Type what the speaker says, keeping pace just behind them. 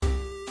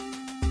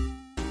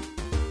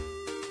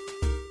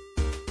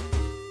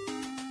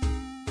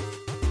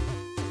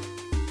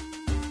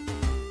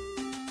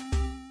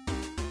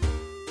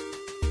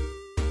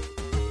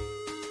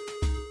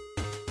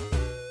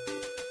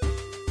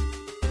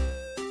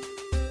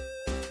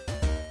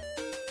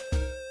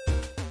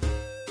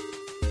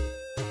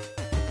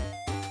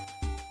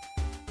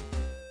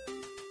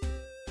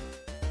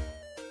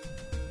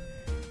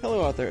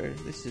Hello out there,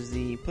 this is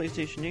the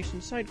PlayStation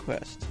Nation side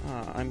quest.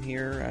 I'm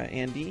here,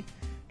 Andy,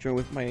 joined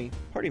with my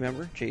party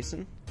member,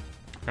 Jason.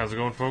 How's it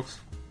going, folks?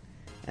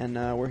 And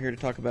we're here to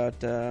talk about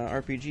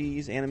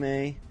RPGs,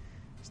 anime,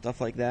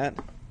 stuff like that.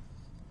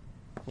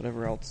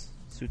 Whatever else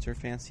suits our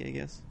fancy, I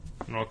guess.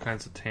 And all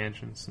kinds of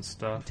tangents and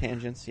stuff.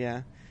 Tangents,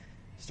 yeah.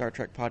 Star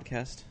Trek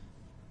podcast.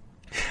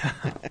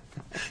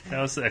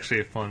 That was actually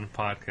a fun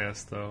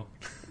podcast, though.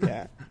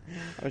 Yeah.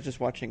 I was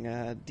just watching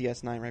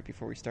DS9 right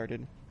before we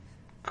started.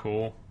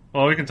 Cool.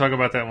 Well, we can talk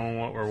about that when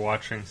what we're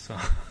watching, so...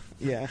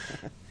 Yeah.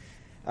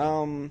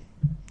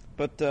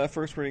 But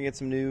first we're going to get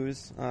some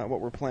news,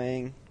 what we're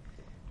playing,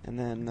 and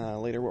then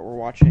later what we're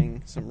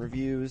watching, some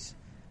reviews,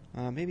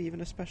 maybe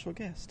even a special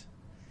guest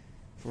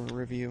for a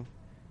review.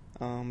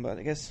 But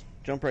I guess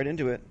jump right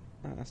into it,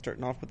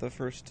 starting off with the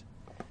first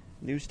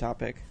news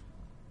topic.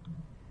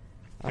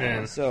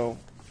 So,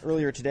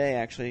 earlier today,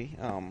 actually,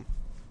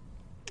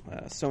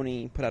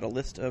 Sony put out a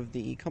list of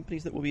the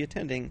companies that will be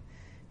attending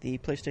the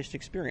PlayStation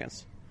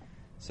Experience.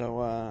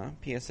 So,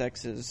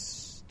 PSX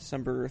is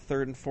December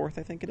 3rd and 4th,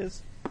 I think it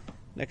is,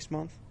 next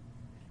month.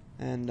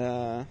 And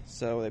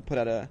so they put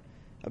out a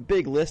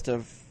big list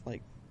of,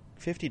 like,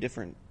 50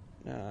 different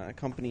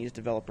companies,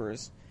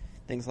 developers,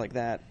 things like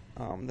that,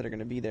 that are going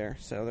to be there.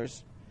 So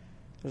there's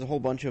a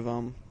whole bunch of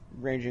them,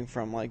 ranging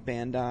from, like,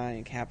 Bandai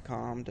and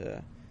Capcom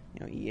to,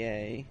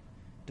 EA,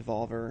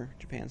 Devolver,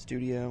 Japan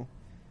Studio.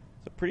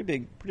 It's a pretty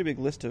big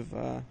list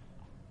of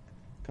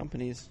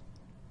companies.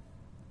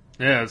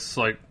 Yeah, it's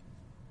like...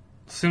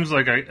 Seems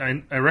like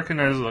I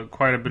recognize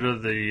quite a bit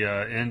of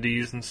the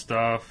indies and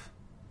stuff.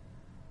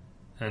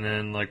 And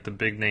then, like, the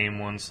big name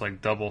ones, like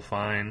Double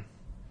Fine.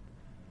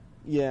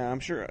 Yeah,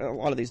 I'm sure a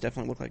lot of these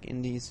definitely look like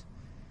indies.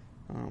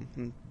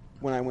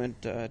 When I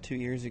went 2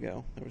 years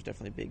ago, there was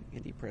definitely a big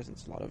indie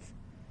presence. A lot of,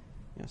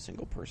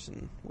 single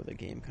person with a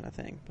game kind of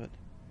thing. But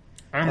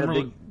a lot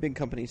of big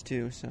companies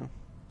too. So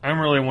I'm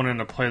really wanting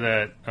to play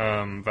that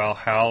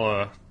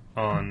Valhalla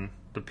on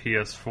the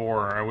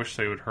PS4. I wish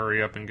they would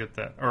hurry up and get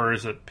that. Or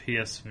is it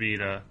PS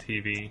Vita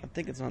TV? I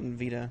think it's on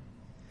Vita.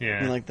 Yeah.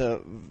 I mean, like the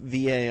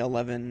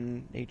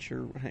VA11H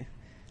or...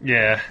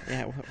 Yeah.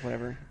 Yeah,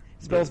 whatever.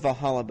 It spells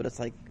Valhalla, but it's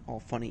like all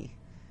funny.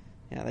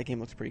 Yeah, that game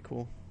looks pretty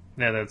cool.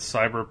 Yeah, that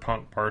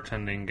cyberpunk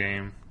bartending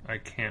game. I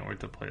can't wait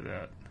to play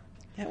that.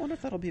 Yeah, I wonder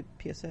if that'll be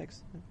PSX.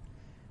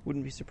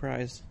 Wouldn't be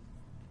surprised.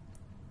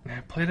 Yeah,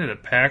 I played it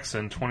at PAX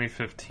in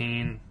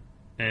 2015,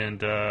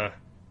 and I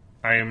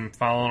am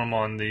following them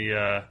on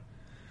the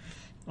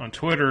on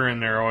Twitter,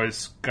 and they're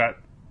always got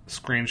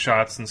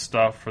screenshots and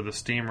stuff for the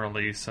Steam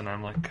release, and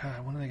I'm like,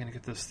 God, when are they going to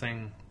get this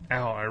thing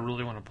out? I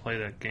really want to play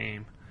that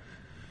game.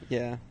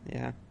 Yeah.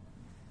 Yeah,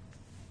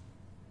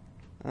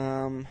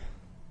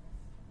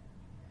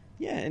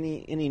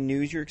 any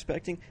news you're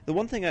expecting? The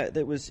one thing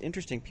that was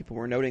interesting people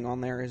were noting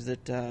on there is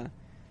that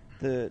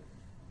the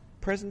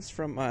presence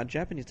from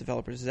Japanese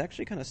developers is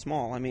actually kind of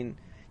small. I mean,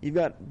 you've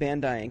got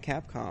Bandai and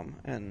Capcom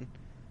and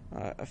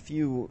a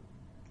few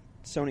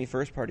Sony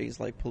first parties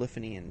like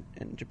Polyphony and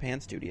Japan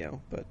Studio,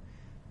 but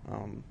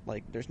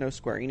like there's no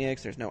Square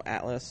Enix, there's no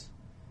Atlas,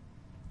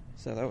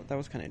 so that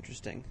was kind of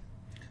interesting.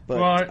 But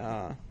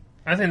well,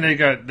 I think they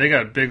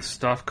got big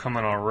stuff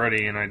coming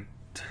already, and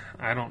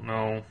I don't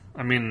know.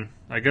 I mean,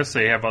 I guess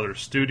they have other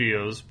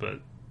studios,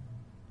 but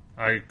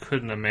I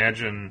couldn't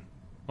imagine.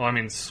 Well, I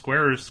mean,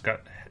 Square's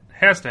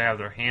has to have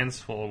their hands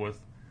full with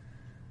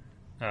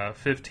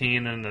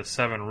 15 and the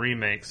 7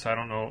 remakes. I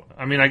don't know.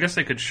 I mean, I guess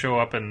they could show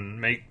up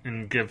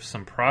and give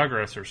some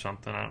progress or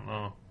something. I don't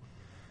know.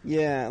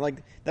 Yeah,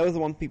 like that was the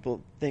one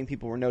thing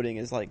people were noting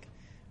is like,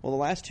 well, the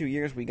last 2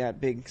 years we got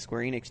big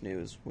Square Enix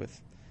news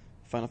with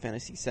Final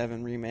Fantasy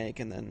VII remake,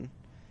 and then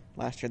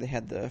last year they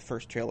had the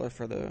first trailer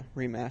for the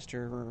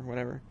remaster or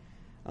whatever.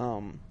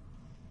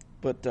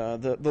 But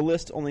the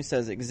list only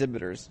says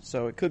exhibitors,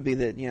 so it could be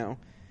that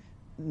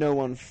no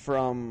one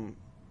from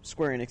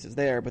Square Enix is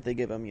there, but they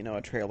give them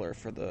a trailer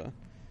for the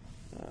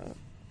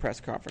press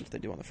conference they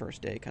do on the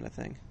first day, kind of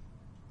thing.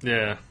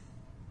 Yeah.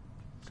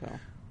 So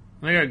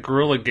they got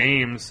Guerrilla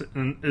Games,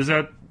 and is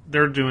that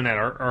they're doing that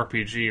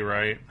RPG,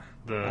 right?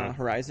 The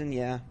Horizon,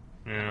 yeah.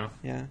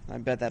 Yeah. I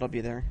bet that'll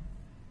be there.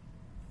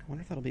 I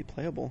wonder if that'll be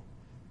playable.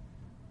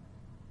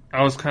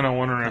 I was kind of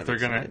wondering if they're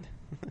gonna.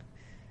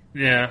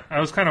 Yeah, I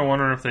was kind of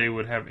wondering if they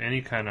would have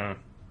any kind of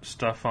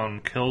stuff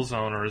on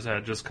Killzone, or is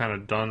that just kind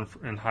of done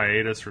in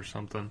hiatus or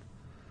something?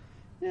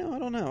 Yeah, I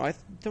don't know. I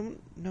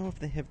don't know if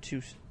they have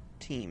two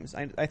teams.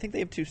 I think they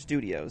have two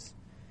studios,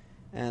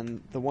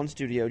 and the one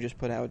studio just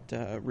put out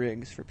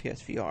rigs for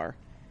PSVR.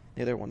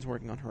 The other one's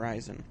working on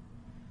Horizon,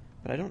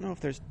 but I don't know if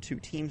there's two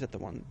teams at the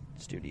one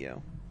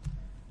studio.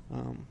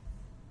 I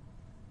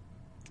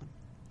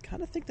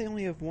kind of think they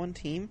only have one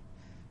team,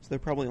 so they're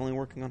probably only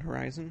working on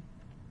Horizon.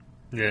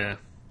 Yeah.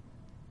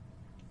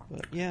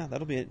 But yeah,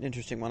 that'll be an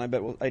interesting one. I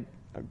bet I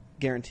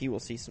guarantee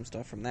we'll see some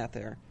stuff from that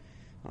there,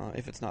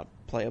 if it's not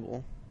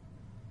playable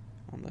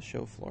on the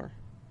show floor.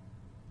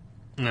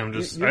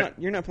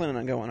 You're not planning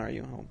on going, are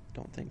you? I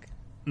don't think.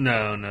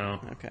 No.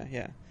 Okay,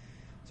 yeah.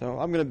 So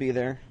I'm gonna be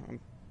there. I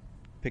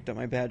picked up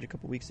my badge a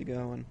couple weeks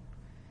ago, and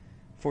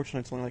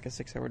Fortunately, it's only like a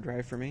 6-hour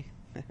drive for me.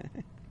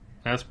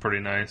 That's pretty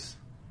nice.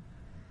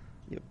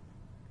 Yep.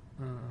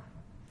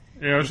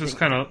 Yeah, I was just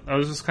kind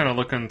of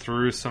looking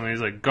through some of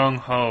these, like Gung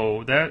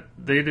Ho. That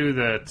they do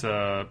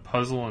that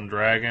Puzzle and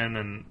Dragon,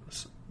 and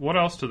what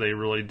else do they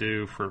really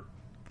do for?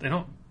 They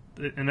don't,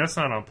 and that's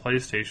not on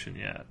PlayStation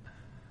yet.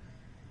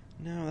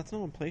 No, that's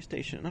not on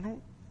PlayStation.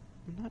 I'm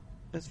not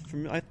as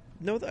familiar. I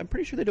know that I'm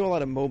pretty sure they do a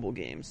lot of mobile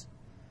games.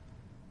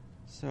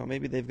 So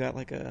maybe they've got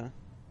like a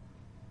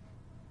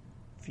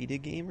Vita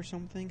game or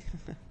something.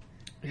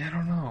 Yeah, I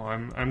don't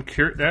know. I'm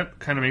curious. That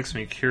kind of makes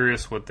me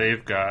curious what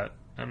they've got.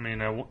 I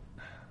mean,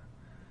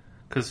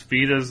 because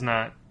Vita's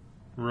not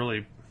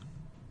really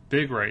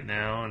big right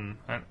now, and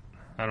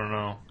I don't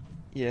know.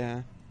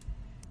 Yeah.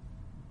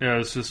 Yeah, I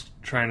was just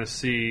trying to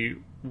see.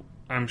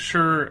 I'm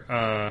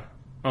sure.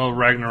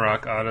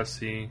 Ragnarok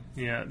Odyssey.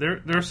 Yeah,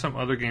 there's some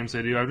other games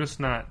they do. I'm just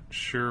not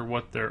sure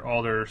what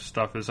all their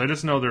stuff is. I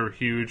just know they're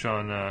huge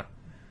on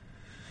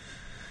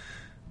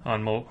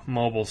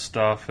mobile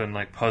stuff and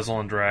like Puzzle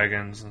and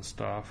Dragons and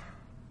stuff.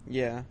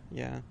 Yeah.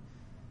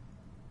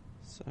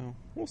 So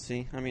we'll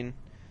see. I mean,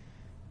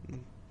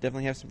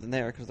 definitely have something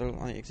there because they're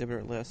on the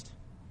exhibitor list.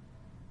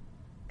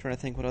 I'm trying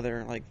to think what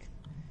other like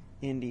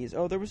indies.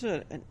 Oh, there was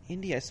an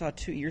indie I saw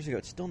 2 years ago.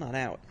 It's still not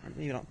out.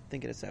 Maybe I don't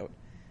think it's out.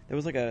 There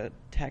was like a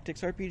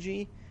tactics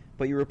RPG,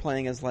 but you were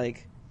playing as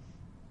like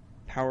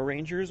Power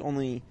Rangers.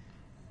 Only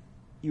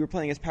you were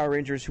playing as Power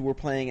Rangers who were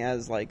playing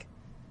as like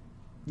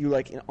you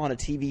like on a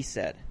TV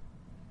set.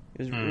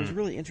 It was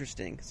really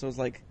interesting. So it was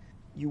like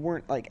you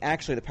weren't like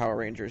actually the Power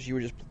Rangers. You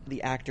were just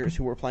the actors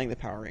who were playing the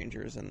Power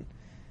Rangers, and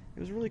it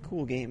was a really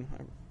cool game. I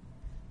don't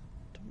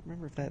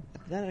remember if that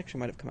actually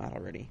might have come out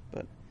already,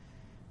 but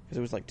because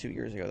it was like 2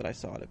 years ago that I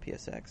saw it at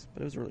PSX.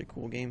 But it was a really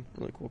cool game,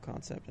 really cool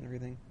concept and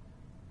everything.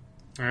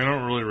 I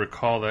don't really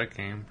recall that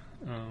game.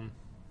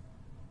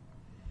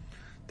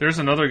 There's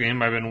another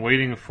game I've been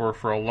waiting for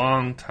a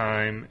long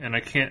time, and I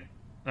can't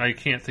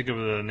think of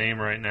the name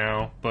right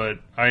now. But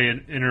I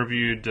had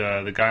interviewed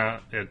the guy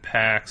at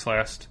PAX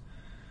last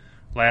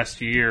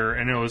year,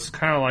 and it was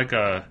kind of like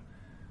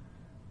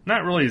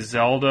not really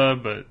Zelda,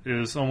 but it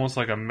was almost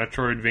like a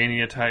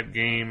Metroidvania type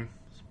game.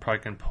 Probably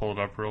can pull it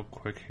up real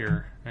quick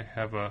here. I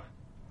have I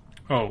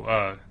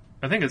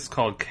think it's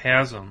called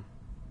Chasm.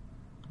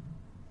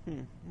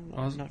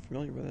 I'm not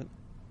familiar with it.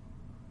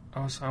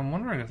 I'm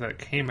wondering if that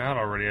came out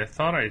already. I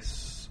thought I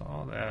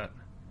saw that.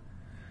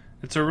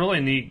 It's a really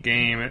neat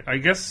game. I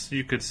guess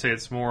you could say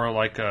it's more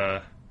like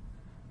a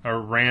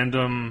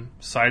random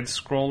side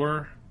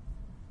scroller.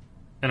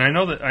 And I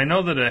know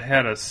that it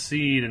had a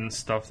seed and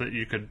stuff that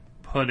you could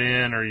put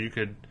in or you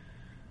could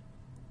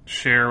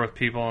share with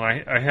people.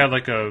 And I had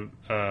like a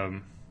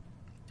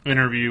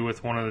interview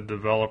with one of the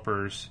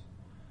developers.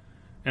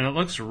 And it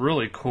looks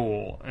really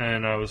cool,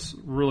 and I was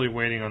really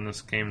waiting on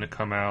this game to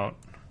come out,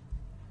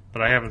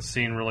 but I haven't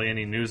seen really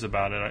any news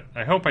about it.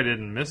 I hope I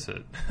didn't miss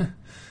it.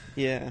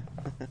 Yeah.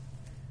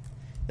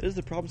 It is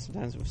the problem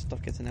sometimes when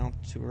stuff gets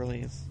announced too early.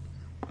 You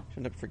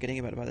end up forgetting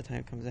about it by the time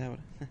it comes out.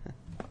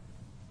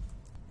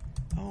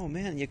 Oh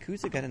man,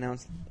 Yakuza got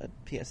announced at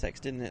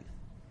PSX, didn't it?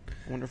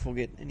 I wonder if we'll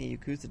get any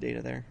Yakuza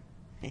data there.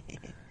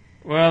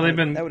 Well,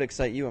 that would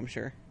excite you, I'm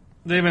sure.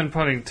 They've been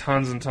putting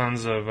tons and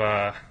tons of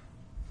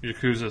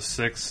Yakuza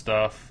 6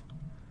 stuff.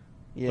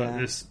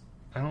 Yeah.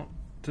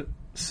 But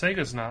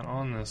Sega's not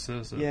on this,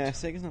 is it? Yeah,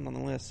 Sega's not on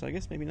the list, so I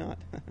guess maybe not.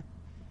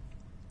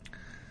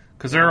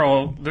 Because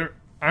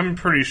I'm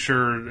pretty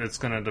sure it's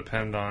going to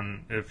depend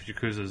on if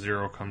Yakuza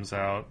 0 comes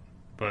out.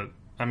 But,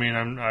 I mean,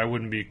 I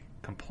wouldn't be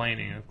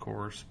complaining, of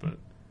course, but...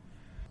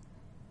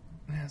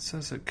 Yeah, it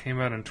says it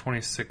came out in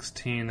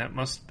 2016. That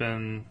must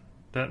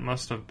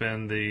have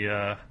been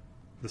the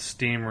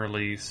Steam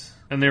release.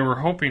 And they were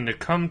hoping to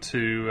come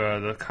to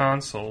the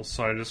console,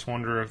 so I just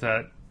wonder if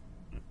that,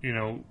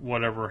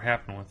 whatever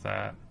happened with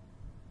that.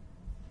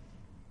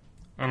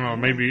 I don't know,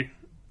 maybe,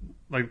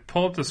 like,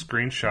 pull up the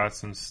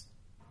screenshots and,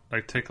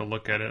 like, take a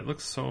look at it. It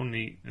looks so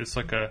neat. It's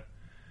like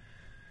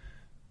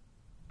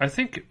I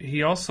think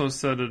he also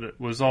said that it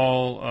was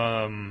all,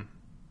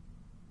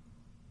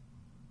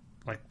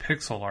 like,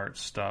 pixel art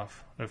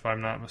stuff, if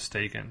I'm not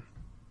mistaken.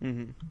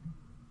 Mm-hmm.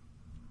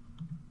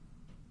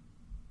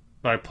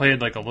 But I played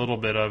like a little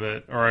bit of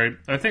it, or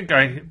I think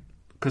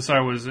because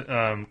I was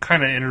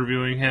kind of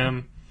interviewing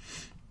him,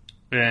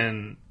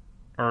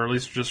 or at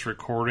least just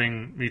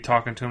recording me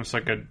talking to him, so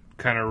I could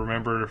kind of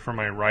remember from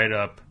my write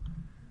up,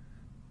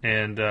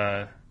 and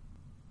I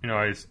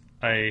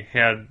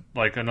had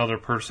like another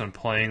person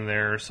playing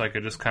there, so I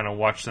could just kind of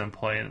watch them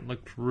play, and it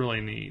looked really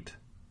neat.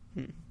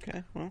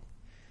 Okay, well,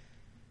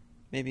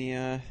 maybe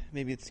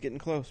it's getting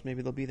close.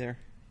 Maybe they'll be there.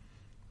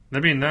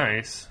 That'd be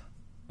nice.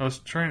 I was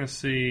trying to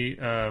see.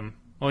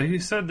 He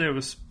said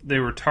they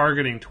were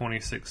targeting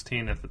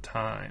 2016 at the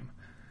time.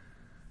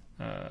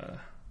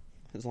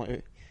 There's only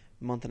a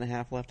month and a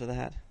half left of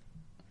that.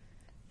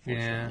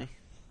 Yeah. I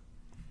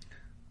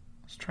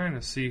was trying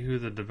to see who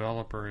the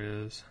developer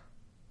is.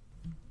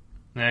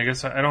 Yeah, I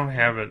guess I don't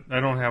have it.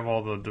 I don't have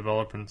all the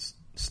development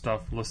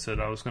stuff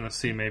listed. I was going to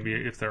see maybe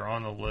if they're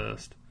on the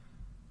list.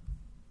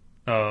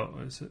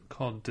 Is it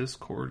called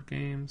Discord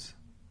Games?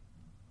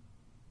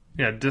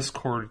 Yeah,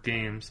 Discord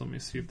Games. Let me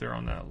see if they're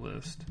on that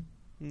list.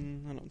 I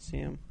don't see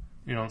them.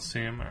 You don't see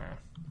them? Ah,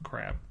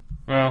 crap.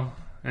 Well,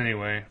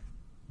 anyway.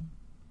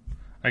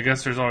 I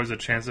guess there's always a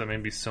chance that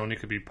maybe Sony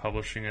could be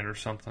publishing it or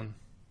something.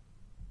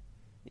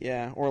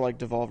 Yeah, or like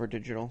Devolver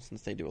Digital,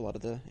 since they do a lot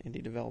of the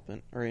indie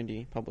development or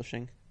indie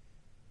publishing.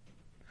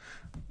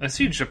 I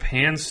see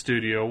Japan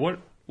Studio. What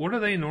do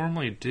they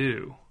normally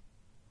do?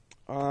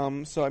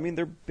 So I mean,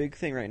 their big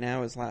thing right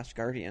now is Last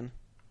Guardian.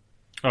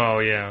 Oh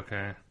yeah,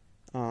 okay.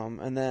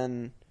 And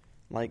then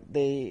like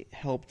they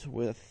helped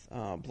with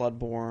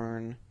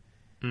Bloodborne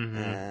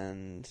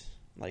and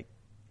like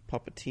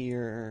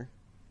Puppeteer,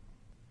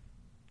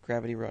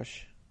 Gravity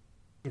Rush.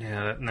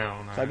 Yeah,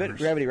 no. So I bet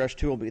Gravity Rush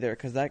 2 will be there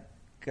because that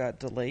got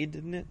delayed,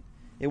 didn't it?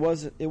 It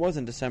was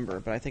in December,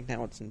 but I think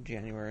now it's in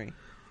January.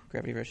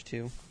 Gravity Rush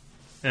 2.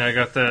 Yeah, I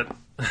got that.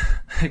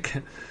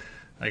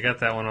 I got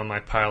that one on my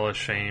pile of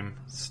shame.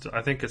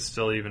 I think it's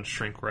still even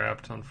shrink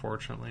wrapped,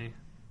 unfortunately.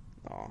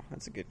 Oh,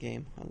 that's a good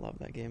game. I love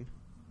that game.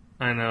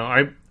 I know.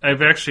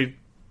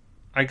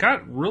 I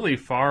got really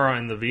far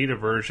in the Vita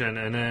version,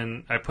 and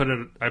then I put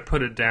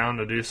it down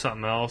to do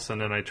something else, and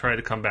then I tried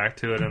to come back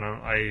to it, and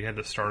I had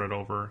to start it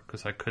over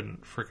because I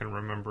couldn't freaking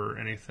remember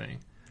anything.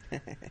 I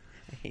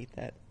hate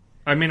that.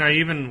 I mean, I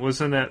even was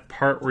in that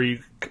part where you.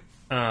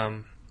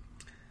 I'm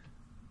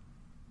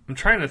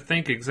trying to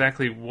think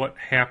exactly what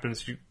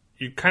happens.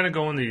 You kind of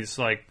go in these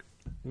like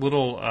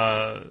little.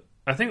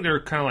 I think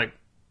they're kind of like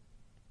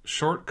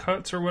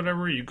shortcuts or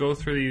whatever. You go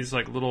through these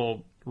like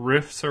little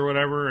rifts or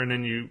whatever, and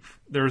then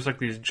there's like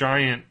these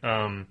giant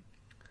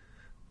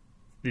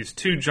these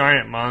two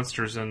giant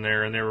monsters in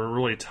there, and they were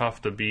really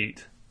tough to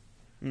beat.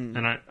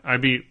 And I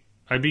beat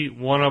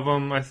one of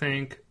them, I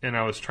think, and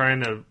I was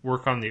trying to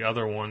work on the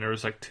other one. There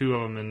was like two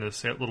of them in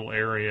this little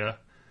area,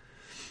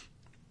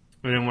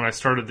 and then when I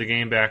started the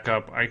game back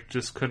up, I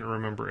just couldn't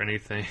remember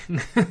anything.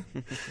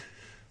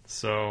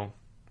 So,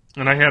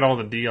 and I had all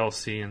the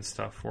DLC and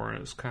stuff for it.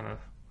 It was kind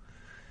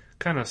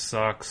of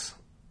sucks.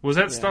 Was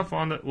that stuff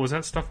on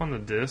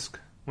the disc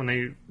when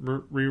they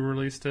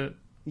re-released it?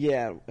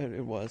 Yeah,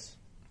 it was.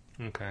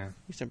 Okay. At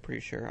least I'm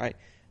pretty sure.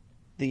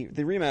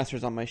 The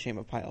remaster's on my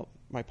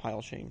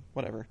pile shame,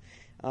 whatever.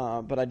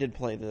 But I did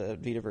play the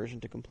Vita version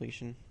to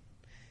completion.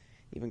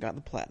 Even got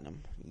the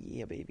platinum.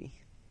 Yeah, baby.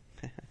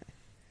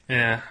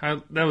 Yeah,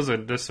 that was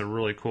just a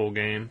really cool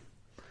game.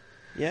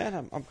 Yeah,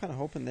 and I'm kind of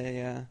hoping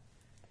they,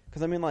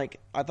 because I mean, like,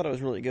 I thought it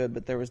was really good,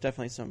 but there was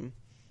definitely some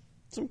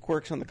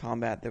quirks on the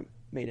combat that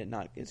made it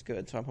not as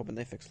good. So I'm hoping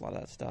they fix a lot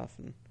of that stuff.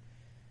 And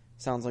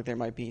sounds like there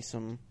might be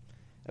some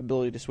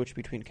ability to switch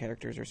between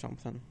characters or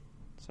something.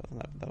 So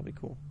that'll be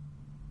cool.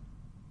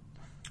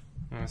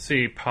 I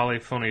see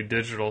Polyphony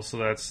Digital, so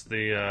that's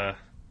the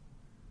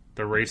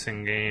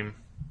racing game.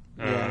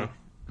 Yeah,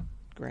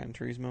 Gran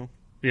Turismo.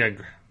 Yeah,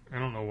 I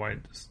don't know why.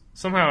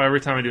 Somehow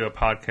every time I do a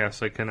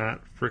podcast, I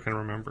cannot freaking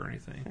remember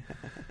anything.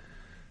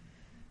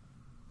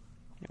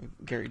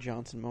 Gary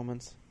Johnson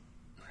moments.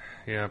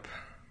 Yep.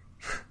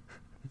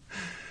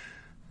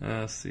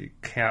 Let's see,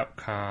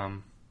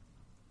 Capcom.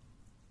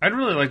 I'd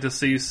really like to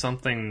see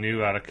something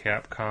new out of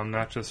Capcom,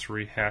 not just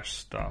rehash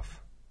stuff.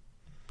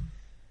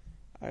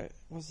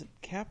 Was it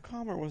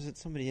Capcom or was it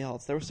somebody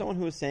else? There was someone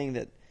who was saying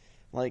that,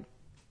 like,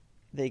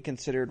 they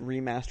considered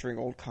remastering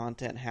old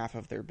content half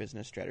of their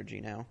business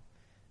strategy now.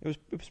 It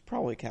was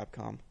probably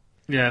Capcom.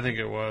 Yeah, I think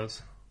it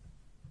was.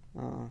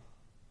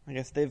 I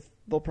guess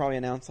they'll probably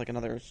announce like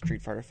another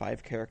Street Fighter V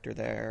character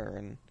there,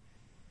 and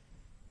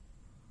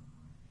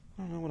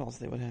I don't know what else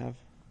they would have.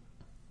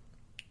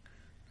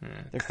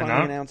 They're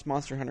finally announced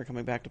Monster Hunter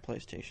coming back to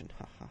PlayStation.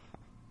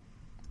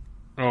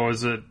 Oh,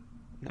 is it?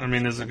 No, I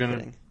mean, is it going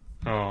to...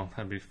 Oh,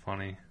 that'd be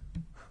funny.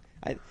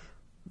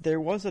 There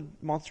was a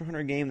Monster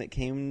Hunter game that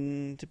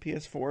came to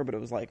PS4, but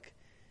it was like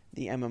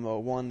the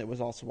MMO one that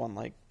was also on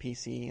like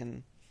PC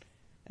and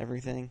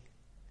everything.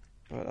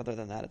 But other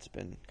than that, it's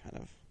been kind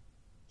of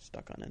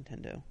stuck on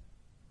Nintendo.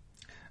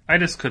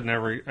 I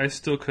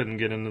still couldn't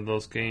get into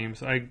those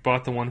games. I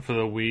bought the one for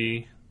the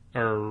Wii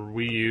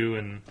U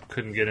and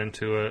couldn't get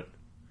into it.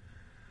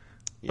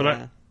 But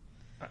yeah,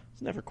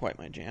 it's never quite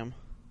my jam.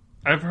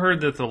 I've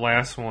heard that the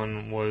last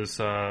one was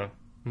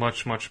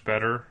much, much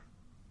better,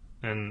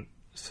 and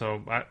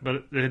so,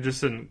 but it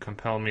just didn't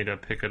compel me to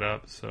pick it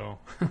up. So,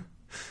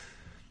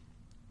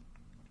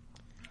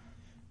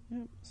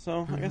 yep.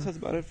 So I guess that's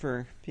about it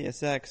for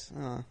PSX.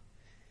 If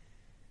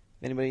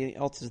anybody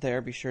else is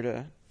there, be sure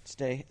to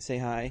say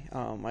hi.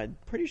 I'm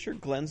pretty sure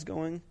Glenn's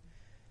going.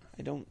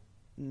 I don't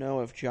know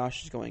if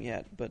Josh is going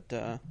yet, but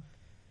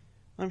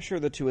I'm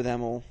sure the two of them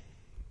will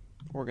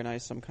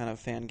organize some kind of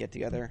fan get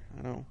together.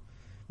 I know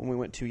when we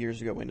went 2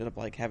 years ago, we ended up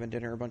like having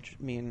dinner,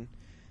 me and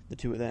the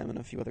two of them and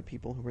a few other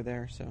people who were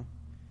there. So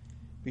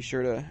be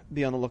sure to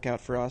be on the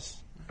lookout for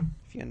us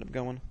if you end up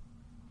going.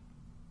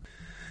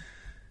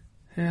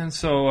 And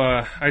so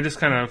I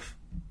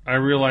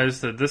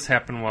realized that this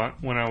happened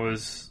when I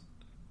was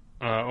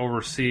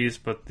overseas,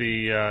 but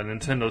the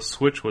Nintendo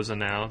Switch was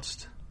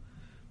announced.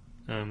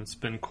 It's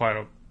been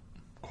quite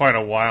quite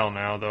a while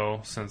now, though,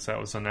 since that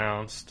was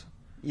announced.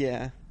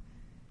 Yeah.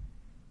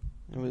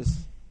 It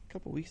was a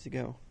couple weeks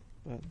ago,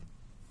 but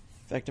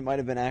in fact, it might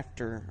have been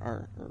after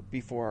or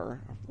before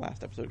our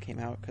last episode came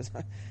out, because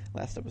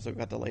last episode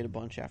got delayed a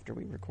bunch after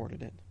we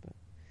recorded it. But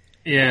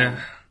yeah.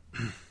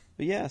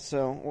 But yeah,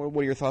 so what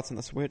are your thoughts on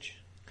the Switch?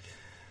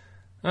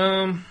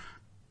 I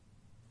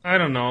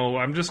don't know.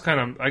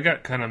 I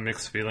got kind of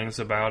mixed feelings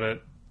about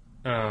it.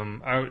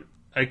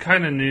 I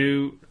kind of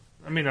knew.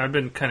 I mean, I've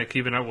been kind of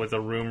keeping up with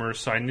the rumors,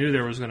 so I knew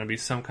there was going to be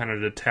some kind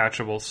of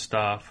detachable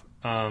stuff.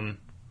 I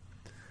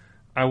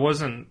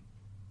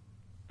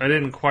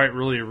didn't quite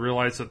really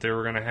realize that they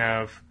were going to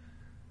have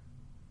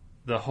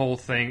the whole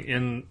thing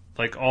in,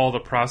 like, all the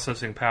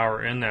processing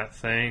power in that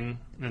thing,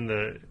 in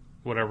the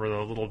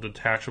little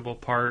detachable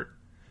part.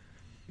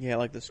 Yeah,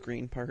 like the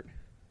screen part.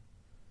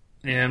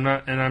 Yeah,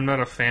 I'm not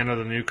a fan of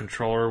the new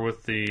controller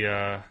with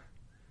the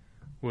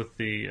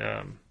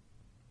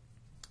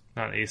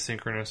not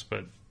asynchronous,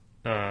 but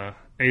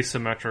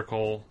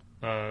asymmetrical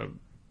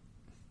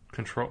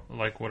control,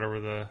 like whatever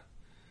the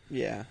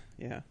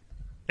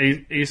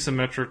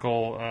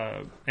asymmetrical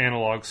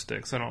analog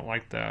sticks. I don't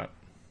like that.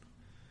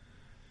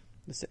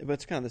 But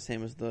it's kind of the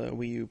same as the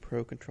Wii U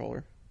Pro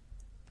controller.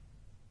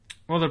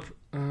 Well,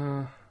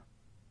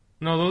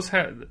 no, those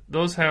have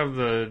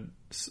the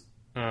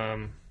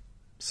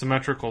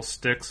symmetrical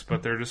sticks,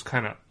 but they're just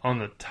kind of on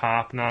the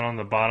top, not on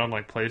the bottom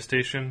like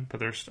PlayStation.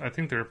 But I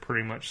think they're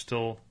pretty much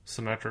still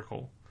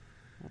symmetrical.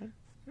 I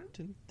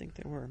didn't think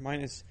they were.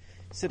 Mine is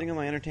sitting on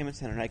my entertainment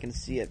center, and I can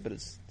see it, but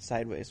it's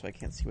sideways, so I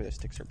can't see where the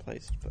sticks are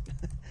placed. But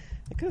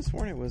I could have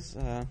sworn it was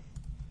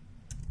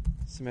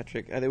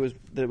symmetric. It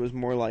was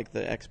more like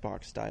the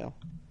Xbox style.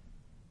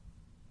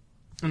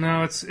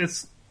 No,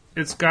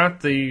 it's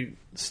got the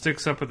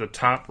sticks up at the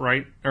top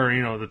right,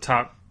 or the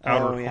top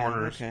outer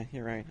corners. Okay,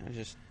 you're right.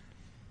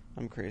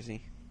 I'm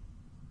crazy.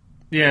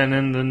 Yeah, and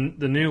then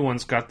the new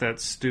one's got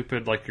that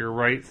stupid, like, your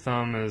right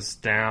thumb is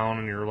down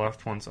and your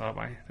left one's up.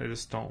 I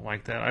just don't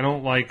like that. I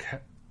don't like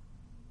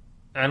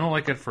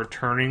it for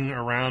turning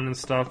around and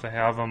stuff, to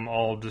have them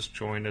all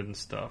disjointed and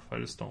stuff. I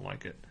just don't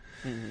like it.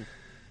 Mm-hmm.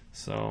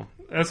 So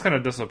that's kind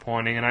of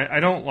disappointing, and I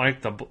don't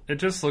like it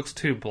just looks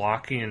too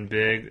blocky and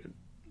big.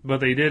 But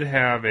they did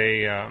have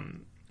it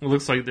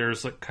looks like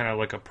there's kind of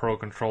like a pro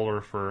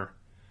controller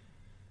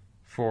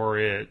for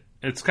it.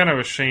 It's kind of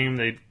a shame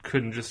they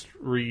couldn't just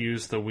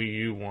reuse the Wii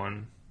U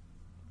one.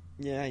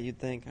 Yeah, you'd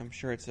think. I'm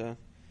sure it's a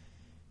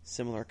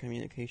similar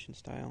communication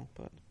style,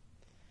 but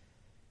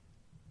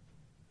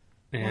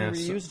yeah,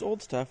 reused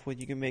old stuff when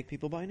you can make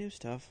people buy new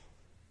stuff.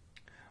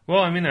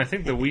 Well, I mean, I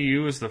think the Wii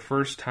U is the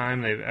first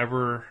time they've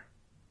ever.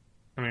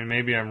 I mean,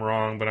 maybe I'm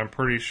wrong, but I'm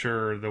pretty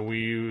sure the Wii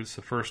U is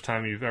the first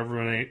time you've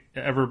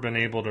ever been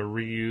able to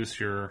reuse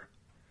your,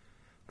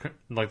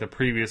 like, the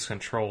previous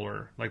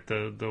controller, like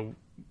the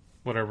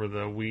whatever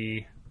the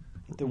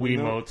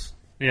Wiimotes.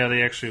 Yeah,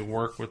 they actually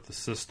work with the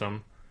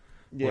system,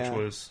 which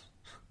was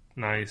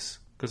nice,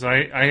 because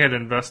I had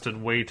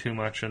invested way too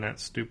much in that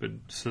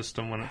stupid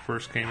system when it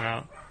first came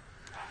out.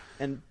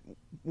 And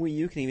Wii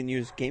U can even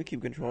use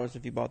GameCube controllers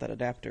if you bought that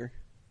adapter.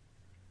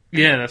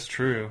 Yeah, that's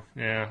true.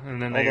 Yeah,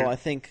 and then although I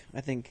think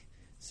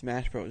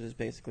Smash Bros is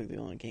basically the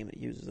only game that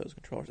uses those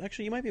controllers.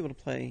 Actually, you might be able to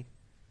play.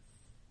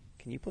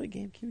 Can you play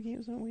GameCube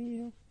games on Wii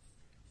U?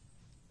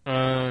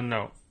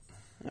 No.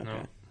 Okay.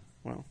 No.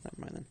 Well, never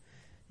mind then.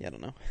 Yeah, I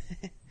don't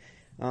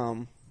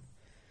know.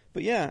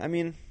 But yeah, I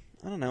mean,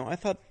 I don't know. I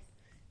thought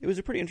it was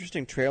a pretty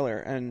interesting trailer,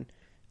 and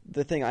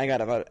the thing I got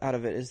out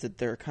of it is that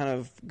they're kind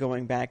of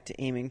going back to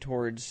aiming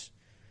towards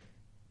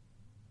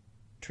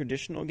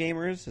traditional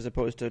gamers as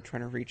opposed to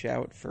trying to reach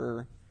out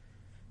for,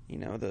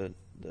 the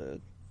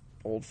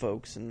old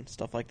folks and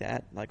stuff like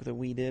that, like the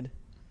Wii did.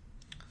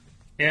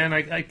 Yeah, and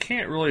I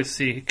can't really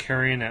see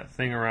carrying that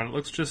thing around. It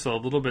looks just a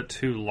little bit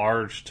too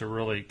large to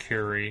really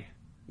carry.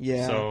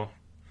 Yeah. So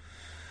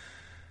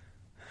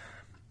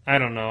I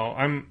don't know.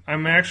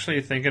 I'm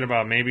actually thinking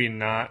about maybe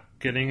not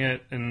getting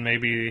it, and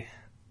maybe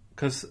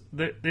because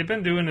they've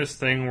been doing this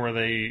thing where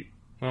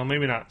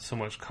maybe not so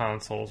much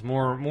consoles,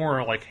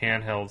 more like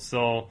handhelds.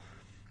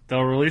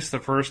 They'll release the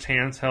first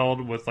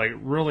handheld with, like,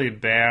 really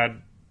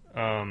bad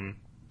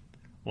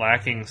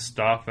lacking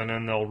stuff, and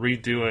then they'll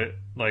redo it,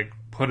 like,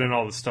 put in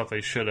all the stuff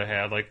they should have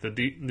had. Like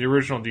the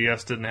original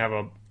DS didn't have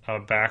a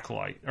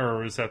backlight,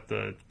 or was that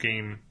the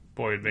Game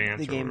Boy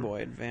Advance? The Game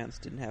Boy Advance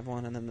didn't have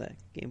one, and then the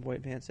Game Boy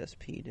Advance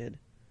SP did.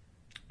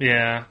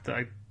 Yeah,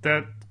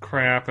 that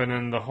crap, and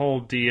then the whole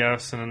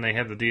DS, and then they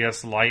had the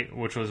DS Lite,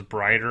 which was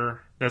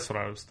brighter. That's what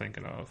I was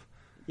thinking of.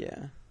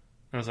 Yeah.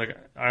 I was like,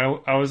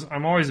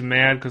 I'm always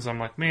mad because I'm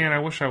like, man, I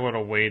wish I would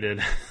have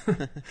waited.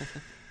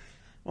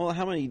 Well,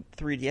 how many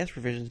 3DS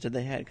revisions did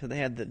they have? Because they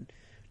had the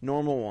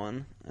normal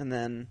one, and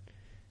then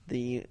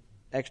the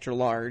extra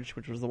large,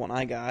 which was the one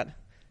I got,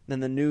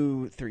 then the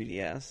new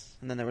 3DS,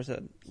 and then there was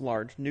a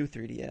large new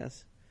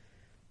 3DS.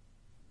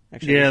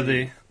 Actually, yeah,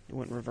 it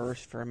went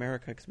reverse for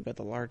America because we got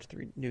the large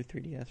new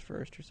 3DS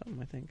first or something,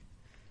 I think.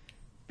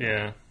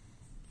 Yeah.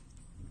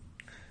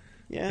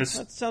 Yeah,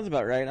 that sounds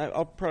about right.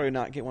 I'll probably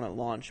not get one at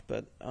launch,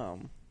 but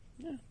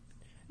Yeah,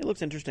 it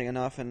looks interesting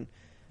enough, and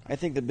I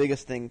think the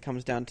biggest thing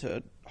comes down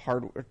to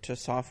hardware to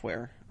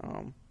software.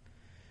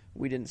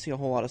 We didn't see a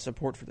whole lot of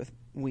support for the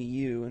Wii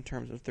U in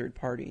terms of third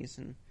parties,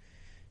 and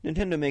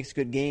Nintendo makes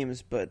good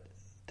games, but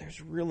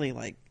there's really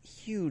like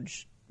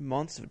huge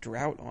months of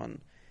drought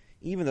on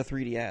even the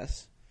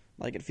 3DS.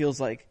 Like it feels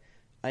like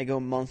I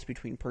go months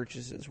between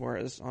purchases,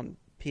 whereas on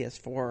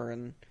PS4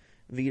 and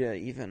Vita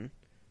even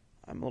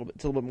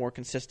it's a little bit more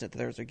consistent that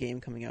there's a game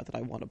coming out that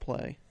I want to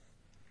play.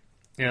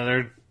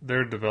 Yeah,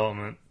 their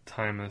development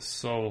time is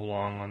so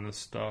long on this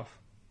stuff.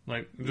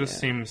 Like it just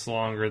seems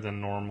longer than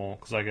normal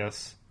because I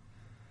guess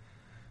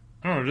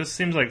I don't know. It just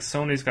seems like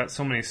Sony's got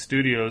so many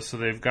studios, so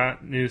they've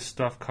got new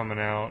stuff coming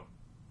out.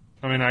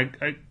 I mean,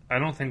 I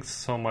don't think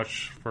so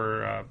much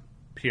for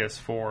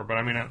PS4, but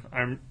I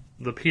mean,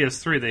 the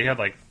PS3 they had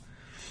like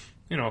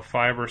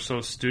 5 or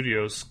so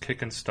studios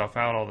kicking stuff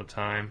out all the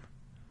time.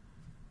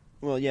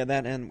 Well, yeah,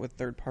 that and with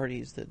third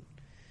parties that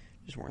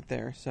just weren't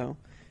there. So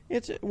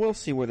we'll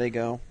see where they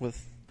go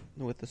with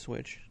the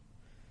Switch.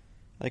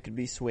 I could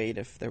be swayed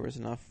if there was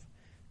enough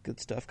good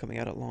stuff coming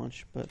out at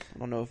launch, but I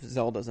don't know if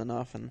Zelda's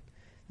enough, and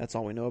that's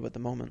all we know at the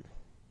moment.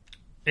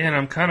 And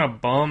I'm kind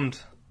of bummed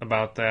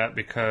about that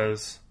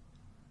because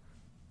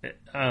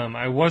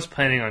I was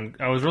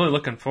really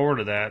looking forward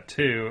to that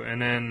too.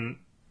 And then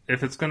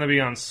if it's going to be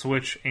on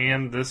Switch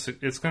and this,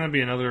 it's going to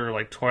be another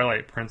like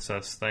Twilight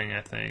Princess thing,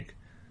 I think.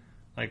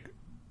 Like,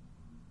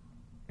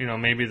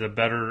 maybe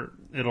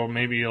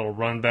it'll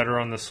run better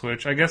on the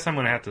Switch. I guess I'm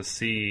going to have to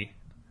see.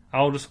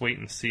 I'll just wait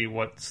and see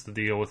what's the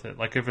deal with it.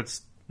 Like if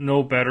it's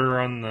no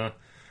better on the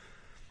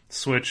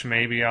Switch,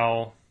 maybe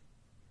I'll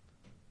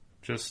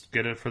just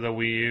get it for the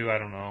Wii U. I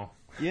don't know.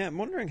 Yeah, I'm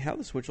wondering how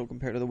the Switch will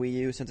compare to the Wii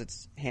U since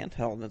it's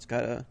handheld and it's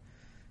got to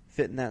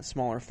fit in that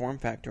smaller form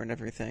factor and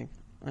everything.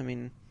 I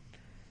mean,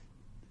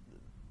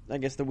 I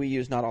guess the Wii U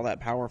is not all that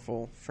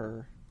powerful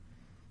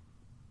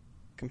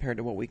compared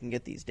to what we can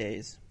get these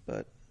days,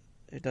 but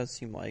it does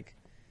seem like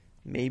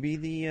maybe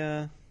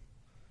the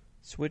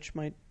Switch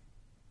might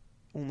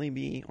only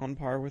be on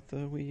par with the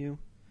Wii U.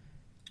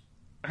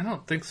 I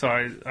don't think so.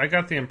 I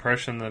got the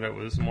impression that it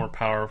was more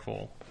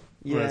powerful.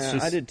 Yeah,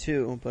 I did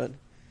too, but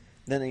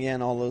then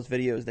again, all those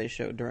videos they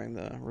showed during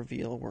the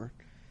reveal were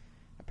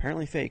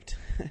apparently faked.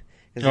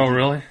 Oh,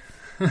 really?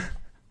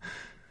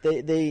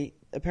 They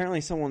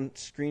apparently someone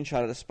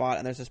screenshotted a spot,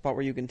 and there's a spot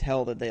where you can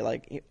tell that they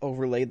like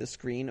overlaid the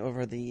screen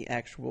over the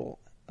actual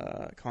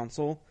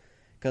console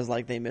because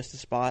like they missed a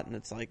spot and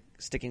it's like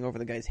sticking over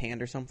the guy's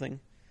hand or something.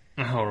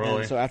 Oh,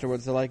 really? And so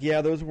afterwards they're like,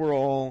 yeah, those were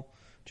all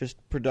just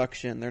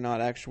production. They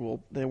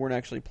weren't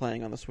actually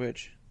playing on the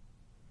Switch.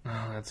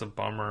 Oh, that's a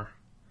bummer.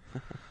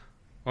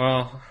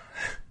 Well,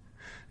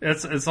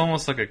 it's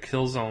almost like a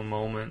Killzone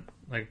moment,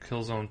 like a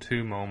Killzone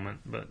 2 moment,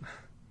 but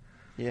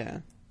yeah.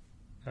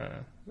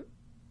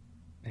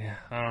 Yeah,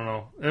 I don't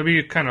know. It'd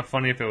be kind of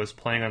funny if it was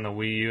playing on the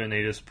Wii U and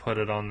they just put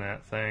it on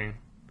that thing.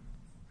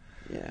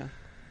 Yeah.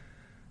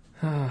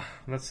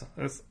 That's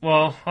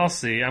well, I'll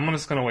see. I'm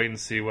just gonna wait and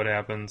see what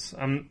happens.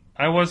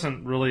 I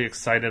wasn't really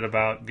excited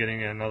about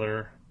getting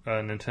another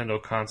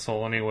Nintendo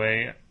console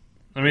anyway.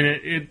 I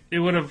mean, it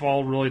would have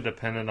all really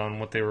depended on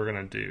what they were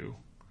gonna do.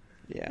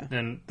 Yeah.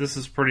 And this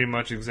is pretty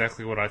much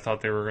exactly what I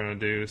thought they were gonna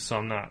do, so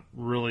I'm not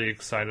really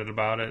excited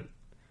about it.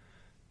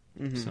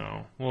 Mm-hmm.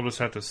 So we'll just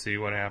have to see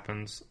what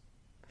happens.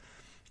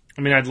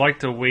 I mean, I'd like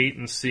to wait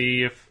and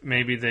see if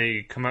maybe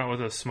they come out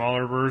with a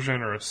smaller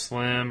version or a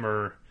slim,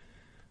 or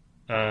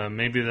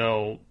maybe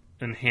they'll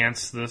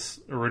enhance this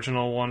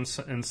original one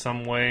in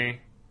some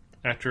way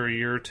after a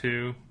year or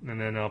two,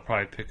 and then I'll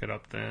probably pick it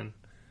up then.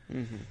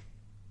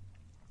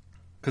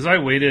 Because I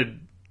waited,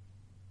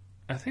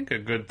 I think, a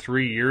good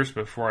 3 years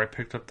before I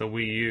picked up the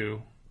Wii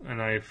U,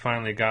 and I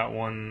finally got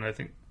one, I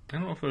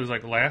don't know if it was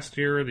like last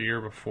year or the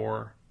year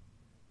before.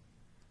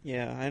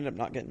 Yeah, I ended up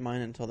not getting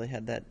mine until they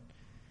had that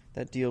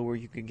deal where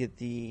you could get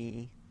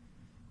the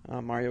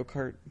Mario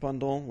Kart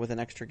bundle with an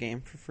extra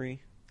game for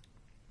free.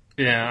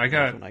 Yeah,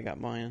 That's when I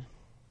got mine.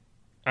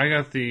 I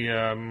got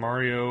the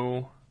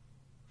Mario.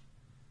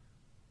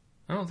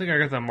 I don't think I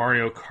got the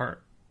Mario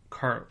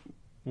Kart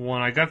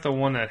one. I got the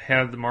one that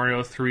had the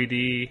Mario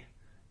 3D,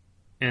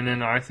 and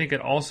then I think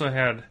it also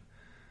had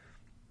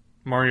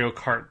Mario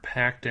Kart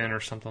packed in or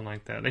something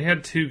like that. They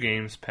had 2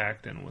 games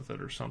packed in with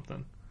it or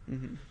something.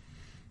 Mm-hmm.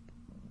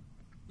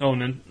 Oh,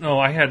 no,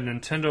 I had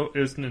Nintendo. It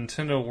was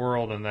Nintendo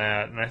World and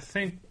that, and I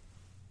think,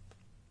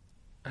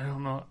 I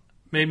don't know,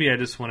 maybe I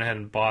just went ahead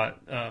and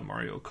bought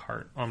Mario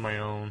Kart on my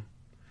own.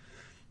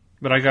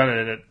 But I got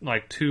it at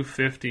like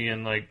 $250,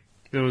 and like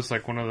it was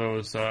like one of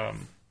those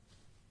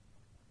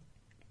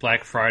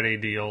Black Friday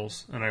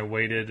deals, and I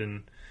waited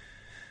and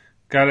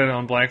got it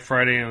on Black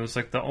Friday, and it was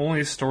like the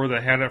only store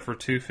that had it for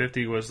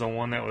 $250 was the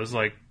one that was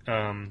like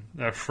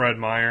Fred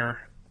Meyer.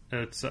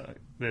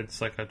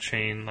 It's like a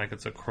chain, like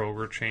it's a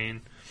Kroger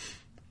chain.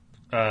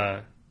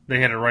 They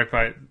had it right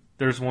by.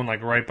 There's one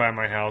like right by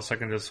my house. I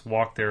can just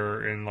walk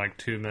there in like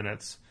 2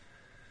 minutes.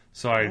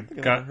 So I don't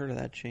think I've ever heard of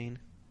that chain.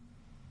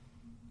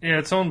 Yeah,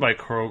 it's owned by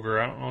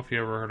Kroger. I don't know if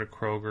you ever heard of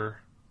Kroger.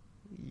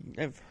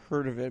 I've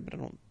heard of it, but I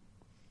don't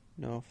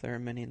know if there are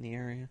many in the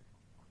area.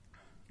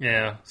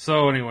 Yeah.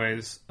 So,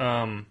 anyways,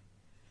 I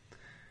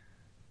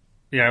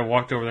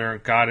walked over there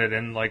and got it,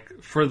 and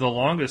like for the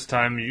longest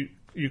time,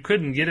 you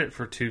couldn't get it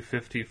for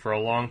 $250 for a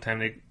long time.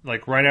 They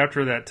like right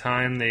after that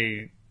time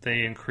they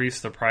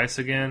increased the price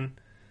again,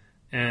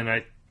 and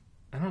I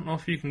don't know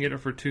if you can get it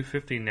for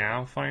 $250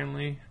 now.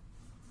 Finally,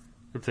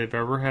 if they've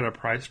ever had a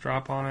price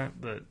drop on it,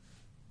 but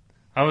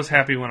I was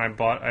happy when I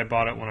bought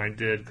it when I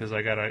did because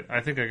I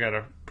think I got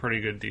a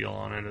pretty good deal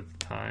on it at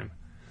the time.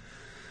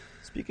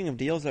 Speaking of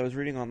deals, I was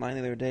reading online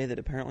the other day that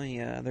apparently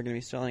they're going to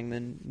be selling the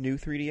new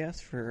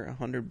 3DS for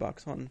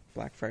 $100 on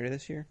Black Friday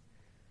this year.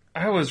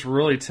 I was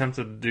really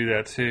tempted to do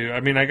that too.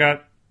 I mean, I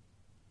got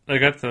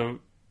the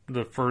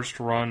first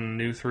run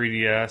new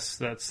 3DS.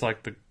 That's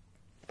like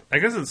I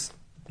guess it's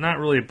not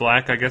really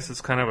black. I guess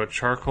it's kind of a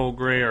charcoal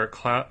gray or a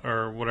cloud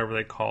or whatever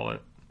they call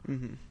it.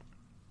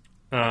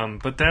 Mm-hmm.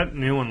 But that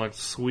new one looked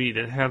sweet.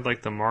 It had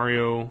like the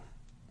Mario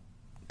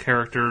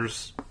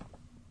characters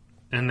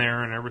in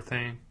there and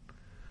everything.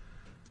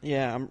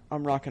 Yeah,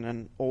 I'm rocking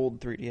an old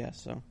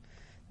 3DS, so I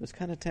was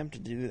kind of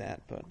tempted to do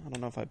that, but I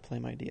don't know if I'd play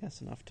my DS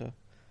enough to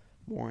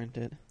warrant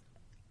it.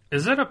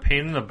 Is it a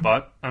pain in the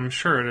butt? I'm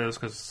sure it is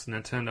because it's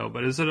Nintendo,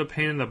 but is it a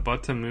pain in the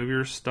butt to move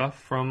your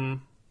stuff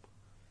from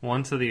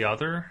one to the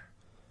other?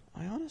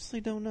 I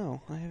honestly don't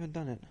know. I haven't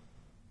done it.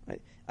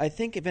 I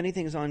think if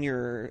anything's on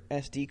your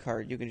SD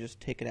card, you can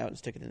just take it out and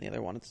stick it in the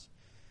other one.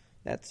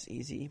 That's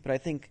easy. But I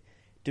think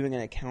doing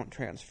an account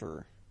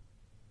transfer,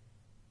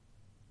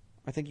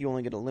 I think you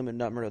only get a limited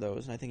number of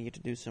those, and I think you get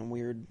to do some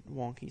weird,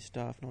 wonky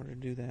stuff in order to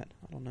do that.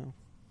 I don't know.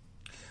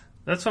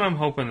 That's what I'm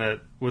hoping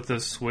that with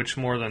this Switch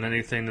more than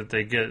anything that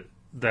they get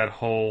that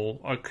whole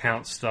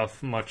account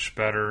stuff much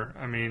better.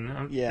 I mean,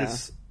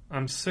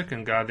 I'm sick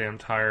and goddamn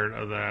tired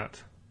of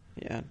that.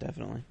 Yeah,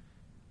 definitely.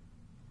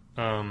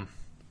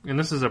 And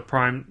this is a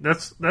prime.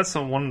 That's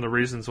one of the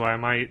reasons why I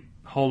might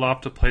hold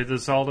off to play the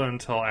Zelda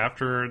until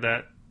after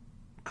that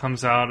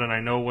comes out and I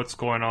know what's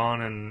going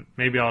on, and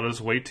maybe I'll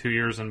just wait 2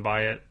 years and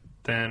buy it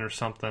then or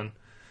something.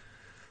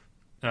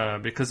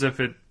 Because if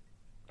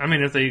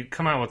they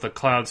come out with the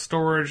cloud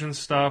storage and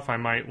stuff, I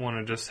might want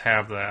to just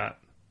have that.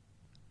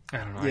 I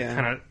don't know.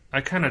 Yeah.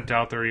 I kind of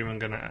doubt they're even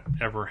going to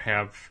ever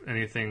have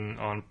anything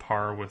on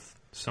par with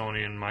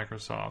Sony and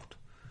Microsoft.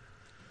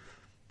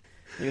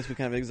 I guess we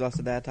kind of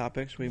exhausted that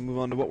topic. Should we move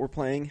on to what we're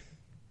playing?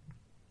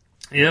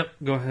 Yep,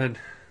 go ahead.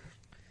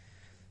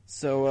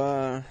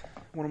 So,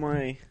 one of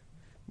my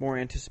more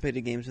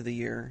anticipated games of the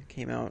year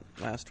came out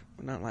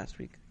not last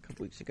week, a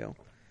couple weeks ago.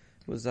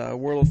 It was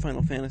World of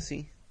Final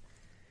Fantasy.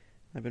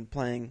 I've been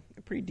playing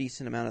a pretty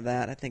decent amount of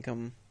that. I think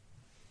I'm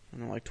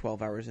like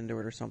 12 hours into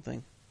it or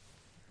something.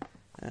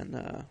 And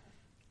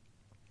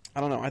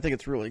I don't know. I think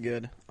it's really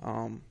good.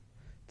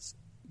 It's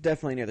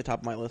definitely near the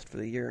top of my list for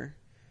the year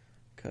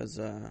because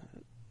I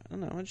don't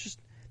know. It's just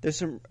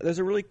there's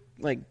a really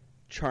like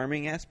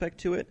charming aspect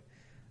to it.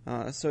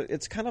 So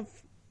it's kind of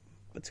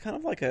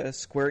like a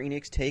Square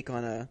Enix take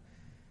on a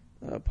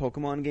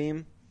Pokemon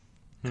game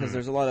because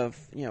there's a lot of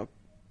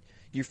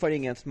you're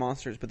fighting against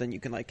monsters, but then you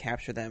can like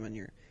capture them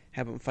and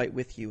have them fight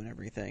with you and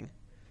everything.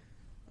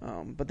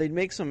 But they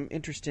make some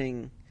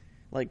interesting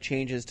like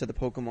changes to the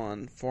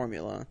Pokemon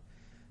formula.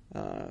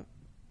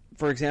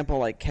 For example,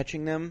 like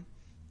catching them,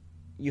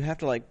 you have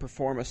to like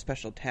perform a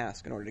special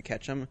task in order to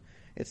catch them.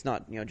 It's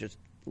not just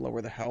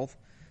lower the health.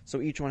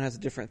 So each one has a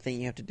different thing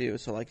you have to do.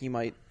 So like you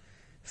might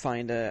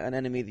find an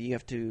enemy that you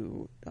have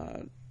to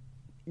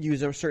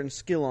use a certain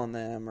skill on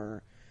them,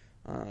 or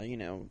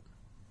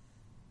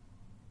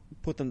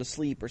put them to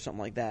sleep or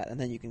something like that, and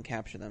then you can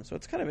capture them. So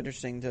it's kind of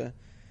interesting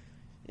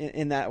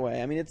in that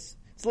way. I mean, it's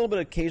a little bit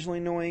occasionally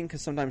annoying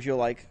because sometimes you'll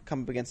like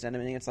come up against an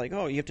enemy and it's like,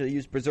 oh, you have to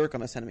use Berserk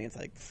on this enemy. It's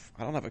like,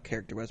 I don't have a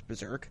character who has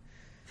Berserk.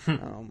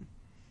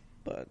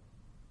 But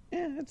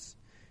yeah, it's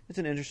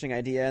an interesting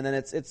idea, and then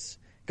it's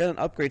got an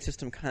upgrade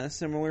system kind of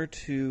similar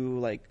to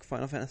like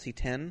Final Fantasy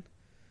X,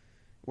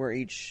 where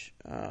each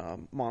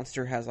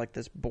monster has like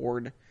this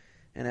board,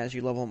 and as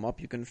you level them up,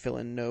 you can fill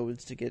in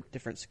nodes to get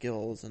different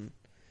skills and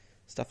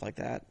stuff like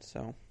that.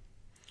 So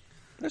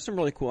there's some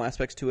really cool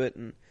aspects to it,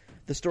 and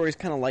the story's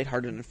kind of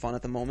lighthearted and fun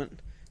at the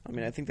moment. I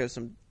mean, I think there's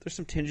some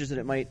tinges that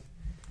it might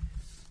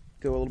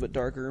go a little bit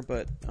darker,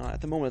 but at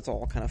the moment it's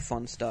all kind of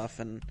fun stuff,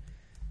 and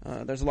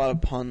there's a lot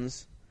of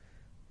puns.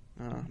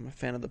 I'm a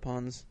fan of the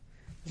puns.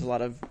 There's a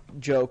lot of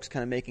jokes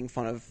kind of making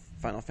fun of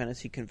Final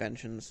Fantasy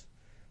conventions,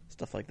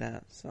 stuff like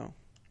that. So.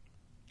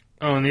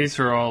 Oh, and these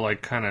are all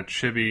like kind of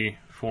chibi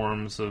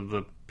forms of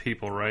the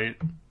people, right?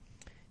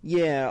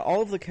 Yeah,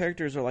 all of the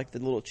characters are like the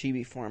little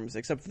chibi forms,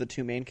 except for the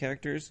two main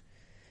characters.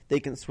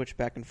 They can switch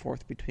back and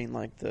forth between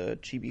like the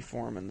chibi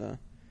form and the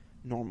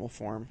normal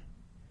form.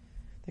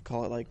 They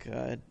call it like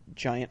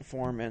giant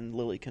form and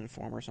Lilykin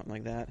form or something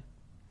like that.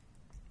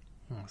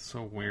 Oh,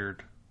 so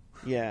weird.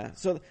 Yeah,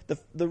 so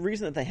the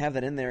reason that they have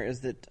that in there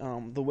is that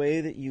the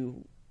way that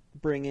you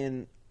bring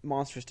in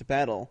monsters to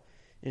battle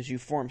is you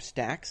form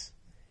stacks.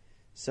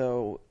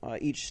 So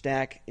each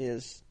stack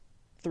is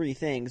 3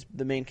 things,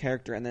 the main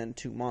character and then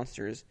 2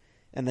 monsters,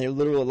 and they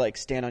literally like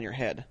stand on your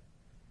head.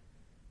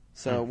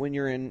 So when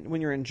you're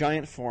in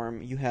giant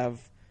form, you have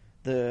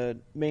the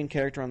main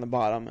character on the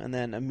bottom, and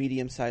then a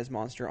medium-sized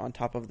monster on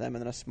top of them,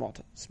 and then a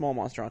small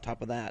monster on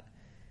top of that.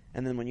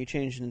 And then when you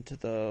change into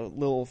the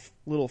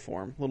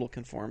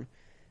littlekin form,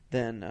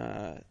 then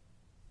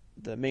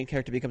the main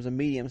character becomes a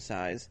medium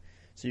size.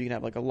 So you can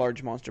have like a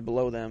large monster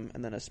below them,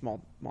 and then a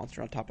small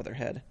monster on top of their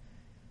head.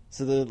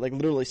 So they like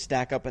literally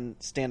stack up and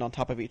stand on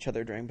top of each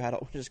other during battle,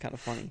 which is kind of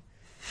funny.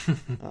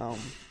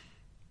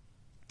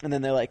 And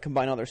then they like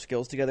combine all their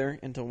skills together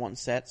into one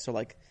set. So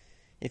like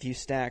if you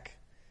stack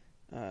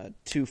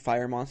 2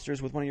 fire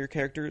monsters with one of your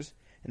characters,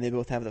 and they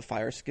both have the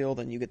fire skill,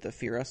 then you get the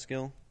Fira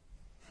skill.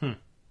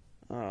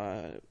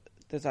 I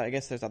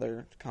guess there's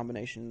other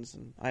combinations,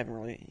 and I haven't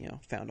really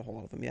found a whole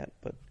lot of them yet,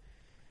 but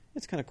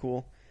it's kind of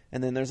cool.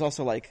 And then there's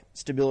also like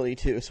stability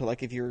too. So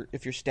like if your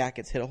stack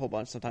gets hit a whole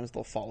bunch, sometimes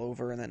they'll fall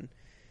over, and then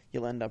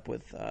you'll end up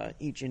with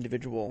each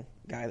individual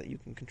guy that you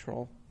can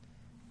control.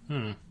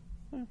 Yeah,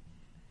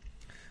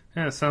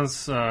 it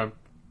sounds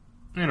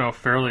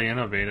fairly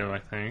innovative, I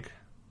think.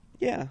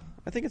 Yeah,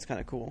 I think it's kind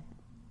of cool.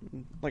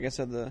 Like I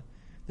said, the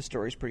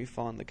story's pretty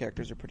fun. The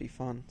characters are pretty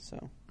fun.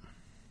 So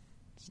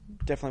it's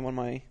definitely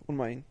one of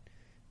my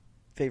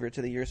favorites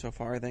of the year so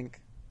far, I think.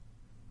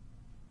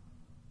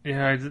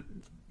 Yeah,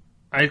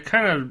 I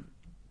kind of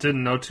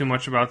didn't know too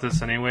much about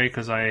this anyway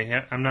because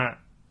I'm not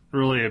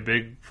really a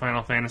big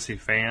Final Fantasy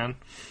fan.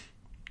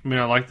 I mean,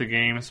 I like the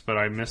games, but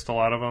I missed a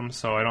lot of them,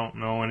 so I don't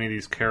know any of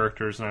these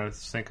characters. And I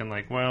was thinking,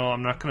 like, well,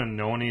 I'm not going to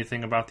know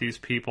anything about these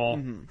people.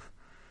 Mm-hmm.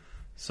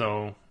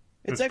 So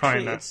it's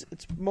actually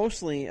it's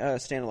mostly a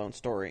standalone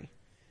story.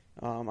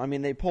 I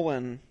mean, they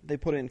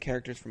put in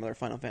characters from other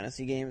Final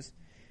Fantasy games,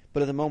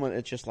 but at the moment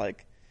it's just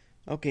like,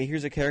 okay,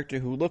 here's a character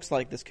who looks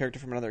like this character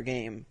from another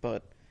game,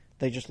 but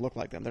they just look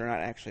like them. They're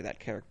not actually that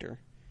character.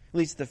 At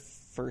least the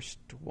first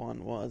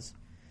one was.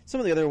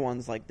 Some of the other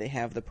ones, like, they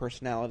have the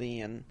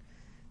personality and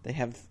they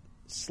have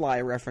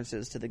sly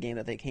references to the game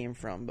that they came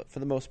from, but for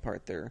the most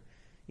part, they're,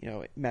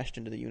 meshed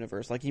into the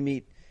universe. Like, you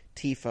meet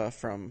Tifa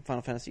from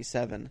Final Fantasy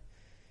VII,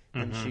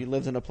 and she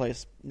lives in a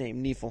place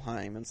named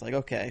Niflheim, and it's like,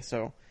 okay,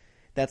 so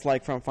that's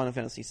like from Final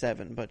Fantasy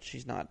VII, but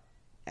she's not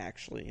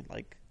actually,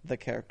 like, the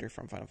character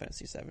from Final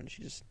Fantasy VII.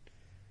 She just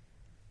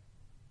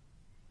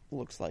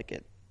looks like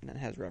it and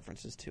has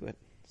references to it.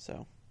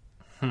 So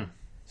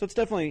it's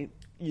definitely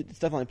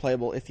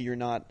playable if you're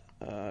not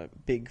a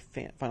big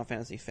Final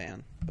Fantasy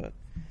fan, but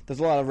there's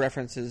a lot of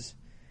references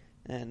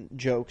and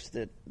jokes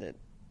that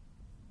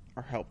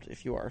are helped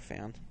if you are a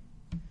fan.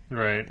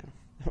 Right.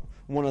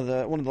 One of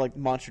the like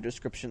monster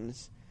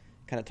descriptions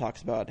kind of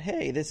talks about,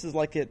 hey, this is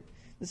like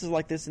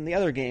this in the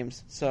other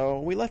games, so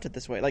we left it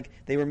this way. Like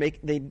they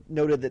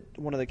noted that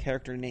one of the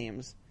character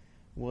names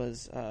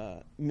was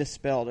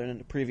misspelled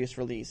in a previous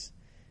release,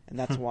 and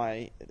that's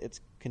why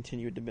it's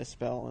continued to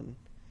misspell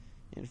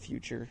in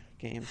future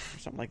games or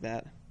something like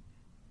that.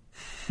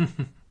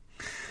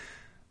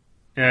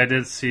 Yeah, I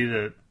did see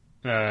that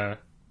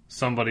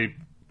somebody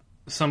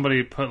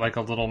put like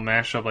a little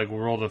mashup, like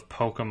World of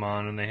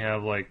Pokemon, and they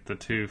have like the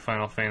 2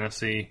 Final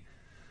Fantasy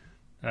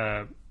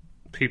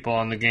people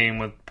on the game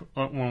with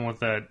one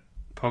with that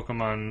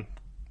Pokemon.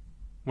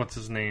 What's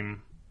his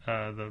name?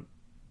 Sam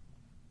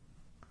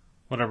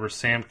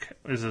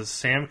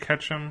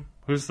Ketchum?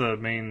 Who's the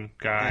main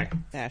guy?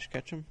 Ash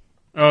Ketchum.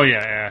 Oh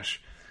yeah,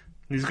 Ash.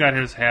 He's got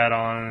his hat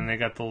on, and they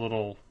got the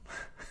little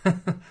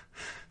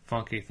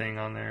funky thing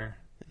on there.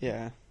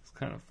 Yeah. It's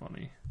kind of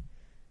funny.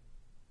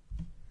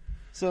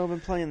 So I've been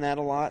playing that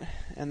a lot,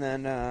 and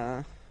then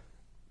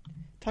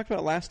talked about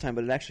it last time,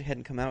 but it actually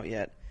hadn't come out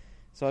yet.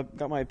 So I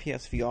got my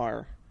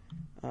PSVR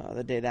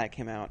the day that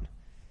came out.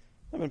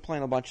 I've been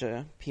playing a bunch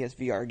of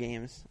PSVR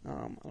games.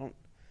 I don't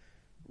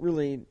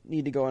really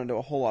need to go into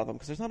a whole lot of them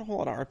because there's not a whole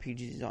lot of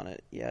RPGs on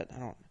it yet.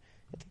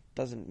 It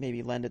doesn't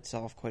maybe lend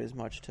itself quite as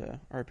much to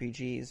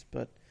RPGs,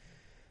 but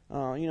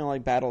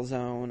like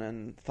Battlezone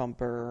and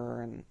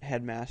Thumper and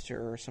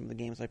Headmaster are some of the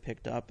games I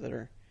picked up that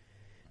are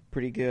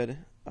pretty good.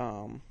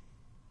 I've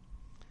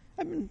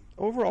been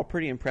overall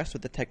pretty impressed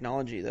with the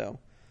technology, though.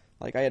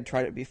 Like, I had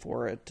tried it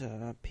before at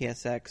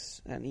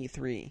PSX and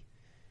E3,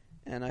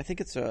 and I think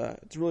it's a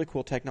really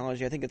cool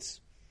technology. I think it's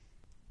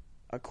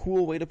a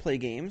cool way to play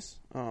games.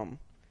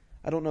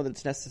 I don't know that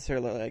it's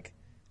necessarily like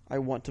I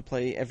want to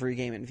play every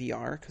game in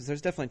VR, because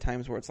there's definitely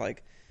times where it's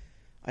like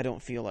I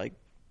don't feel like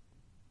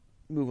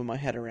moving my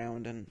head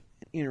around and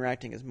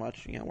interacting as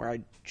much, where I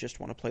just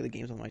want to play the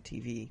games on my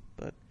TV.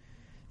 But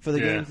for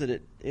the games that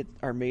it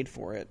are made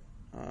for it,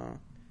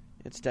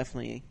 it's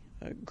definitely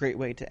a great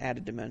way to add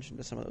a dimension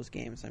to some of those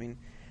games. I mean,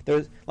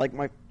 there's like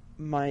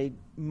my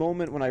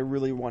moment when I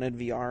really wanted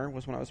VR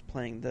was when I was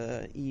playing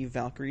the Eve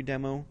Valkyrie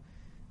demo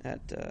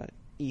at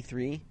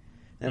E3.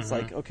 And it's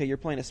like, okay, you're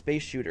playing a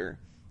space shooter,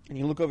 and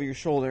you look over your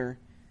shoulder,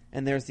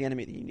 and there's the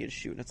enemy that you need to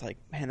shoot. And it's like,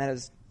 man, that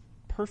is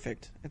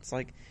perfect. It's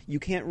like, you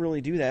can't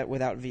really do that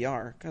without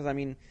VR. Because, I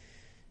mean,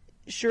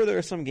 sure, there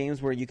are some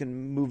games where you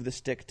can move the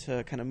stick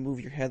to kind of move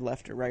your head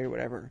left or right or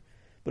whatever,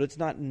 but it's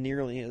not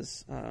nearly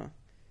as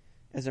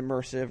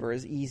immersive or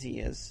as easy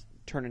as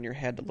turning your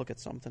head to look at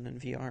something in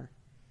VR.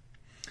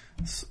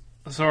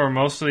 So are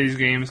most of these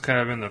games kind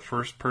of in the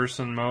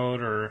first-person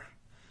mode, or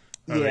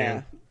are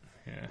Yeah.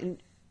 Yeah.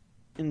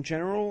 In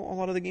general, a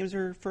lot of the games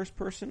are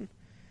first-person.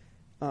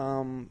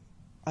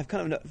 I've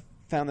kind of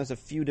found there's a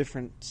few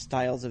different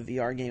styles of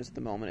VR games at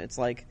the moment. It's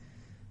like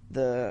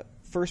the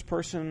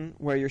first-person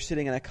where you're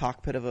sitting in a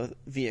cockpit of a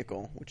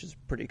vehicle, which is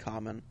pretty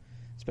common,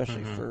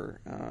 especially for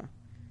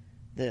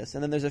this.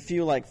 And then there's a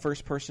few like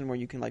first-person where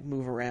you can like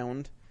move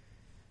around,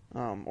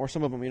 or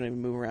some of them you don't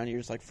even move around. You're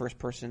just like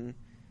first-person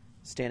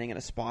standing in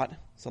a spot.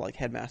 So like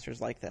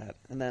Headmaster's like that.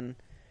 And then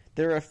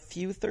there are a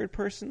few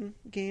third-person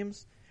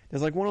games.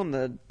 There's like one on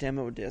the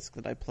demo disc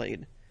that I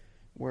played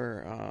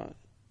where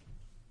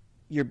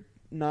you're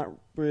not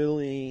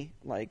really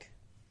like...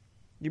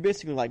 You're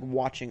basically like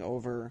watching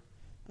over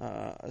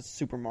a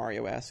Super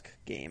Mario-esque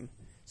game.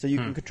 So you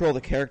can control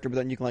the character, but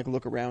then you can like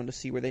look around to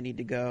see where they need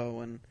to go.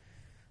 And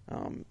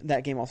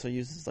that game also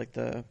uses like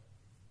the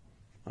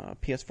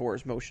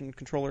PS4's motion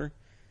controller.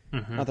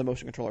 Not the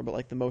motion controller, but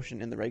like the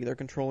motion in the regular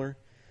controller.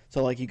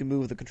 So like you can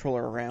move the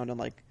controller around and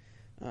like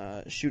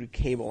shoot a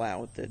cable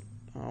out that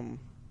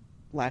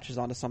latches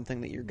onto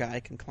something that your guy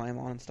can climb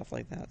on and stuff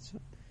like that. So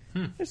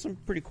there's some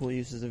pretty cool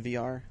uses of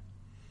VR.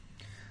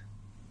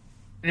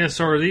 Yeah,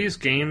 so are these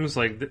games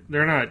like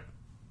they're not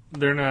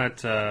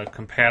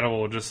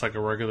compatible with just like a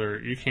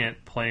regular? You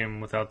can't play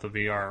them without the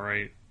VR,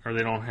 right? Or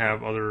they don't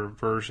have other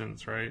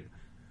versions, right?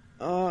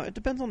 It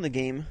depends on the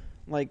game.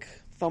 Like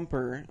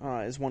Thumper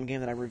is one game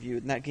that I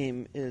reviewed, and that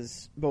game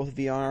is both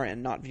VR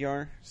and not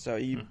VR. So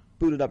you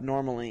boot it up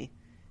normally,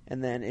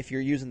 and then if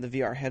you're using the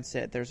VR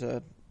headset, there's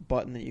a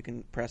button that you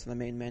can press in the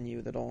main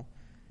menu that'll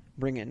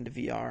bring it into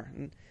VR.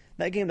 And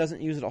that game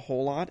doesn't use it a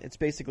whole lot. It's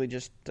basically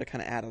just to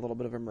kind of add a little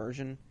bit of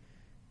immersion.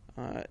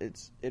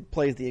 It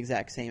plays the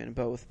exact same in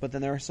both, but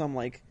then there are some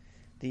like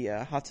the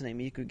Hatsune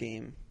Miku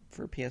game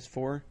for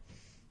PS4.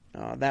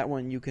 That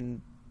one you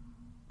can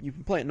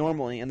play it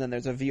normally, and then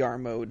there's a VR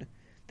mode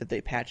that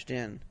they patched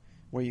in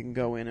where you can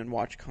go in and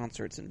watch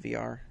concerts in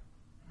VR.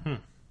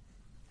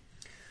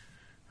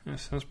 That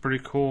sounds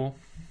pretty cool.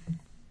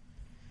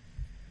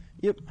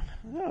 Yep,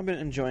 I've been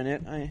enjoying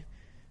it.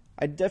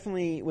 I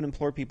definitely would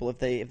implore people if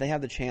they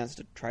have the chance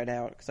to try it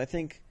out, because I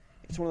think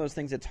it's one of those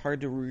things that's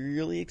hard to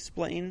really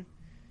explain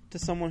to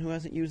someone who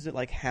hasn't used it,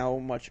 like how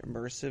much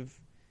immersion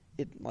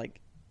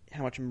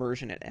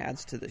it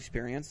adds to the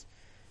experience.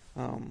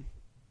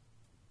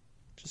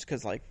 Just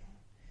because like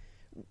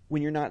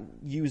when you're not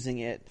using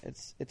it,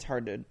 it's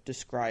hard to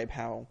describe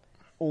how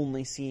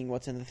only seeing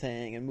what's in the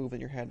thing and moving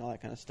your head and all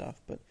that kind of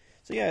stuff. But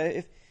so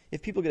yeah,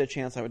 if people get a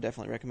chance, I would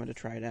definitely recommend to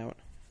try it out.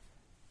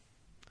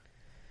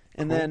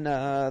 And then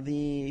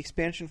the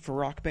expansion for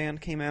Rock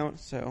Band came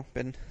out, so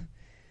been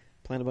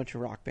playing a bunch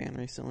of Rock Band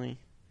recently.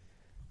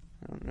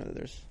 I don't know that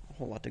there's a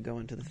whole lot to go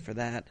into for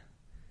that.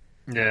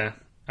 Yeah,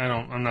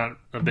 I'm not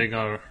a big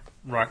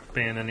Rock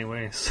Band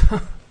anyway, so.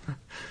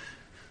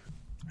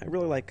 I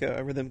really like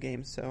rhythm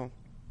games, so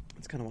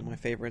it's kind of one of my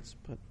favorites.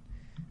 But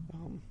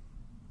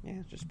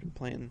yeah, just been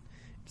playing.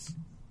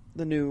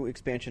 The new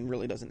expansion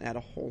really doesn't add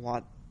a whole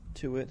lot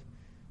to it,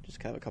 just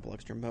kind of a couple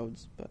extra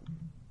modes.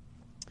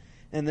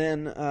 And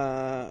then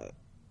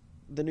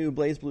the new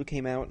BlazBlue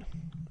came out.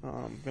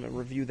 I'm going to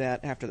review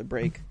that after the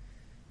break,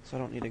 so I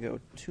don't need to go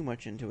too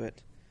much into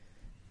it.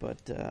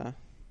 But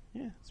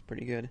yeah, it's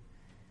pretty good.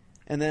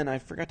 And then I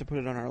forgot to put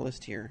it on our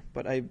list here,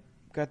 but I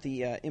got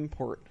the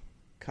import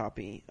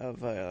copy of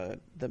the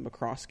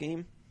Macross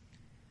game.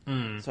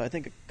 So I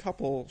think a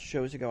couple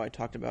shows ago I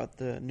talked about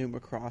the new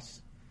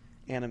Macross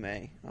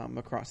anime,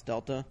 Macross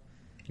Delta.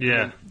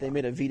 Yeah. They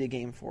made a Vita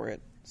game for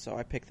it, so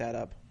I picked that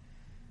up.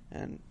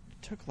 And it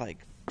took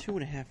like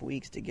 2.5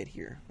 weeks to get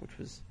here, which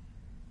was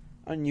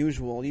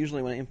unusual.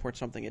 Usually when I import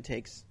something it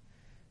takes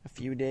a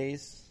few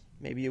days,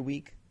 maybe a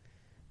week.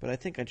 But I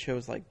think I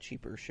chose like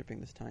cheaper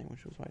shipping this time,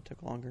 which was why it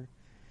took longer.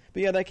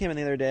 But yeah, that came in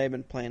the other day. I've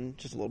been playing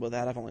just a little bit of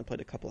that. I've only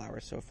played a couple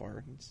hours so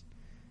far. It's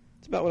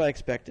about what I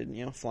expected,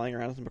 flying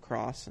around as a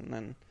Macross, and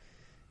then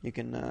you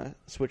can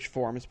switch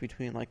forms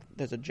between, like,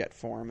 there's a jet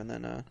form and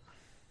then a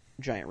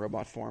giant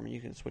robot form, and you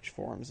can switch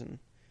forms and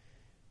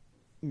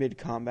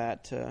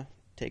mid-combat to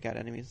take out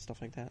enemies and stuff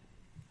like that.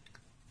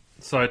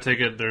 So I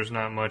take it there's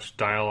not much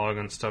dialogue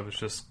and stuff, it's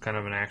just kind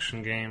of an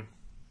action game?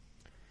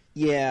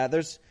 Yeah,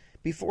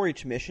 before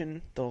each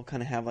mission, they'll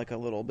kind of have, like, a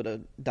little bit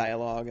of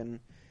dialogue, and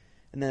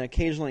then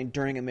occasionally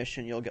during a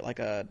mission you'll get, like,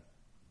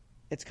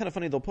 it's kind of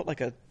funny, they'll put, like,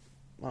 a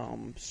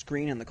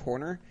screen in the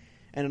corner,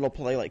 and it'll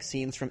play, like,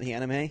 scenes from the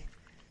anime.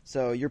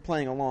 So you're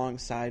playing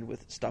alongside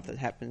with stuff that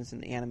happens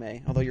in the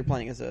anime, although you're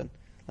playing as a,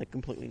 like,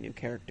 completely new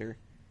character.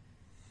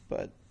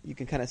 But you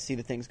can kind of see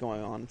the things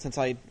going on. Since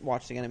I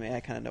watch the anime, I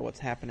kind of know what's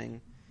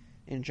happening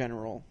in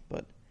general.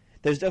 But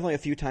there's definitely a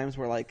few times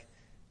where, like,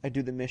 I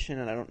do the mission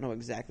and I don't know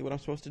exactly what I'm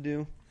supposed to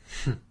do.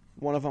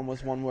 One of them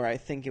was one where I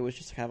think it was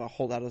just kind of a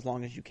hold out as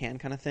long as you can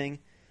kind of thing.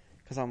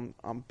 Because I'm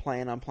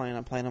playing.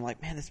 I'm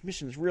like, man, this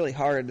mission is really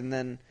hard. And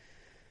then,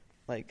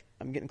 like,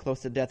 I'm getting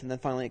close to death, and then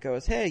finally it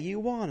goes, hey, you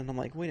won. And I'm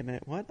like, wait a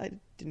minute, what? I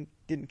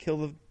didn't kill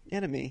the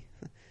enemy.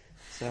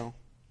 So,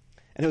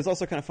 and it was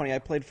also kind of funny. I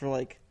played for,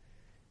 like,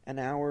 an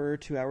hour,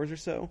 2 hours or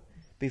so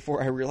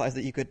before I realized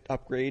that you could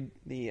upgrade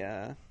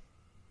the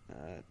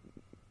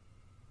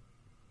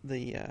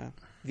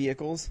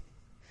vehicles.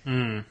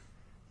 Mm.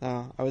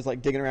 I was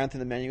like digging around through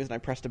the menus, and I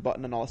pressed a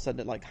button, and all of a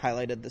sudden it like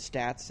highlighted the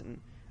stats,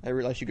 and I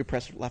realized you could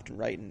press left and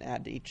right and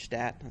add to each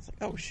stat. And I was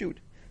like, oh shoot,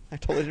 I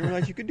totally didn't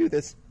realize you could do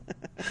this.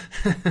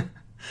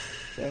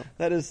 So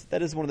that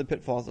is one of the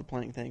pitfalls of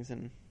playing things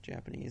in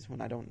Japanese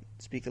when I don't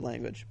speak the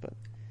language. But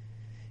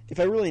if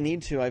I really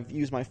need to, I've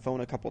used my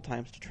phone a couple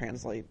times to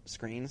translate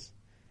screens.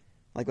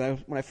 Like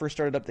when I first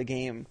started up the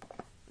game,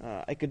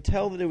 I could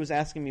tell that it was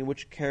asking me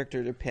which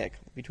character to pick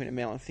between a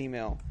male and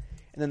female,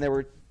 and then there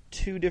were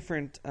two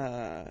different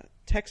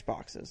text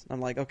boxes.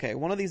 I'm like, okay,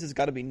 one of these has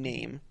got to be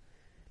name,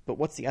 but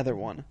what's the other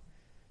one?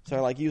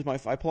 So I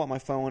pull out my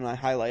phone and I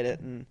highlight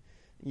it and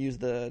use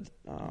the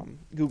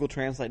Google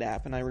Translate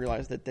app, and I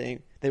realized that they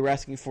were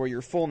asking for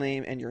your full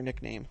name and your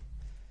nickname.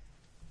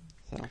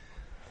 So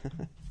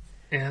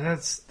yeah,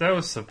 that's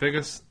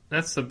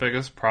the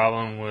biggest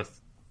problem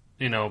with,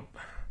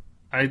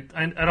 I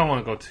don't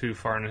want to go too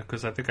far into it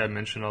because I think I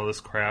mentioned all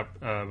this crap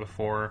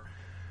before,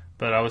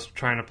 but I was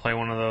trying to play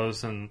one of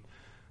those, and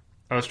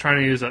I was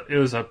trying to use it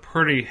was a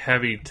pretty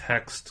heavy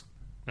text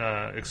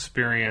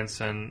experience,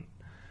 and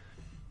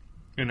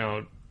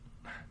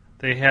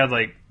they had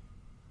like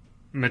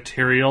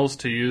materials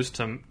to use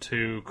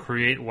to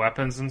create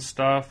weapons and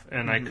stuff,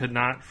 and I could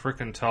not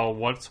frickin' tell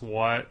what's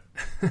what.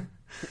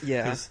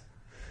 Yeah,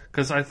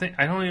 because I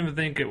don't even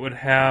think it would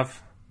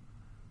have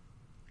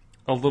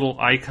a little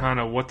icon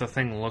of what the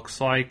thing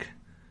looks like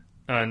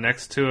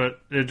next to it.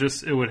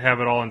 It would have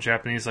it all in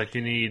Japanese, like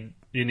you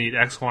need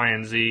X, Y,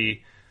 and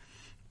Z,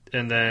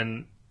 and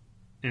then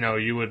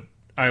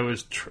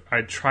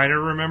I'd try to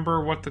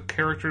remember what the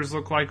characters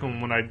look like,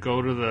 and when I'd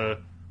go to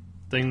the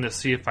thing to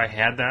see if I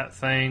had that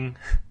thing,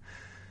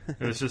 it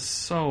was just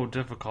so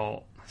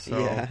difficult. So.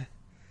 Yeah,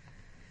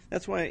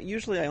 that's why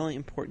usually I only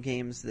import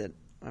games that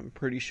I'm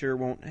pretty sure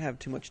won't have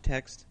too much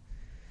text.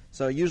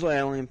 So usually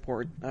I only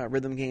import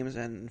rhythm games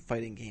and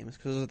fighting games,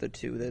 because those are the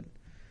two that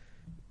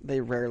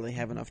they rarely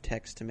have enough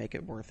text to make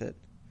it worth it,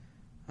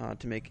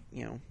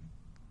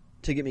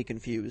 to get me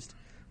confused.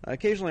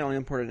 Occasionally I'll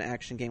import an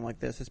action game like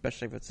this,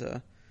 especially if it's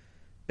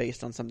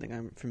based on something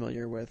I'm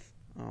familiar with.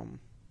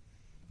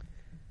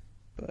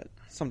 But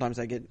sometimes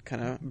I get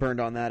kind of burned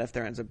on that if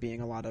there ends up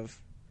being a lot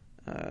of,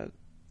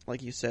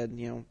 like you said,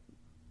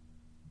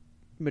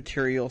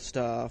 material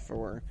stuff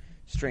or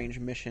strange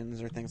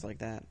missions or things like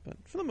that. But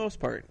for the most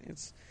part,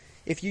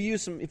 if you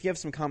have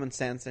some common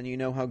sense and you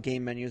know how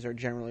game menus are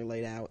generally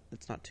laid out,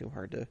 it's not too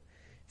hard to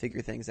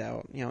figure things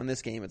out. In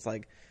this game, it's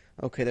like,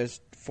 okay, there's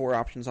 4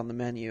 options on the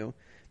menu.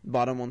 The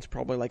bottom one's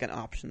probably like an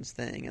options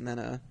thing, and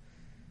then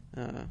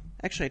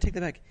actually, I take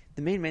that back.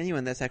 The main menu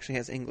in this actually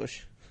has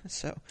English,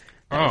 so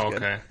that was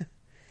good. Okay.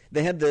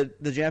 They had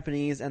the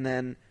Japanese, and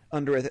then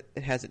under it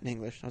has it in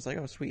English. I was like,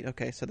 oh, sweet.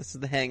 Okay, so this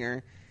is the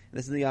hangar,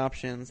 this is the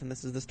options, and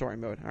this is the story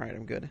mode. All right,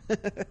 I'm good.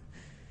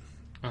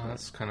 Oh,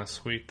 that's kind of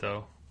sweet,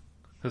 though.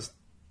 Because,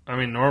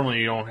 normally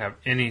you don't have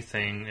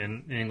anything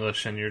in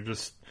English, and you're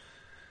just...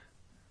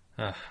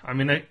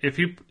 if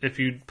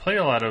you play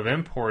a lot of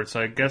imports,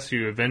 I guess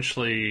you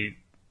eventually,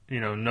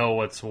 know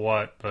what's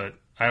what, but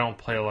I don't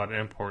play a lot of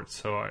imports,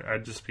 so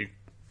I'd just be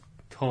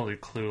totally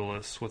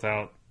clueless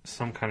without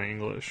some kind of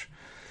English.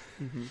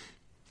 Mm-hmm.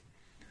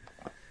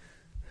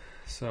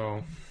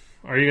 So,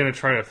 are you going to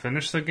try to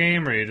finish the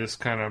game, or you just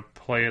kind of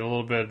play it a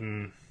little bit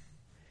and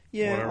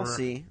whatever? I'll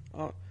see.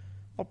 I'll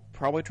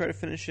probably try to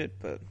finish it,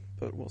 but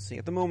we'll see.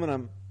 At the moment,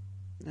 I'm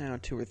now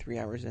 2 or 3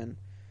 hours in.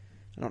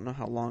 I don't know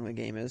how long the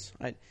game is.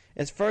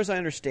 As far as I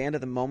understand,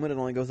 at the moment, it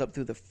only goes up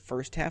through the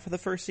first half of the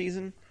first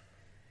season,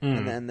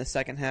 and then the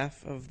second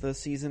half of the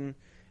season,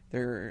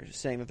 they're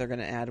saying that they're going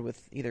to add with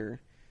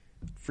either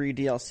free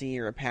DLC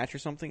or a patch or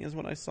something, is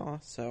what I saw.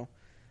 So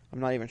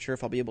I'm not even sure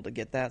if I'll be able to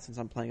get that since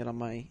I'm playing it on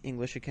my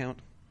English account.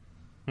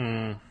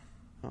 Mm.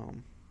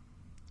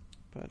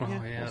 But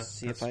we'll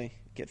see if I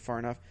get far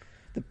enough.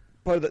 The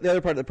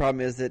other part of the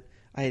problem is that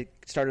I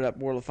started up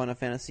World of Final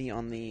Fantasy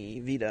on the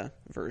Vita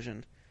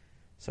version.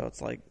 So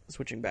it's like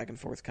switching back and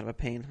forth is kind of a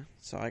pain.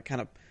 So I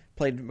kind of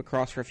played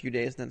Macross for a few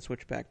days, then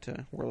switched back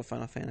to World of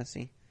Final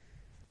Fantasy.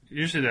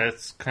 Usually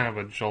that's kind of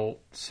a jolt,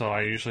 so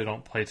I usually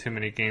don't play too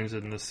many games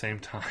at the same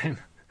time.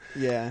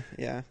 Yeah.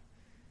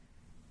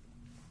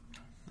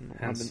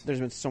 There's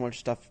been so much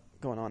stuff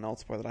going on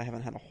elsewhere that I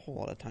haven't had a whole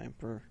lot of time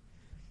for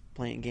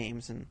playing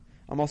games. And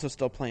I'm also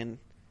still playing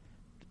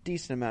a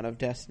decent amount of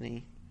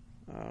Destiny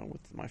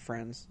with my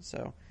friends.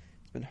 So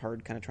it's been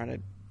hard kind of trying to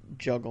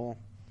juggle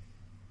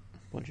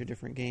bunch of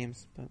different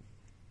games, but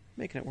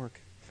making it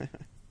work.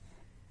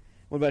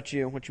 What about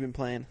you? What you been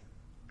playing?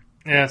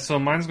 Yeah, so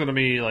mine's going to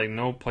be like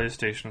no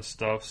PlayStation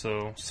stuff,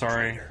 so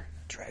sorry.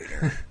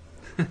 Traitor.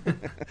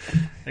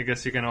 I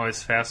guess you can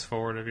always fast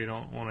forward if you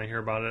don't want to hear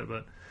about it,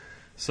 but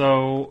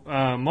so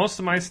most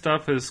of my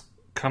stuff is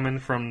coming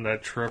from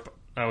that trip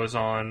I was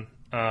on.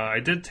 I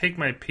did take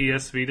my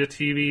PS Vita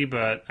TV,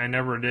 but I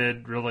never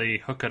did really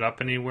hook it up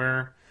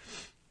anywhere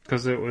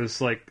because it was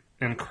like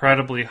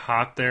incredibly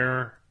hot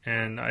there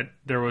and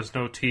there was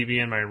no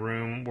TV in my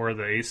room where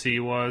the AC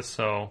was,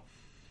 so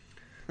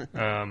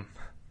God,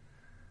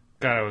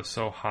 it was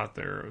so hot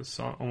there. It was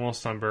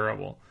almost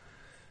unbearable.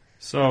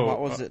 So what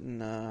was it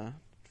in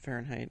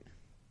Fahrenheit?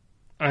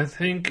 I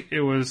think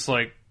it was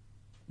like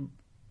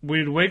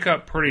we'd wake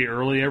up pretty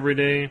early every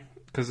day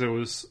because it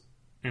was,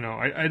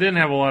 I didn't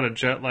have a lot of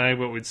jet lag,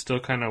 but we'd still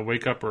kind of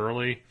wake up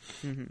early.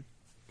 Mm-hmm.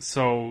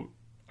 So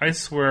I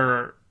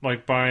swear,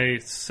 like by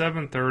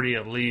 7:30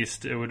 at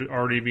least, it would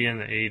already be in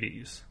the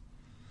 80s.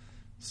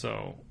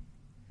 So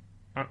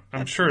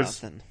I'm sure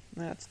nothing.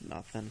 That's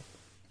nothing.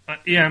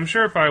 Yeah, I'm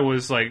sure if I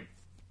was like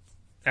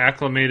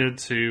acclimated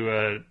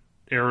to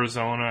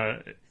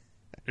Arizona,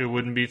 it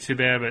wouldn't be too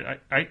bad.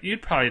 But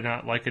you'd probably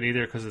not like it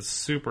either because it's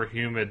super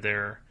humid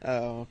there.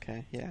 Oh,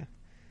 okay, yeah.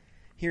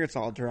 Here it's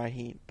all dry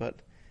heat, but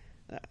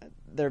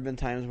there have been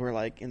times where,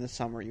 like in the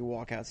summer, you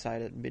walk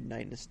outside at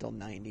midnight and it's still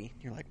 90.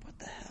 You're like, what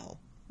the hell?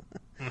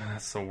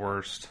 That's the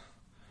worst.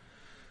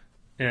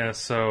 Yeah,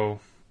 so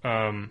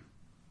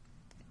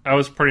I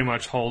was pretty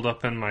much holed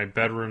up in my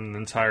bedroom the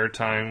entire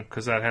time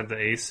because I had the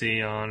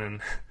AC on,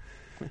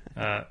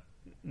 and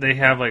they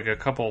have like a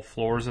couple of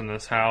floors in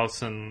this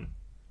house, and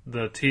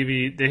the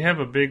TV, they have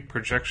a big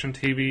projection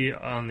TV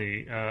on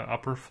the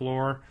upper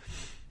floor,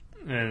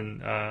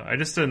 and I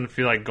just didn't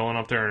feel like going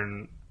up there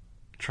and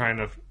trying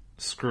to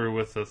screw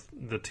with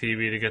the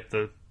TV to get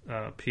the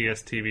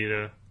PS TV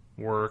to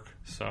work,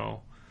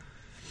 so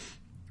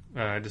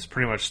I just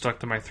pretty much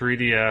stuck to my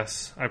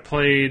 3DS. I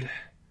played...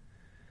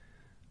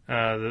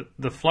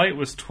 the flight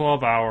was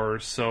 12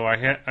 hours, so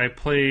I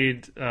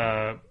played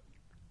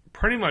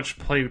pretty much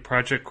played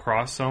Project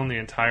Cross Zone the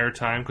entire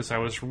time because I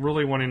was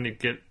really wanting to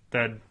get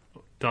that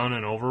done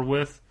and over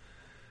with.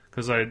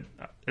 Because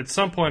at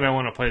some point I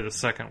want to play the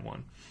second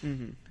one,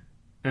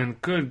 and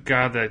good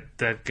God,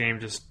 that game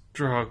just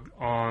drug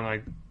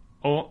on.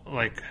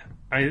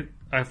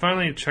 I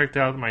finally checked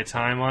out my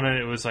time on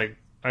it. It was like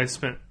I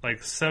spent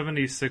like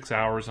 76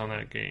 hours on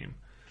that game.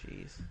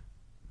 Jeez.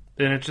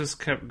 Then it just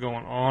kept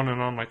going on and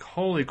on. Like,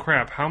 holy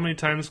crap! How many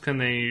times can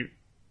they,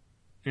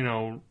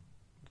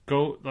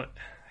 go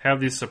have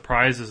these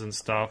surprises and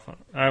stuff?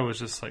 I was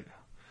just like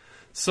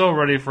so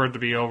ready for it to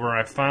be over.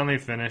 I finally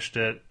finished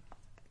it.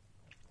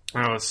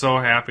 I was so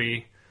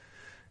happy,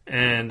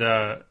 and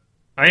I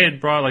had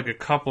brought like a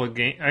couple of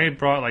games. I had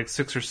brought like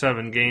 6 or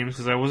 7 games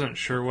because I wasn't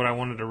sure what I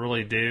wanted to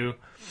really do,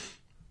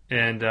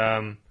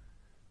 and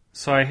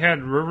so I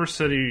had River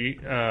City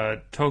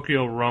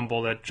Tokyo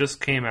Rumble that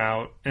just came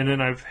out, and then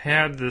I've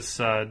had this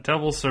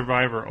Devil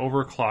Survivor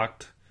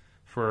Overclocked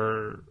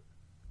for,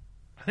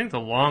 I think, the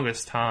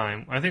longest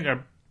time. I think I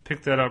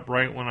picked that up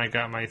right when I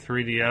got my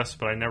 3DS,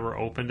 but I never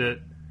opened it.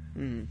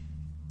 And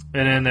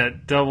then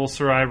that Devil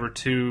Survivor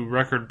 2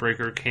 Record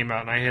Breaker came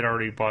out, and I had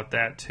already bought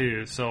that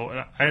too. So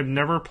I have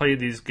never played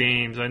these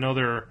games. I know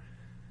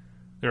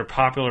they're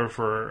popular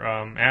for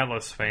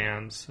Atlas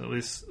fans, at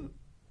least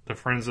the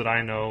friends that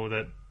I know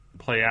that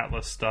play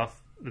Atlas stuff.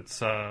 It's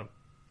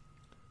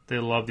they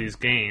love these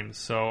games,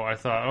 so I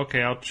thought,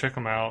 okay, I'll check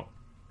them out.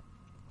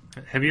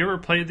 Have you ever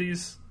played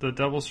these, the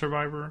Devil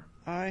Survivor?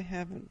 I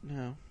haven't.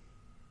 No.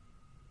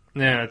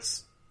 Yeah,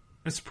 it's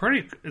a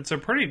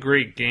pretty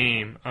great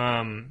game.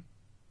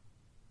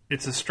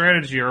 It's a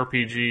strategy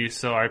RPG,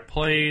 so I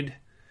played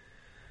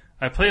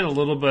a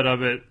little bit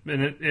of it,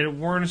 and it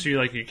warns you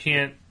like you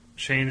can't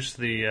change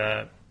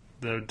the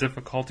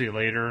difficulty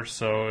later,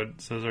 so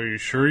it says, are you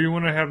sure you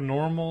want to have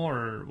normal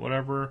or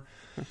whatever?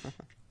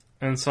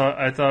 And so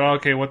I thought,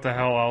 okay, what the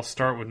hell, I'll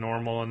start with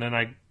normal, and then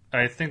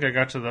I think I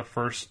got to the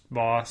first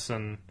boss,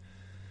 and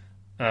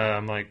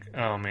I'm like,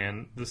 oh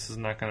man, this is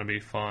not going to be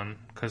fun,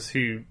 because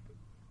he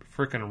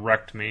freaking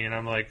wrecked me, and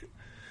I'm like,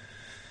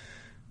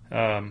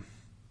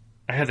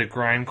 I had to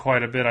grind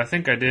quite a bit. I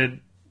think I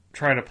did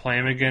try to play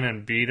him again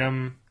and beat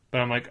him,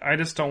 but I'm like, I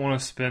just don't want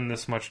to spend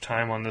this much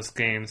time on this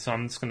game, so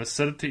I'm just going to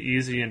set it to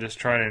easy and just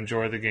try to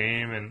enjoy the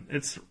game.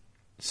 And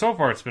so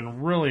far it's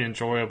been really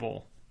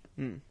enjoyable.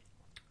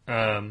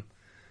 The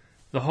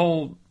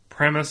whole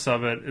premise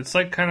of it, it's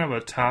like kind of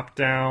a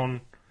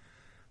top-down,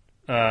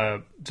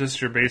 just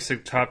your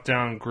basic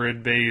top-down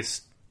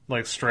grid-based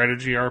like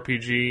strategy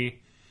RPG,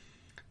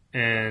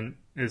 and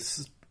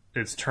it's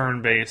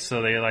turn-based,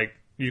 so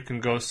you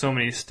can go so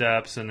many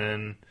steps, and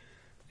then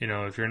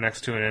if you're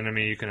next to an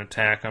enemy, you can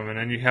attack them, and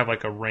then you have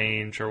like a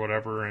range or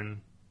whatever,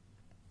 and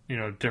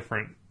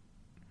different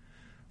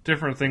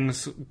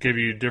things give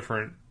you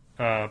different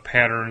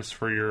patterns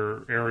for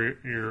your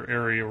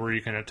area where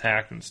you can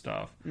attack and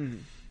stuff.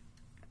 And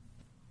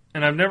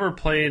I've never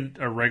played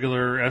a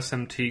regular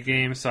SMT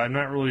game, so I'm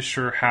not really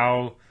sure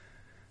how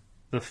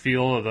the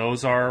feel of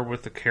those are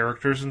with the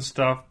characters and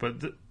stuff.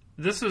 But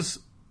this is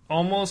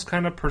almost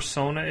kind of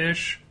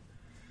Persona-ish.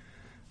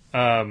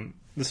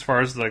 As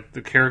far as like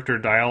the character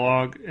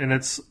dialogue, and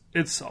it's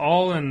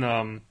all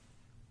in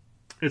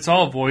it's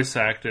all voice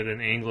acted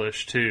in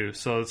English too,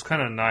 so it's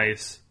kind of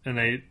nice.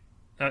 And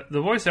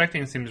the voice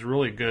acting seems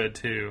really good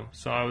too,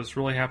 so I was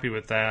really happy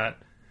with that.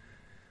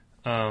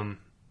 And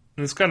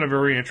it's got a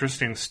very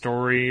interesting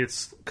story.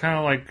 It's kind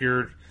of like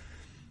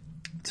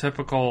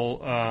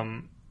typical.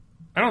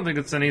 I don't think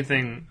it's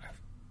anything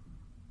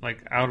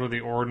like out of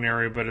the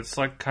ordinary, but it's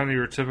like kind of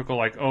your typical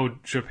like, oh,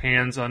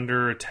 Japan's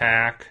under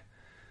attack.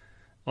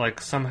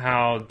 Like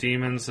somehow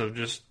demons have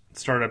just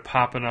started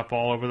popping up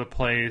all over the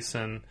place,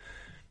 and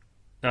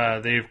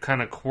they've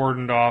kind of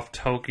cordoned off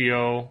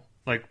Tokyo.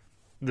 Like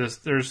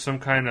there's some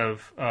kind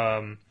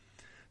of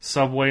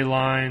subway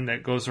line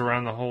that goes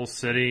around the whole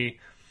city,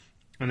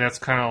 and that's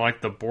kind of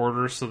like the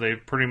border. So they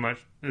pretty much,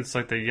 it's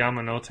like the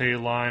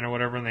Yamanote line or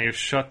whatever, and they've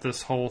shut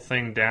this whole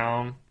thing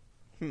down.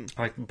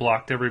 Like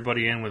blocked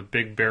everybody in with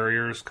big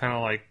barriers, kind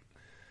of like,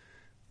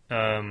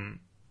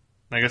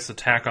 I guess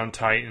Attack on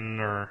Titan,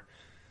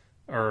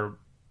 or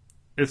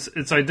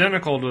it's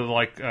identical to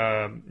like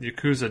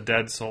Yakuza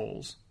Dead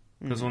Souls,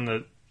 because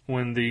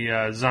when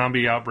the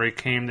zombie outbreak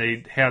came,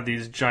 they had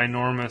these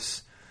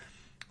ginormous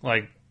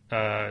like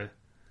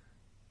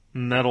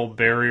metal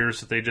barriers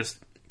that they just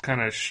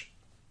kind of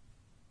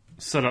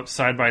set up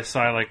side by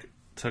side, like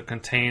to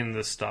contain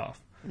this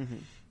stuff.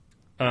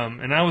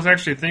 And I was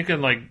actually thinking,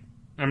 like,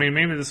 I mean,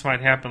 maybe this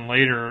might happen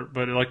later,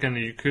 but like in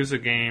the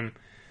Yakuza game,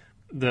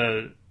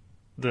 the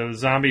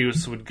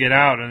zombies would get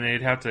out and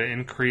they'd have to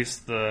increase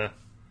the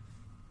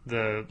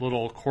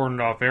little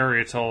cordoned off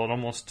area till it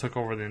almost took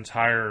over the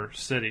entire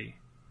city.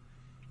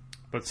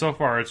 But so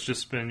far it's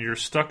just been, you're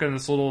stuck in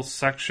this little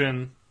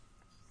section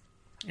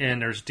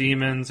and there's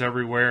demons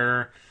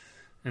everywhere,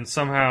 and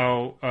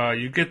somehow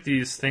you get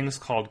these things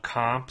called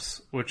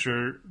comps, which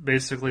are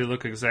basically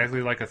look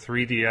exactly like a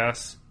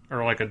 3DS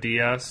or like a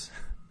DS.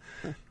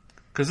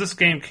 Because this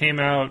game came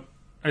out,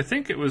 I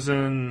think it was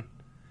in...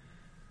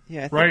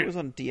 Yeah, I think it was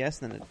on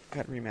DS, and then it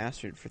got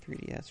remastered for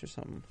 3DS or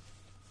something.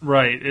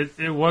 Right,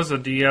 it was a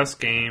DS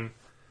game,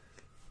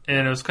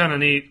 and it was kind of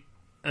neat,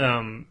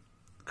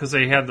 because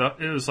they had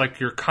it was like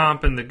your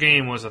comp in the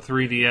game was a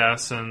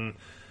 3DS, and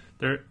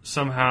there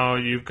somehow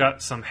you've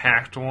got some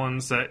hacked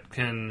ones that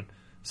can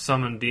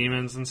summon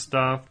demons and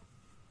stuff,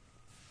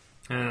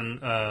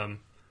 and,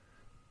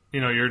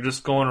 you're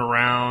just going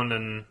around,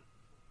 and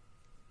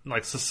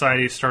like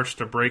society starts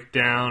to break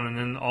down, and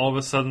then all of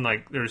a sudden,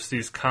 like, there's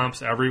these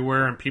comps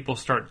everywhere, and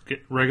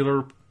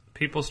regular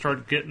people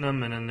start getting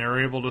them, and then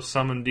they're able to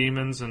summon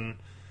demons, and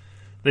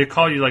they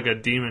call you like a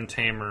demon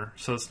tamer.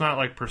 So it's not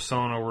like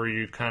Persona where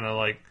you kind of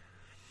like,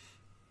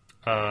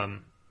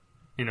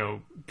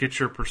 get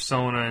your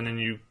persona and then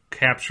you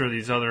capture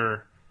these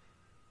other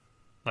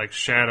like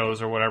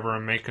shadows or whatever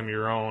and make them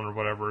your own or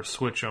whatever,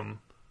 switch them.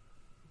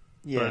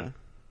 Yeah.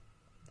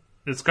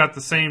 But it's got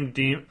the same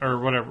or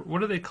whatever.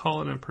 What do they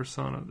call it in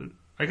Persona?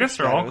 I guess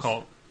they're all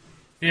called.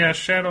 Yeah,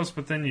 shadows,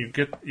 but then you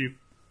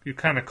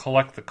kind of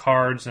collect the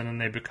cards and then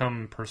they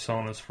become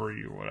personas for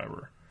you or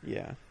whatever.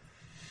 Yeah.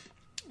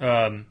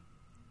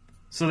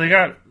 So they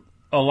got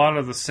a lot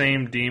of the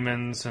same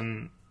demons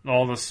and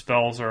all the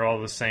spells are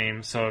all the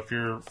same. So if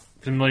you're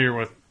familiar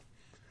with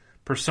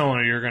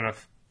Persona, you're going to,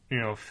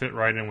 fit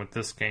right in with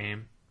this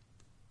game.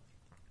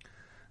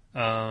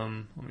 Let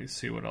me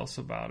see what else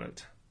about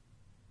it.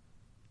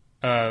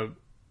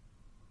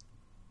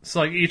 So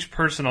like each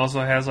person also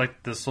has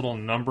like this little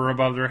number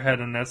above their head,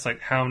 and that's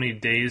like how many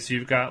days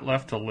you've got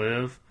left to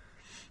live.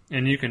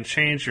 And you can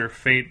change your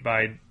fate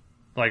by,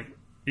 like,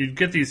 you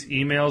get these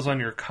emails on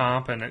your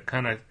comp, and it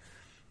kind of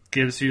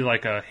gives you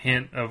like a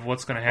hint of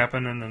what's going to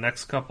happen in the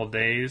next couple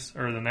days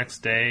or the next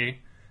day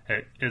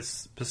at its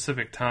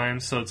specific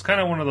times. So it's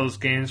kind of one of those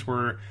games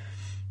where,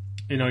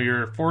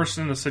 you're forced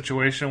in a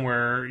situation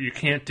where you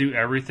can't do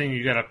everything.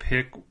 You got to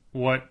pick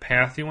what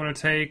path you want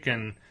to take,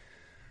 and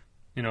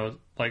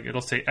like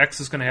it'll say X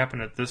is going to happen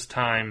at this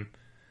time,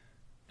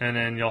 and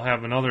then you'll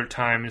have another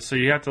time. So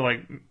you have to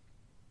like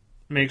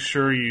make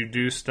sure you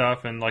do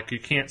stuff, and like you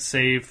can't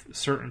save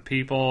certain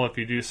people if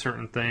you do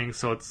certain things.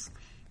 So it's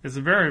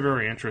very,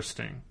 very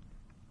interesting.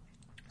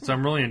 So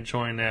I'm really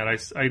enjoying that. I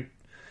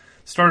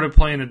started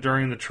playing it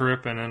during the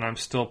trip, and then I'm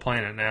still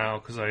playing it now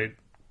because I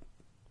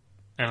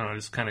don't know, I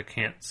just kind of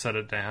can't set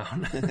it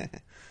down.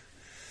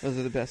 Those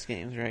are the best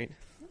games, right?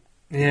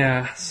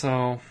 Yeah,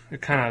 so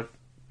it kind of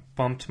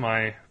bumped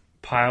my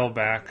pile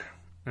back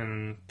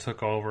and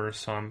took over,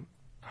 so I'm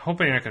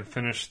hoping I can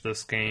finish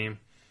this game.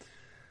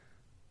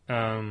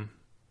 And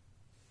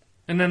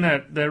then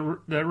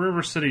that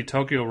River City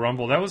Tokyo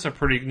Rumble, that was a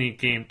pretty neat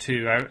game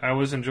too. I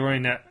was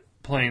enjoying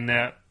playing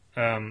that.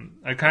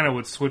 I kind of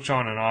would switch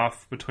on and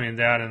off between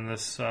that and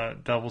this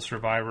Devil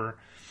Survivor,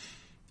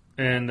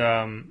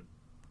 and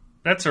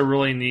that's a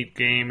really neat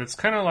game. It's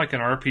kind of like an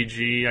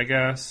RPG, I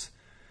guess,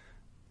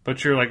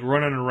 but you're like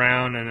running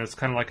around, and it's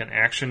kind of like an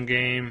action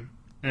game.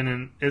 And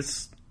then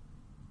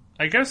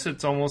I guess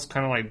it's almost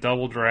kind of like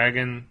Double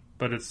Dragon,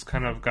 but it's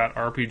kind of got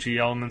RPG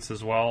elements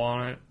as well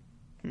on it.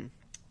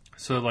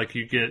 So like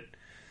you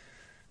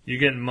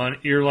get money.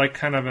 You're like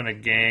kind of in a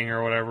gang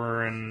or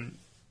whatever, and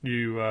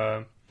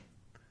you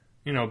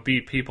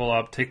beat people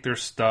up, take their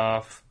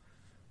stuff.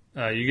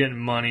 You get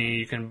money.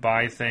 You can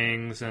buy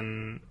things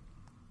and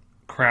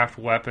craft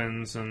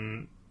weapons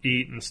and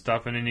eat and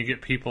stuff, and then you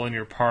get people in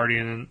your party,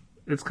 and then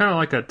it's kind of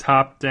like a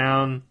top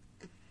down.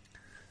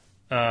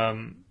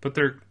 But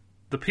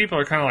the people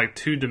are kind of like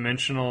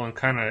 2-dimensional and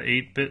kind of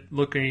 8-bit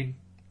looking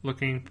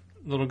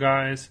little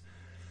guys,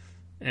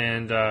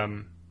 and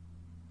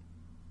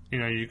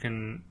you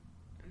can,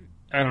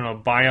 I don't know,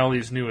 buy all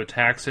these new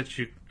attacks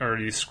or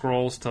these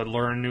scrolls to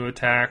learn new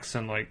attacks,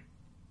 and like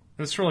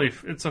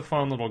it's a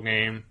fun little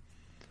game.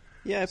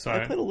 Yeah,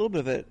 I played a little bit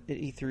of it at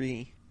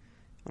E3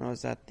 when I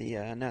was at the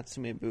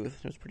Natsume booth.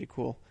 It was pretty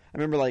cool. I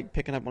remember like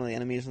picking up one of the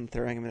enemies and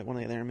throwing him at one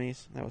of the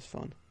enemies. That was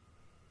fun.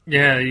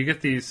 Yeah, you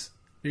get these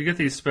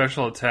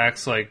special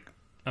attacks. Like,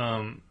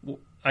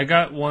 I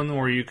got one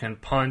where you can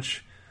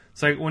punch.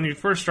 It's like when you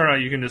first start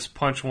out, you can just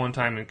punch one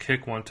time and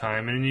kick one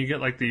time, and then you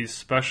get like these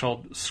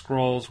special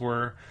scrolls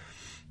where,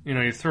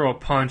 you throw a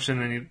punch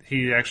and then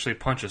he actually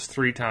punches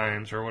 3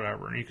 times or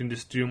whatever, and you can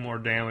just do more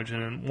damage.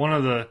 And then one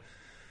of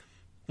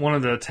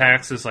the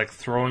attacks is like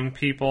throwing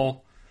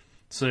people.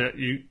 So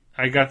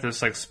I got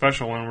this like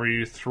special one where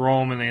you throw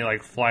them and they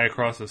like fly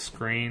across the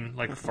screen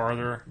like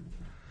farther.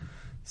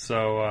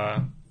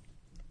 So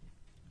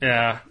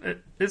yeah,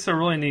 it's a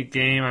really neat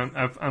game.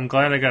 I'm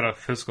glad I got a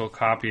physical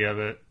copy of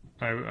it.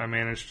 I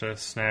managed to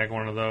snag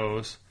one of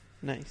those.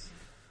 Nice.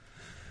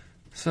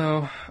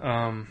 So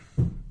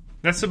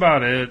that's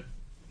about it.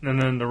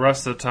 And then the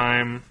rest of the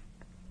time,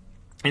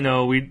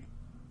 we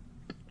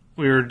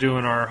were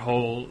doing our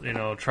whole,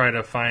 try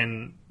to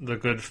find the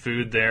good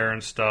food there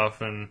and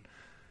stuff. And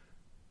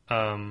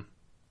one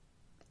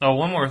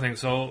more thing.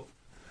 So,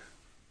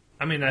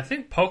 I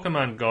think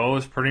Pokemon Go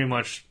has pretty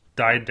much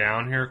died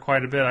down here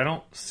quite a bit. I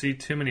don't see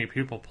too many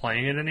people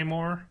playing it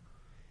anymore.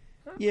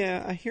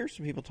 Yeah, I hear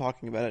some people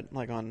talking about it,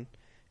 like on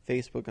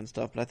Facebook and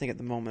stuff, but I think at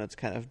the moment it's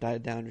kind of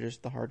died down to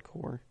just the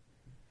hardcore.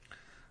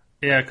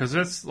 Yeah, because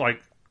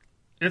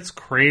it's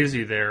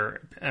crazy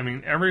there.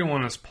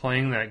 Everyone is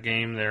playing that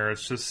game there.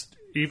 It's just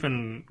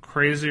even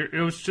crazier.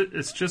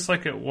 It's just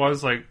like it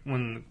was like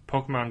when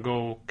Pokemon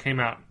Go came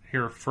out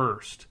here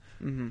first.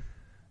 Mm-hmm.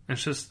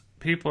 It's just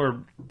people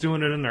are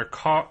doing it in their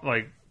car,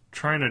 like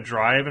trying to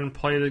drive and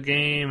play the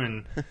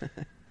game.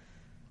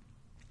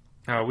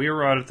 And we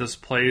were out at this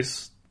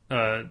place,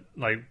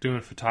 like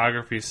doing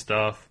photography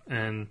stuff,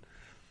 and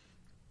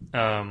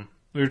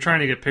we were trying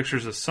to get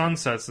pictures of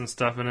sunsets and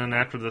stuff. And then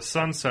after the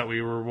sunset,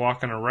 we were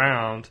walking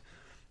around,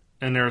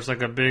 and there was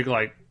like a big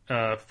like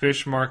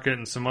fish market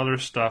and some other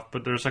stuff.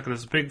 But there's like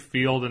this big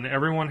field, and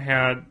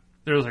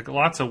there was like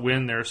lots of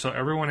wind there, so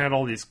everyone had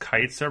all these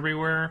kites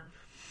everywhere.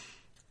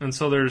 And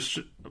so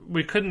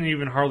we couldn't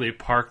even hardly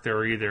park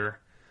there either.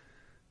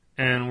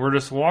 And we're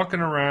just walking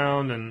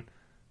around,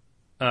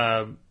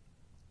 and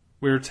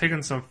we were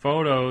taking some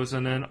photos,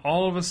 and then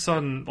all of a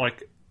sudden,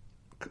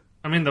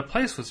 the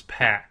place was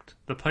packed.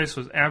 The place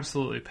was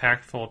absolutely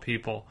packed full of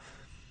people.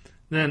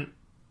 Then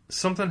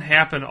something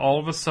happened all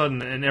of a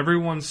sudden, and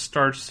everyone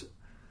starts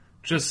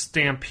just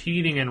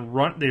stampeding and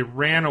they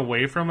ran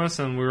away from us,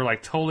 and we were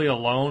like totally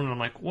alone. And I'm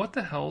like, what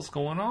the hell's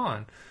going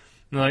on?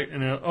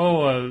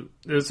 And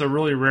there's a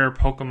really rare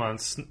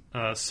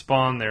Pokemon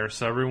spawn there,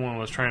 so everyone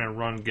was trying to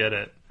run get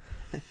it.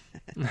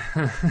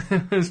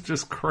 It was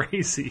just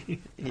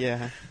crazy.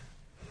 Yeah.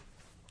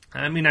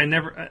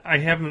 I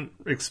haven't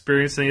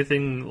experienced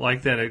anything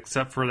like that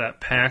except for that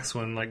PAX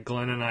when like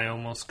Glenn and I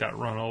almost got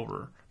run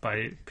over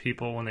by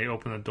people when they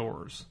opened the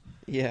doors.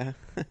 Yeah.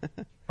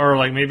 Or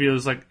like maybe it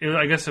was I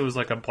guess it was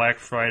like a Black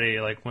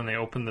Friday, like when they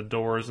opened the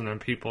doors and then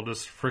people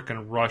just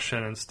freaking rush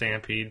in and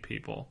stampede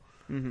people.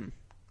 Mm-hmm.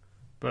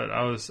 But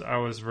I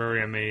was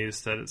very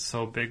amazed that it's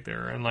so big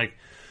there. And like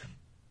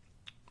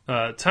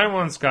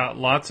Taiwan's got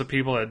lots of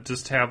people that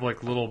just have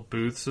like little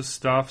booths of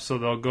stuff, so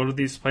they'll go to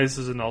these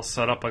places and they'll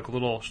set up like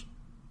little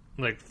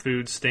like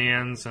food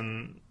stands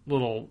and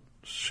little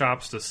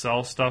shops to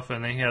sell stuff,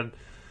 and they had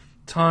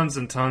tons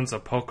and tons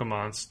of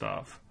Pokemon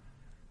stuff.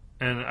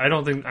 And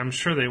I'm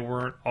sure they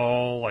weren't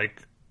all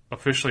like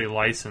officially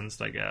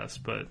licensed, I guess,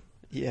 but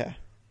yeah,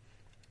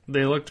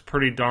 they looked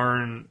pretty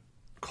darn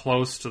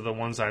close to the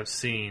ones I've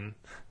seen.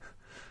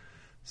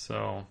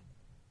 So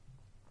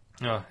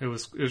it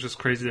was just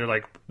crazy.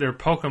 They're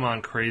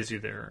Pokemon crazy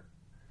there.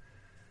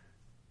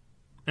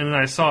 And then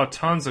I saw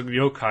tons of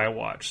Yokai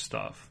Watch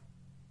stuff,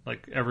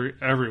 like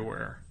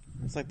everywhere.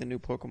 It's like the new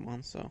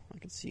Pokemon, so I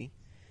can see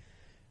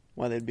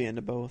why they'd be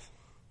into both.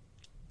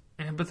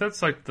 Yeah, but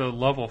that's like the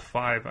level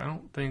 5. I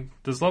don't think...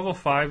 Does level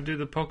 5 do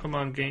the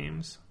Pokemon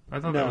games? I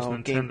thought that was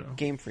Nintendo.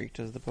 Game Freak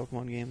does the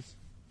Pokemon games.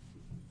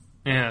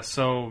 Yeah,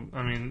 so,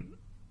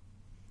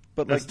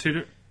 But that's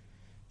like,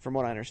 from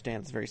what I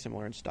understand, it's very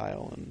similar in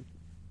style and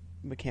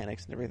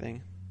mechanics and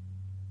everything.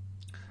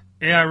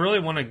 Yeah, I really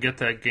want to get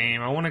that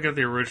game. I want to get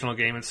the original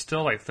game. It's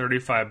still like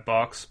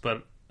 $35,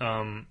 but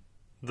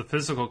the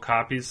physical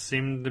copies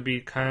seem to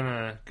be kind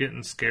of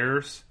getting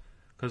scarce,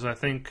 because I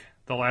think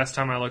the last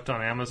time I looked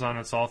on Amazon,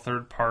 it's all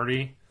third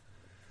party.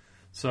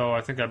 So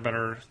I think I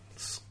better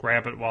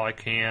grab it while I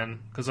can,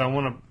 because I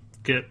want to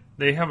get...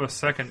 They have a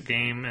second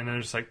game, and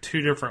there's like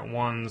 2 different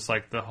ones,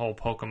 like the whole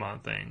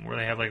Pokemon thing, where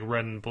they have like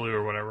red and blue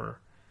or whatever.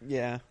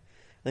 Yeah.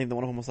 I think the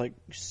one of them was like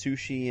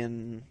sushi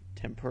and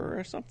tempura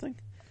or something.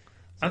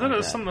 I thought it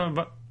was something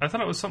about. I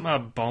thought it was something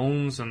about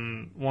bones,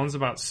 and one's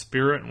about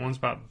spirit, and one's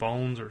about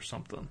bones, or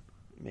something.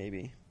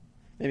 Maybe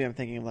I'm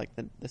thinking of like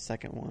the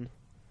second one.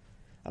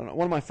 I don't know.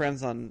 One of my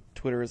friends on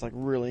Twitter is like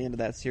really into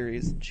that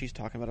series. And she's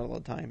talking about it all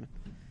the time.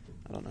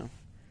 I don't know.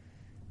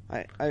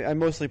 I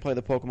mostly play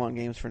the Pokemon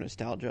games for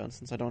nostalgia, and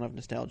since I don't have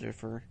nostalgia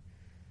for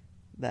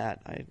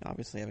that, I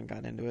obviously haven't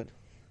gotten into it.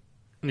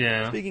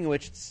 Yeah. Speaking of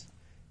which, it's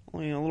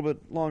only a little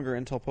bit longer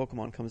until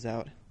Pokemon comes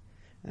out,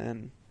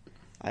 and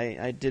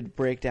I did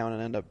break down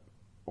and end up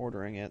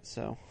ordering it.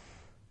 So,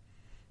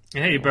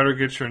 yeah, you better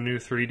get your new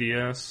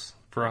 3DS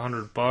for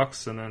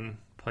 $100 and then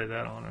play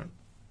that on it.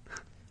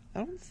 I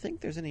don't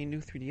think there's any new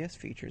 3DS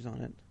features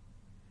on it.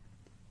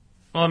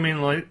 Well, I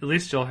mean, like, at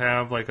least you'll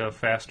have like a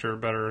faster,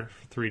 better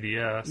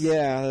 3DS.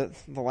 Yeah,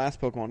 the last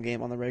Pokemon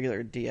game on the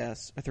regular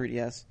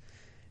 3DS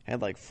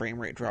had like frame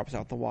rate drops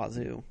out the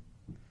wazoo.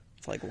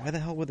 It's like, why the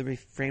hell would there be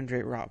frame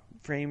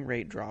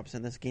rate drops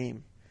in this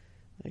game?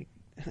 Like,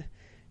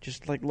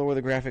 just like lower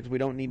the graphics. We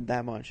don't need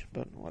that much,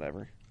 but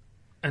whatever.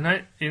 And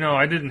I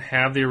didn't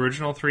have the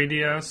original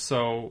 3DS,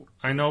 so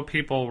I know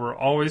people were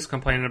always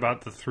complaining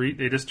about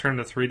they just turned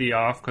the 3D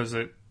off because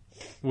it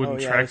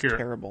wouldn't track it was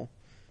terrible.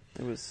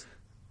 It was,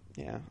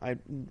 yeah, I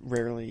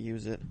rarely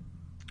use it.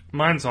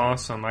 Mine's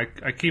awesome. I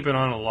keep it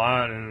on a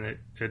lot, and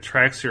it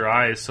tracks your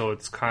eyes, so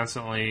it's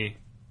constantly,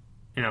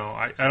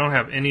 I don't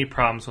have any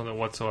problems with it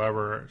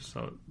whatsoever.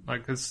 So,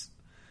 like, it's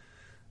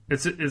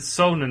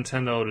so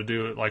Nintendo to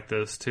do it like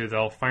this, too.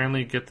 They'll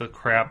finally get the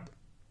crap,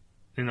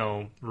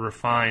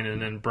 refine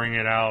and then bring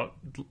it out.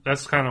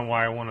 That's kind of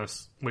why I want to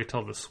wait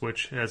till the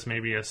Switch has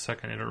maybe a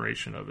second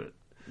iteration of it.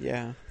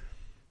 Yeah.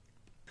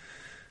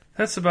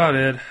 That's about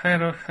it. I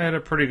had a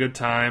pretty good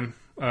time.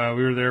 We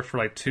were there for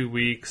like 2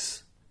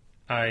 weeks.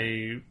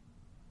 I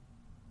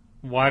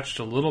watched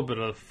a little bit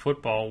of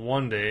football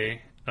one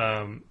day.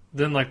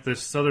 Then like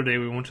this other day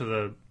we went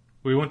to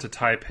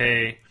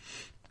Taipei,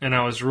 and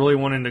I was really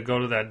wanting to go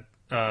to that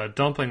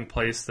dumpling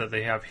place that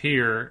they have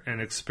here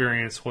and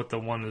experience what the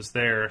one is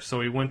there. So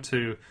we went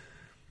to...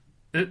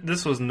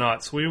 This was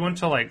nuts. We went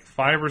to like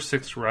 5 or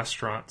 6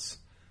 restaurants,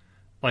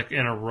 like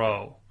in a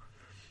row.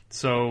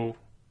 So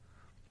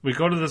we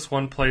go to this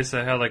one place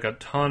that had like a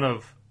ton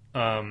of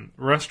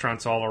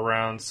restaurants all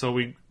around. So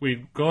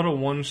we go to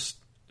one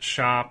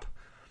shop,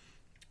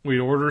 we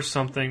order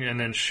something and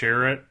then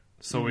share it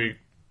so we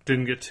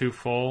didn't get too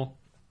full.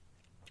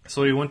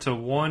 So we went to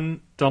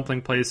one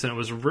dumpling place, and it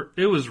was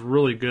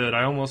really good.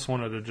 I almost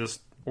wanted to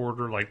just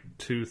order like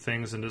 2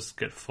 things and just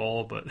get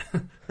full, but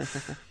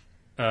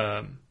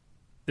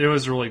it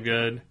was really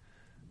good.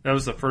 That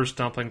was the first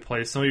dumpling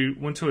place. So we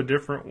went to a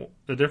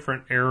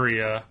different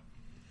area,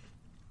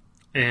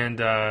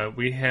 and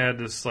we had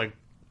this like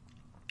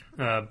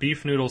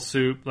beef noodle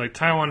soup. Like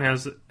Taiwan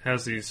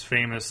has these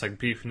famous like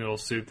beef noodle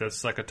soup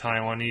that's like a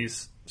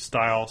Taiwanese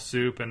style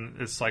soup,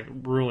 and it's like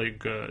really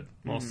good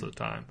most of the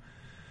time.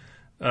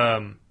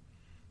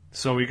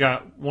 So we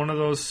got one of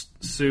those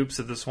soups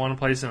at this one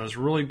place, and it was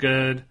really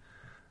good.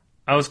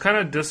 I was kind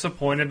of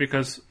disappointed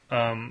because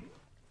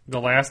the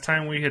last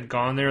time we had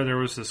gone there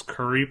was this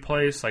curry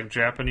place, like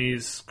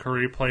Japanese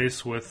curry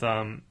place with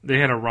they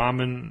had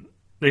ramen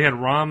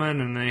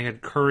and they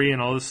had curry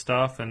and all this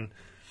stuff, and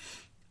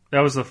that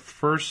was the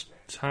first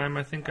time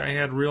I think I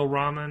had real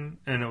ramen,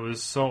 and it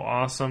was so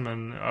awesome,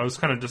 and I was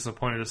kind of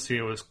disappointed to see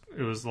it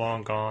was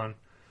long gone.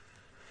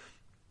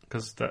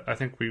 Because I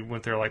think we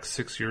went there like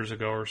 6 years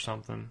ago or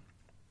something.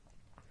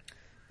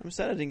 I'm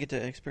sad I didn't get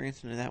to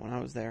experience any of that when I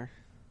was there.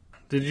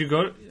 Did you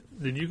go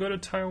to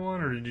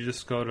Taiwan, or did you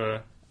just go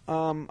to...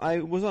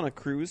 I was on a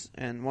cruise,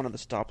 and one of the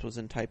stops was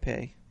in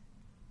Taipei.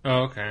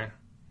 Oh, okay.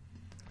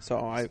 So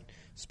I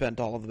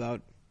spent all of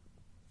about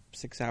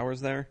 6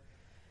 hours there.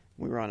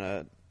 We were on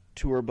a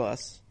tour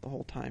bus the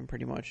whole time,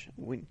 pretty much.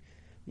 We,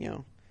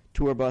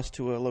 tour bus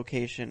to a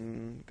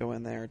location, go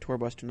in there. Tour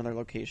bus to another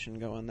location,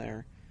 go in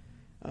there.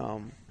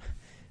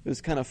 It was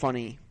kind of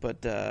funny,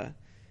 but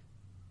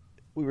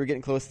we were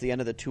getting close to the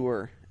end of the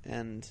tour,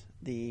 and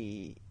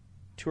the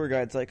tour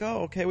guide's like,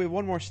 "Oh, okay, we have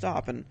one more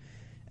stop," and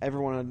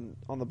everyone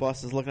on the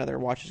bus is looking at their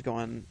watches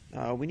going,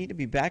 "We need to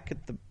be back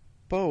at the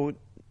boat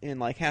in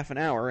like half an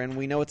hour, and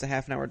we know it's a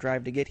half an hour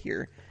drive to get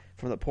here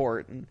from the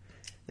port." And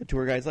the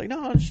tour guide's like,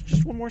 "No, it's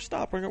just one more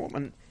stop."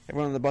 And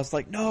everyone on the bus is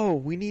like, "No,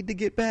 we need to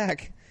get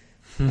back."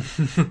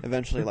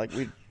 Eventually, like,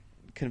 we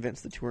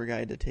convinced the tour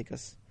guide to take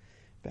us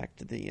back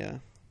to the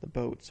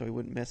boat so we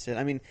wouldn't miss it.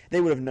 I mean, they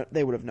would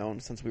have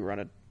known since we were on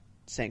a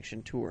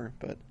sanctioned tour,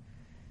 but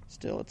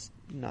still, it's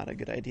not a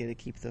good idea to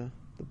keep the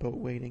boat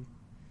waiting.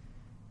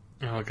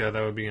 Oh god,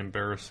 that would be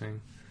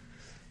embarrassing.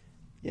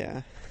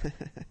 Yeah.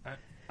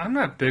 I'm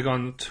not big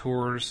on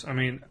tours. I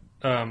mean,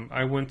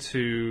 I went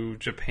to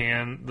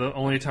Japan. The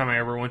only time I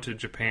ever went to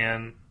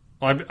Japan,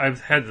 well,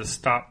 I've had to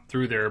stop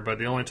through there, but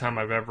the only time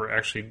I've ever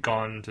actually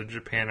gone to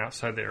Japan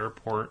outside the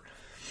airport,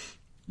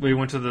 we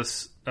went to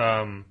this,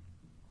 I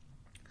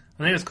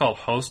think it's called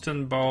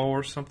Hostenbouw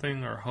or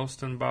something, or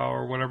Hostenbouw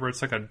or whatever.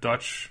 It's like a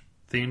Dutch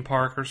theme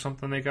park or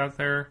something they got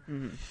there.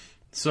 Mm-hmm.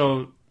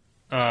 So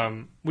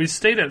we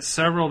stayed at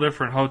several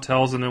different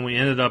hotels, and then we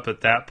ended up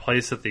at that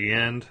place at the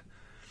end.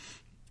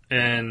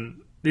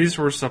 And these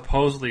were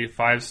supposedly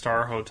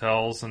 5-star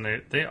hotels, and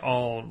they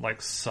all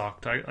like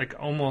sucked. I like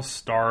almost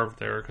starved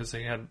there because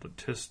they had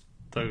just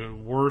the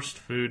worst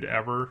food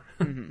ever.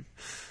 Mm-hmm.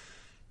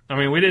 I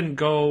mean, we didn't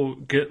go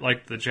get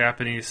like the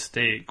Japanese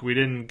steak. We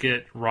didn't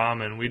get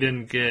ramen. We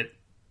didn't get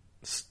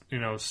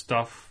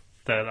stuff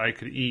that I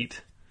could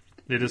eat.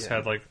 They just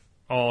had like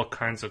all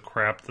kinds of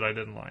crap that I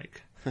didn't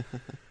like.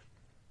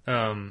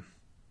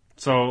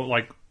 So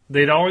like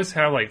they'd always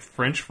have like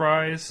French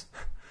fries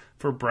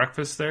for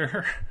breakfast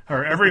there,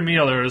 or every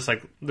meal there's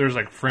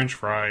like French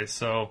fries.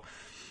 So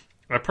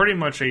I pretty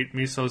much ate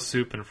miso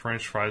soup and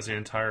French fries the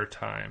entire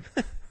time.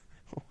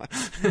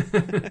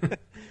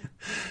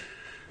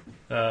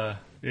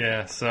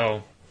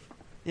 So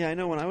yeah, I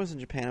know when I was in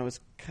Japan, I was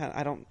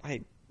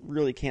I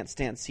really can't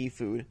stand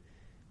seafood,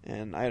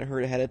 and I had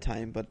heard ahead of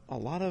time, but a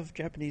lot of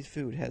Japanese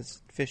food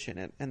has fish in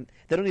it, and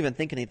they don't even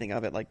think anything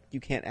of it. Like, you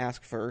can't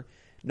ask for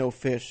no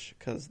fish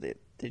because they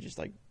just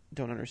like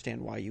don't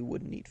understand why you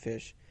wouldn't eat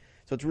fish.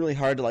 So it's really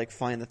hard to like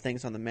find the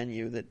things on the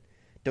menu that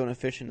don't have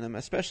fish in them,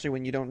 especially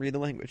when you don't read the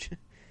language.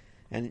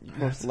 And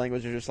most of the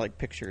language are just like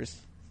pictures.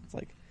 It's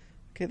like,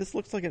 okay, this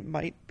looks like it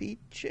might be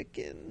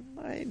chicken.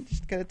 I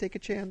just gotta take a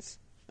chance.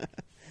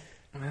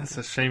 That's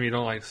a shame you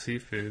don't like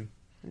seafood.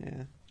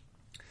 Yeah.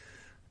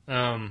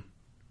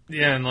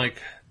 Yeah, and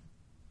like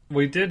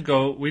we did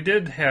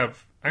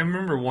have. I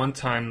remember one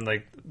time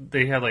like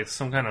they had like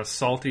some kind of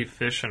salty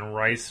fish and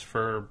rice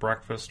for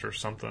breakfast or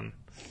something.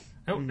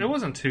 It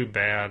wasn't too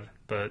bad,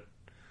 but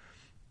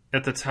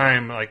at the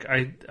time, like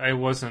I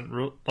wasn't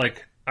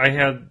like I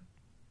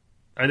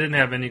didn't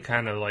have any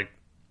kind of like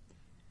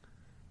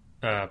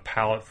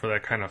palate for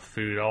that kind of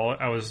food.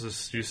 I was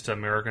just used to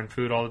American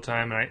food all the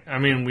time.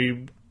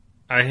 And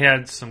I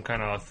had some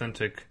kind of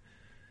authentic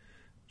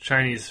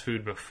Chinese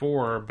food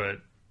before, but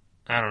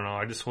I don't know.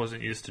 I just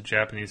wasn't used to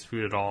Japanese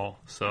food at all.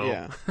 So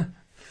yeah,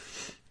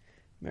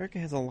 America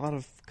has a lot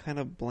of kind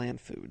of bland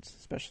foods,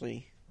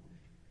 especially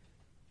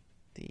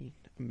the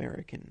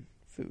American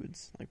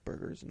foods like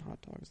burgers and hot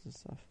dogs and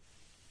stuff.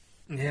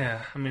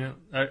 Yeah, I mean,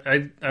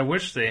 I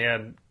wish they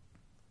had.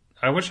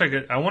 I wish I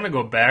could. I want to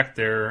go back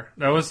there.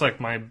 That was like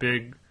my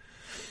big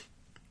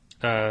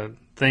thing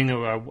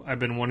I've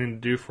been wanting to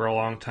do for a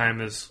long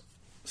time is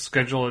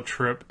schedule a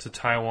trip to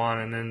Taiwan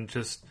and then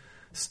just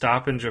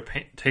stop in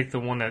Japan, take the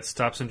one that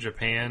stops in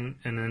Japan,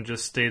 and then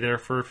just stay there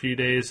for a few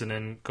days and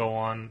then go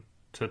on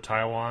to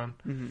Taiwan.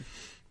 Mm-hmm.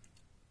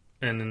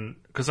 And then,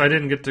 because I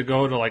didn't get to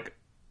go to like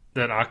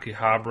that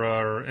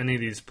Akihabara or any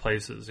of these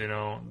places,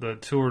 the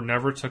tour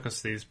never took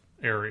us to these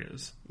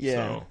areas. Yeah,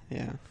 so.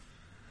 Yeah.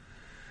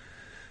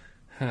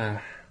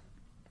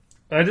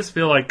 I just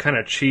feel like kind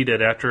of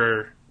cheated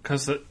after,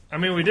 because I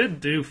mean we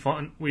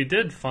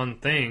did fun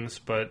things,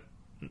 but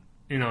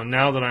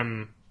now that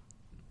I'm,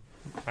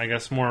 I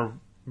guess, more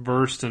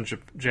versed in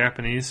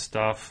Japanese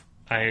stuff,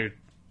 after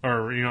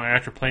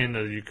playing the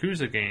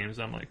Yakuza games,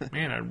 I'm like,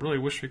 man, I really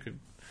wish we could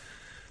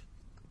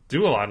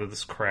do a lot of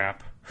this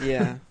crap.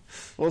 Yeah,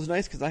 well, it was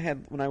nice because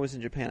when I was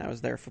in Japan, I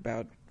was there for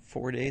about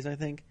 4 days, I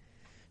think.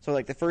 So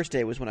like the first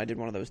day was when I did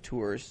one of those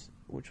tours,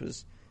 which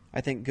was,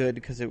 I think, good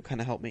because it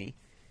kind of helped me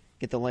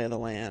get the lay of the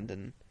land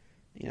and,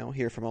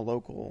 hear from a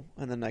local.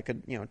 And then I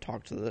could,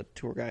 talk to the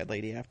tour guide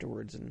lady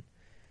afterwards and,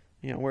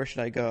 where should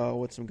I go?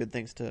 What's some good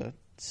things to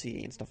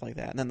see and stuff like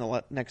that. And then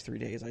the next 3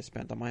 days I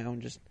spent on my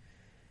own just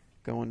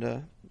going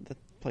to the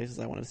places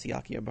I wanted to see,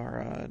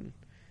 Akihabara and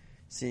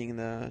seeing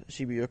the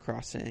Shibuya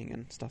crossing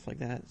and stuff like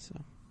that. So.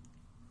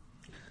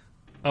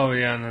 Oh,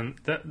 yeah. And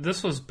then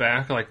this was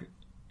back, like,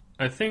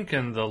 I think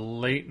in the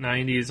late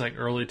 90s, like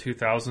early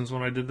 2000s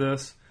when I did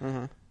this.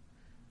 Uh-huh.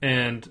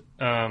 And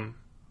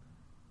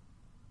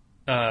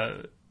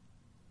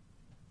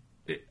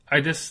I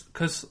just,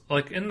 because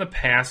like in the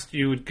past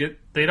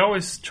they'd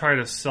always try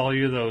to sell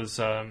you those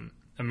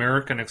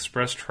American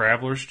Express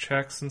traveler's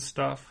checks and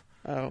stuff.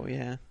 Oh,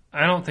 yeah.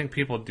 I don't think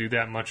people do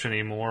that much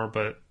anymore,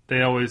 but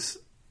they always,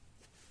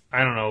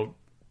 I don't know,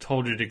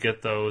 told you to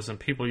get those, and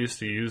people used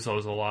to use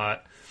those a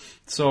lot.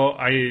 So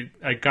I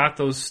got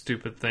those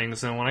stupid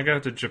things, and when I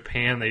got to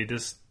Japan, they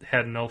just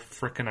had no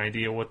frickin'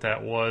 idea what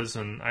that was,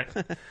 and I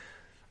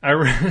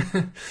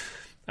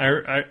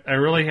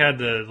really had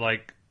to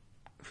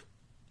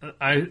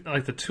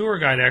the tour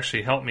guide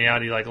actually helped me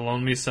out. He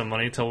loaned me some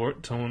money till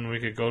when we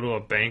could go to a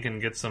bank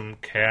and get some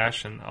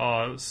cash, and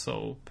I was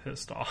so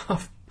pissed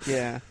off.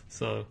 Yeah.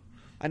 So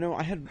I know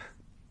I had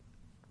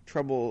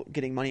trouble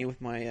getting money with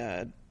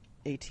my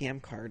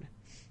ATM card.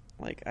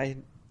 Like, I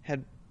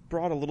had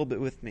brought a little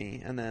bit with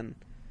me, and then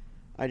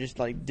I just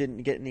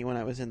didn't get any when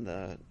I was in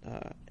the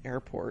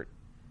airport.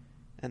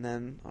 And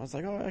then I was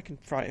like, oh, I can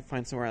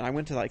find somewhere. And I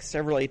went to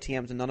several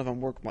ATMs, and none of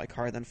them worked with my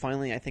card. Then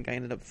finally, I think I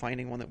ended up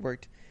finding one that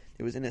worked.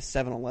 It was in a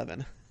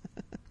 7-Eleven.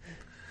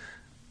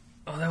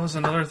 Oh, that was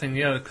another thing,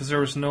 yeah, because there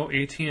was no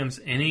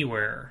ATMs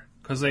anywhere.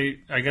 Because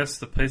I guess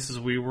the places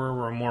we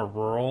were more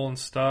rural and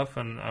stuff.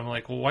 And I'm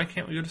like, well, why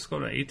can't we just go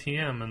to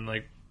ATM? And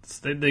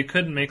they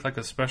couldn't make like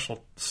a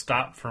special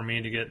stop for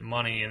me to get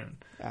money, and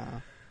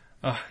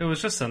it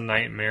was just a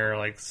nightmare.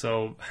 Like,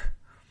 so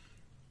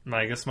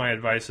I guess my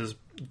advice is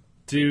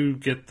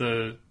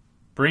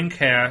bring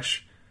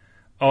cash.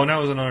 Oh, and that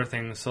was another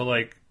thing. So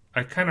like,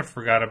 I kind of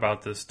forgot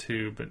about this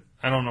too, but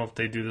I don't know if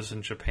they do this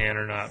in Japan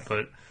or not,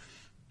 but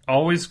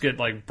always get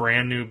like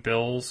brand new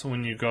bills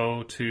when you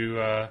go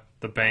to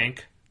the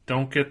bank.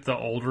 Don't get the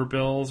older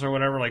bills or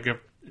whatever. Like,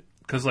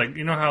 because like,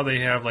 you know how they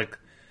have like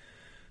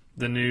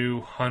the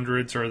new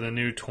hundreds or the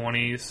new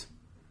 20s?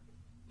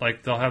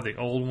 Like, they'll have the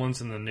old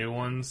ones and the new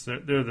ones.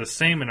 They're the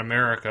same in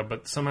America,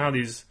 but somehow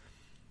these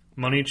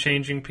money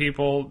changing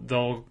people,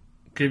 they'll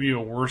give you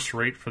a worse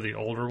rate for the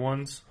older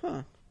ones.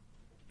 Huh.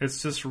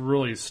 It's just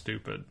really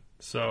stupid.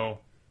 So,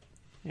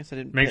 I guess I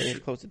didn't pay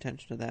close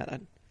attention to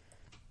that.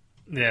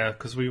 Yeah,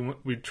 because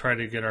we tried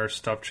to get our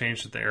stuff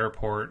changed at the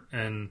airport,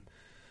 and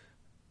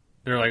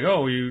they're like,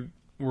 "Oh,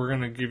 we're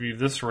going to give you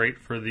this rate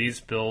for these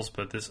bills,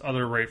 but this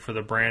other rate for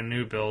the brand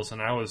new bills."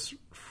 And I was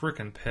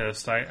freaking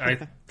pissed.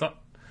 I thought,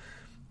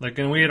 like,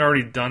 and we had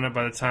already done it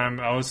by the time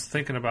I was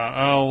thinking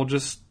about, we'll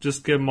just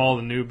give them all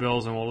the new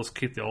bills, and we'll just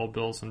keep the old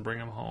bills and bring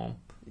them home.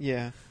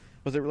 Yeah,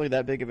 was it really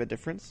that big of a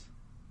difference?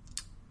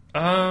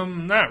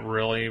 Not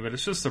really, but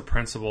it's just the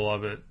principle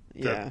of it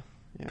that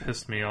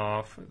pissed me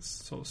off.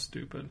 It's so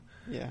stupid.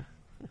 Yeah.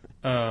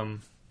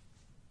 And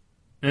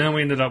then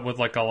we ended up with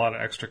like a lot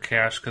of extra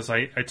cash because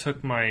I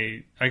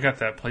got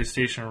that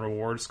PlayStation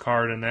Rewards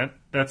card, and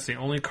that's the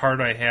only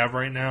card I have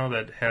right now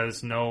that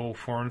has no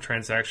foreign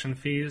transaction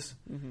fees.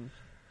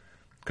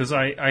 Because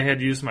I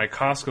had used my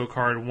Costco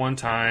card one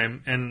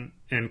time, and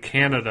in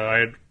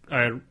Canada,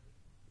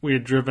 we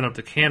had driven up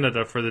to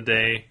Canada for the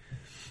day,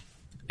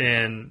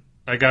 and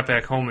I got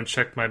back home and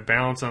checked my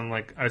balance, and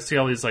like I see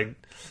all these like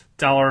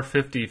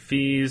 $1.50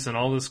 fees and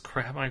all this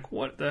crap. I'm like,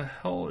 what the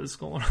hell is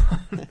going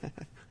on?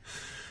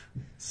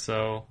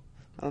 So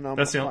I don't know.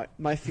 That's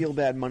my feel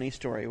bad money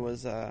story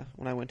was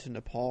when I went to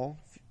Nepal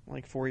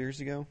like 4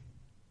 years ago.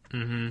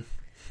 On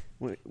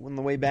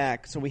the way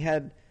back, so we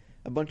had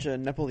a bunch of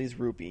Nepalese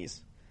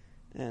rupees,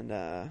 and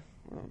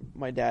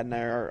my dad and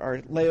I,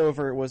 our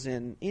layover was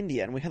in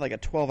India, and we had like a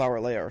 12-hour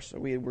layover. So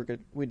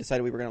we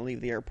decided we were going to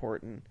leave the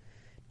airport and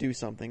do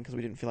something because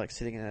we didn't feel like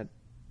sitting in an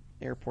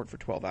airport for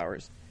 12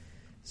 hours.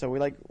 So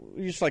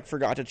we just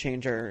forgot to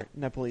change our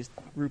Nepalese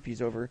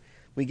rupees over.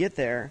 We get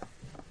there,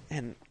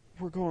 and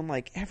we're going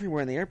like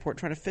everywhere in the airport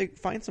trying to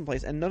find some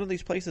place, and none of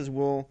these places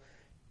will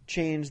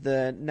change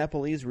the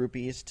Nepalese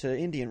rupees to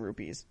Indian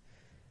rupees.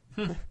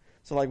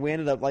 So like we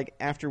ended up like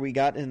after we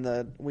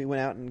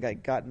went out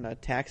and got in a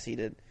taxi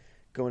to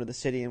go into the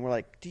city, and we're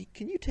like,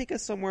 can you take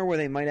us somewhere where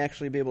they might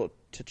actually be able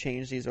to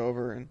change these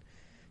over? And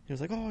he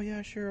was like, oh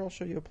yeah, sure, I'll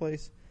show you a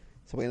place.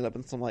 So we ended up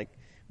in some like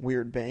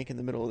weird bank in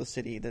the middle of the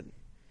city that,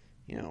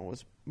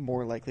 was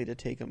more likely to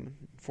take them.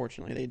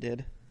 Fortunately, they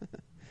did.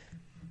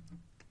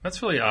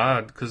 That's really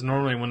odd, because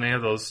normally when they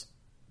have those,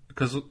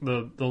 because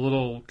the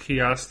little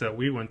kiosk that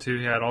we went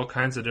to had all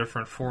kinds of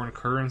different foreign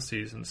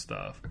currencies and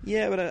stuff.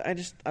 Yeah, but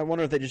I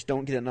wonder if they just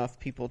don't get enough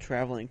people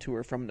traveling to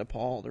or from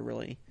Nepal to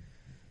really,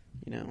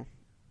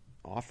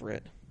 offer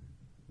it.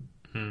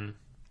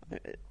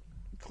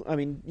 I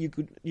mean, you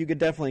could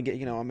definitely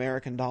get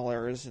American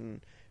dollars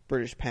and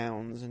British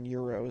pounds and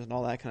euros and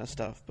all that kind of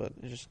stuff, but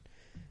it's just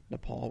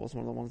Nepal was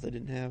one of the ones they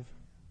didn't have,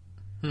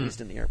 at least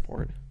in the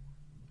airport.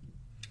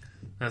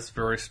 That's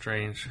very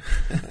strange.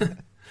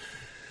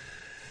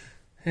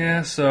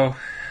 Yeah, so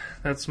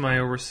that's my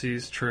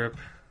overseas trip.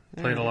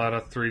 Played a lot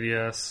of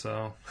 3DS,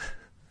 so.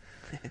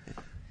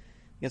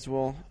 Guess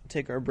we'll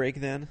take our break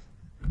then.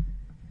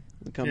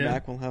 We'll come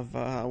back, we'll have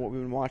what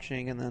we've been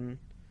watching, and then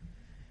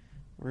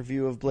a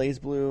review of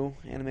BlazBlue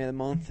Anime of the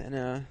Month, and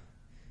a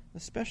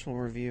special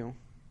review.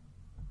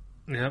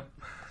 Yep.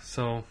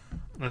 So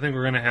I think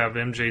we're going to have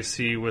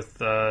MJC with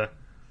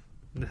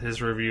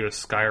his review of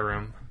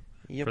Skyrim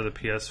for the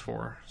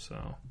PS4.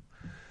 So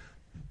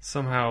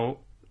somehow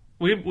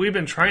we've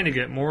been trying to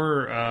get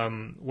more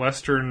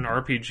Western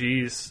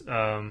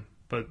RPGs,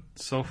 but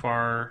so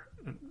far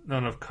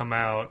none have come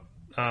out.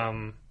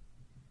 And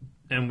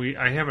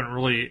I haven't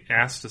really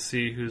asked to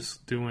see who's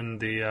doing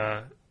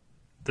the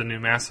new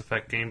Mass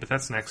Effect game, but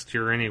that's next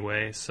year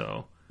anyway.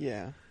 So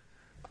yeah.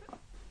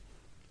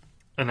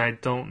 And I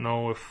don't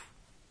know if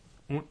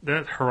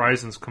that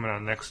Horizon's coming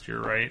out next year,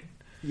 right?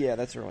 Yeah,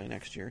 that's early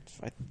next year. It's,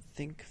 I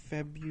think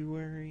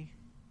February.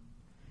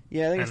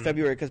 Yeah, I think it's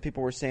February because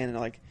people were saying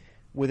like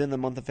within the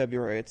month of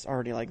February, it's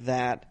already like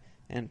that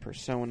and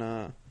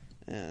Persona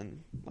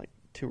and like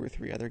 2 or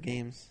 3 other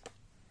games.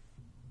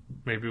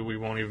 Maybe we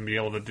won't even be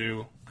able to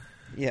do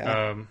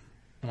one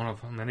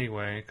of them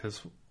anyway,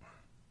 because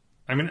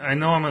I mean, I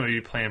know I'm going to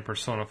be playing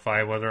Persona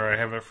 5 whether I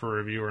have it for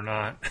review or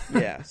not.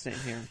 Yeah, same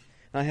here.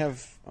 I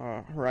have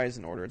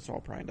Horizon ordered, so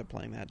I'll probably end up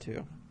playing that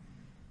too.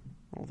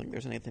 I don't think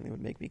there's anything that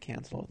would make me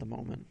cancel at the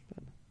moment.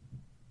 But.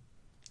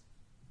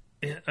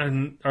 Yeah,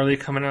 and are they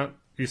coming out?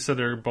 You said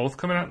they're both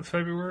coming out in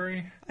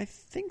February? I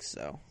think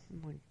so.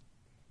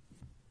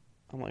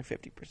 I'm like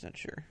 50%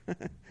 sure.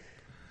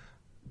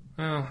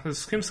 Well, it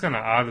seems kind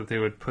of odd that they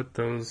would put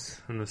those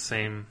in the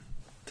same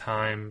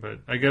time, but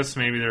I guess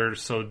maybe they're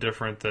so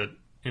different that,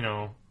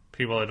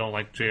 people that don't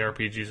like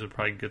JRPGs would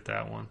probably get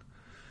that one.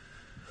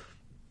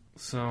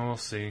 So we'll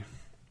see.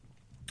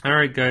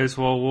 Alright, guys,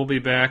 well, we'll be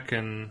back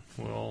and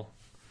we'll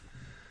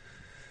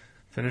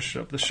finish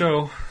up the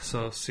show,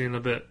 so see you in a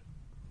bit.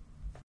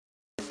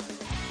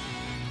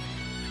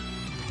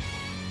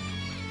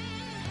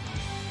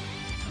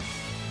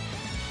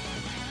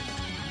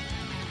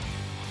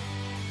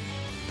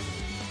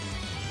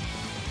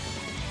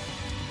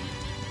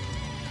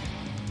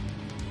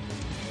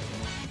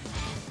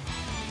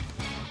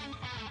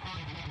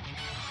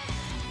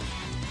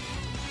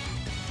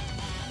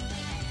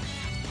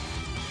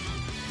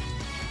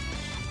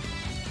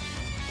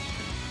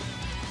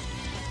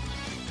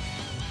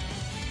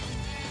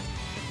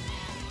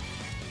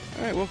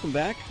 All right, welcome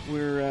back.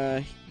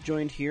 We're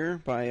joined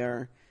here by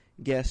our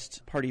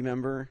guest party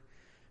member,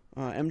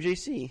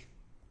 MJC.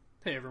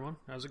 Hey everyone,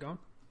 how's it going?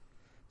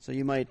 So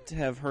you might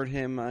have heard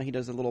him. He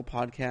does a little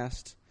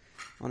podcast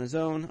on his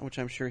own, which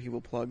I'm sure he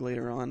will plug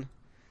later on.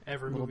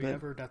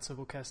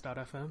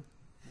 Evermovieever.simplecast.fm.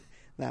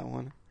 That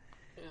one.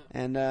 Yeah.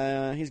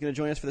 And he's going to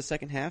join us for the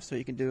second half, so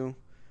you can do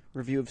a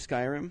review of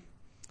Skyrim.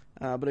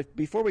 But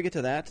before we get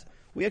to that,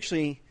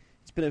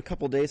 it's been a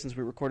couple days since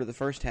we recorded the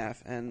first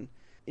half, and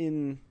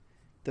in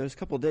those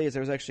couple of days, there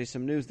was actually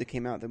some news that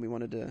came out that we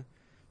wanted to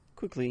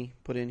quickly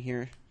put in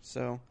here.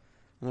 So, I don't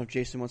know if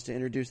Jason wants to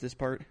introduce this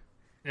part.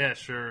 Yeah,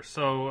 sure.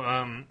 So,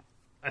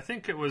 I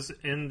think it was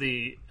in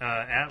the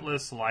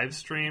Atlas live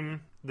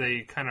stream.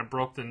 They kind of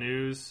broke the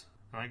news.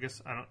 I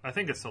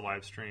think it's the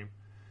live stream.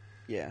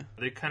 Yeah.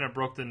 They kind of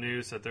broke the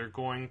news that they're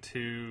going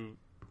to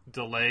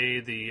delay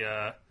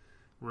the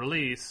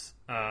release,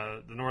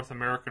 the North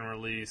American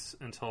release,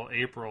 until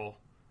April.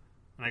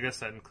 And I guess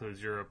that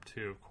includes Europe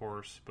too, of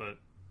course, but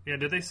yeah,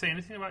 did they say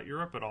anything about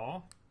Europe at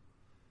all?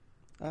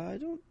 I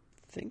don't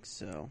think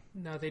so.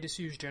 No, they just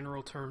use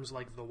general terms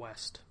like the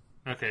West.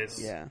 Okay.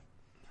 Yeah.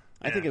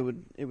 I think it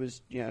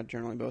was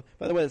generally both.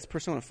 By the way, it's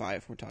Persona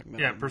 5 we're talking about.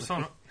 Yeah,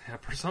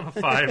 Persona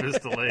 5 is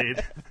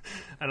delayed.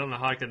 I don't know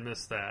how I could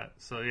miss that.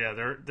 So yeah,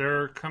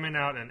 they're coming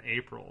out in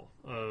April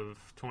of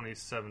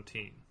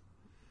 2017.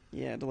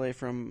 Yeah, delay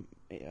from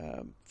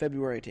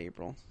February to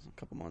April, a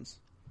couple months.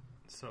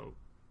 So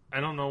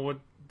I don't know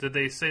did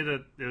they say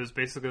that it was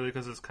basically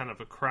because it's kind of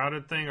a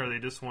crowded thing, or they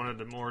just wanted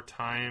more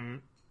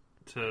time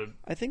to...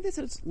 I think they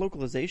said it's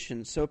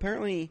localization. So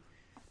apparently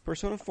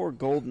Persona 4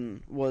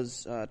 Golden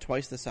was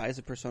twice the size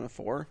of Persona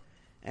 4,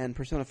 and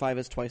Persona 5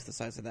 is twice the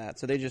size of that.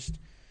 So they just,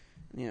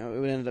 it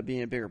would end up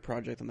being a bigger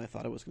project than they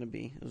thought it was going to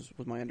be,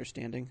 was my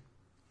understanding.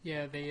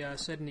 Yeah, they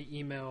said in the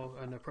email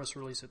and the press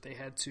release that they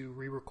had to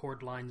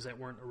re-record lines that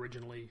weren't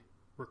originally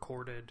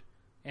recorded,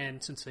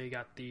 and since they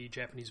got the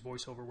Japanese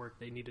voiceover work,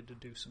 they needed to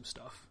do some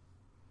stuff.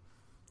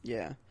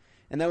 Yeah,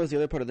 and that was the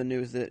other part of the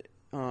news, that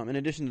in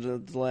addition to the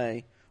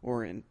delay,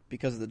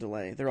 because of the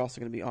delay, they're also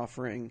going to be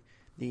offering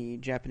the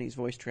Japanese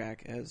voice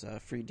track as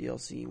a free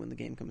DLC when the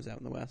game comes out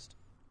in the West,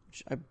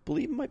 which I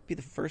believe might be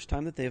the first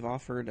time that they've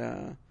offered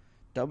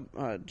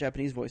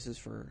Japanese voices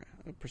for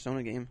a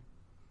Persona game.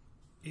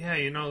 Yeah,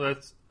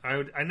 that's...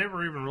 I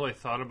never even really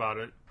thought about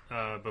it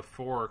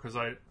before, because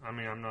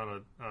I'm not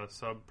a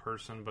sub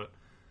person, but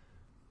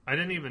I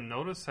didn't even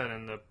notice that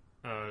in the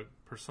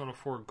Persona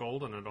 4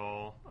 Golden at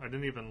all. I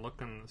didn't even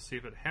look and see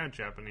if it had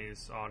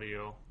Japanese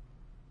audio.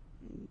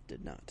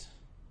 Did not.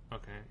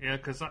 Okay, yeah,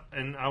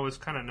 I was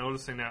kind of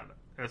noticing that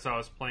as I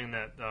was playing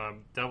that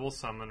Devil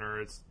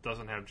Summoner. It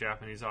doesn't have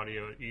Japanese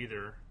audio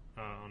either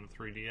on the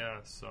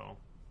 3DS, so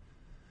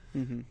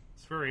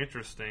It's very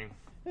interesting.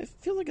 I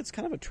feel like it's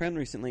kind of a trend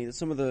recently that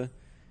some of the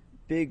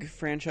big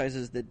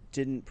franchises that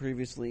didn't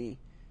previously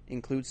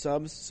include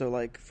subs, so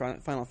like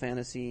Final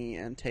Fantasy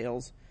and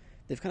Tales,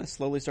 they've kind of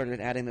slowly started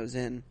adding those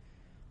in.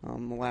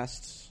 The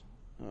last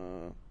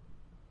Final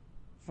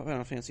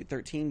Fantasy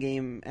 13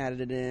 game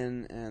added it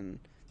in, and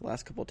the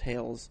last couple of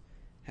Tales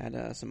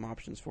had some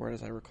options for it,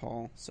 as I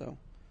recall. So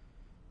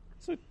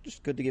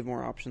just good to give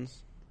more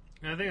options.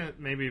 I think that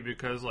maybe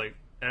because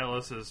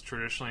Atlas has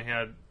traditionally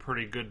had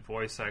pretty good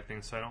voice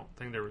acting, so I don't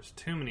think there was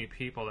too many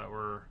people that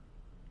were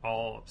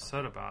all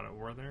upset about it,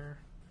 were there?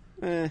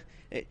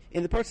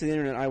 In the parts of the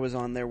internet I was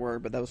on, there were,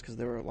 but that was because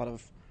there were a lot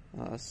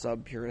of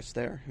sub purists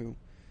there who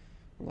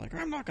were like,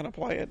 I'm not going to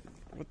play it,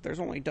 but there's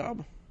only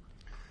dub.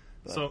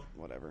 But so,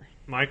 whatever.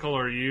 Michael,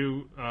 are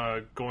you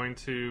going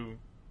to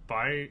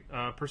buy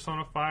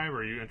Persona 5?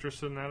 Are you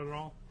interested in that at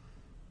all?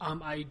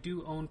 I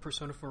do own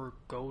Persona 4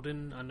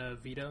 Golden on a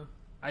Vita.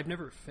 I've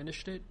never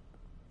finished it,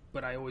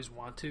 but I always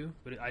want to.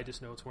 But I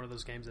just know it's one of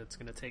those games that's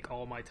going to take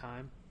all my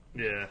time.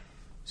 Yeah.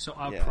 So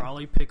I'll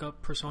probably pick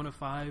up Persona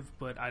 5,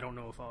 but I don't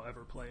know if I'll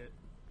ever play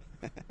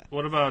it.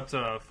 What about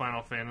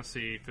Final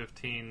Fantasy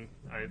 15?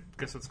 I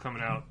guess it's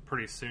coming out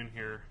pretty soon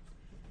here.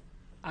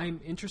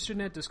 I'm interested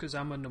in it just because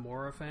I'm a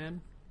Nomura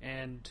fan,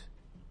 and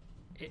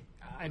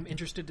I'm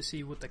interested to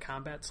see what the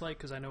combat's like,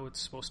 because I know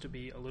it's supposed to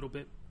be a little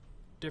bit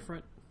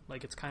different.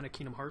 Like, it's kind of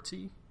Kingdom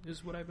Hearts-y,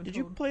 is what I've been told. Did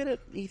you play it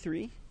at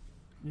E3?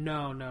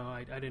 No,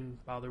 I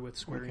didn't bother with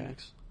Square Okay.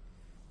 Enix.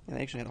 Yeah,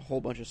 they actually had a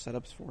whole bunch of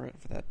setups for it.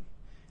 For that,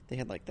 they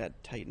had like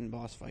that Titan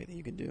boss fight that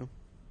you could do.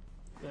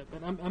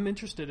 But I'm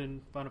interested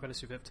in Final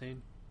Fantasy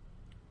 15.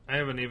 I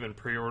haven't even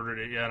pre-ordered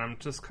it yet. I'm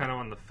just kind of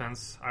on the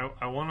fence.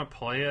 I want to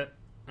play it,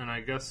 and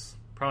I guess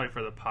probably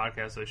for the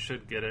podcast I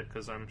should get it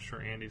because I'm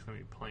sure Andy's going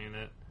to be playing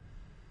it.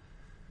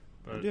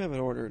 But I do have it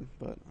ordered,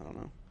 but I don't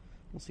know.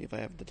 We'll see if I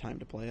have the time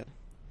to play it.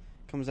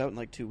 Comes out in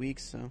like 2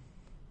 weeks, so.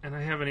 And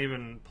I haven't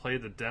even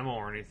played the demo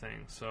or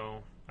anything,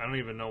 so I don't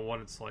even know what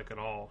it's like at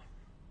all.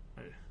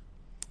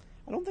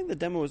 I don't think the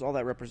demo is all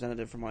that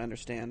representative from what I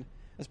understand,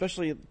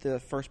 especially the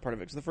first part of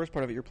it. Because the first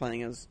part of it you're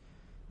playing as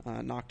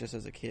Noctis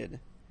as a kid,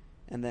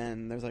 and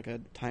then there's like a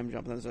time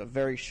jump, and there's a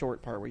very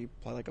short part where you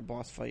play like a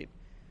boss fight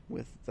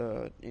with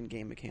the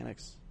in-game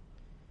mechanics.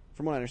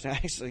 From what I understand, I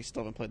actually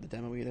still haven't played the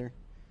demo either.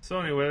 So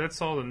anyway,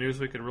 that's all the news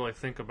we could really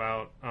think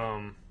about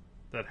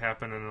that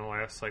happened in the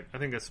last, I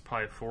think it's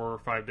probably 4 or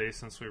 5 days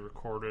since we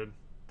recorded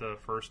the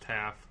first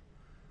half.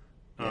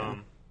 Yeah.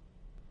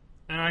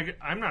 And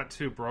I'm not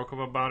too broke up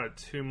about it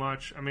too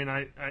much. I mean,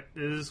 it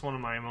is one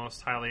of my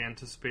most highly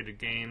anticipated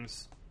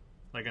games,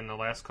 like in the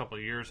last couple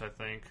of years, I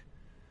think.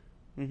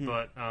 Mm-hmm.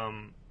 But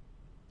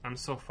I'm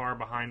so far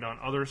behind on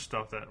other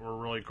stuff that were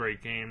really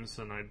great games,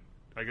 and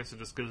I guess it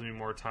just gives me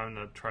more time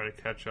to try to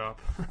catch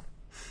up.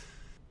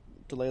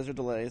 Delays are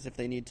delays. If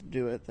they need to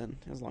do it, then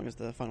as long as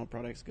the final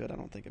product's good, I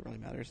don't think it really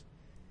matters.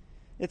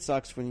 It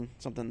sucks when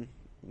something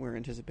we're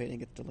anticipating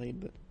gets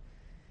delayed, but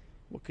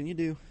what can you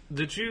do?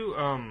 Did you,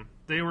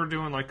 they were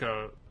doing like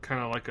a,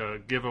 kind of like a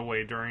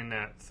giveaway during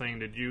that thing.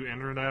 Did you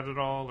enter that at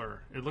all?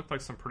 Or it looked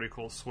like some pretty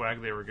cool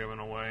swag they were giving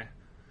away.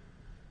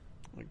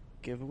 Like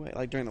giveaway?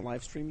 Like during the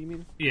live stream, you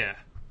mean? Yeah.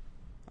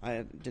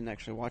 I didn't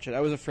actually watch it.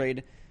 I was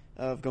afraid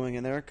of going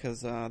in there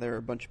because there were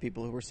a bunch of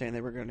people who were saying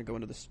they were going to go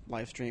into this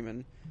live stream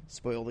and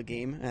spoil the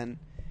game, and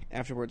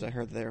afterwards I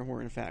heard there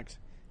were in fact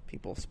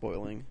people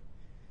spoiling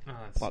Oh,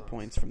 that plot sucks.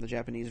 points from the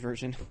Japanese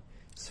version.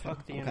 So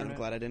Fuck the I'm kind of internet.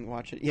 glad I didn't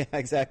watch it. Yeah,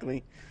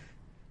 exactly.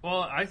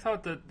 Well, I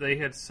thought that they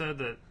had said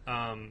that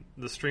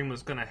the stream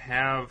was going to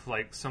have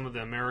like some of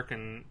the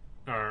American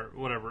or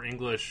whatever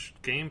English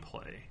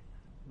gameplay.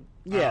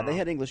 Yeah, they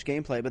had English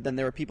gameplay, but then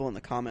there were people in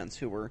the comments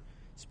who were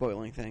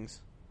spoiling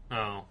things.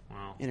 Oh,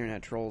 well.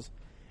 Internet trolls.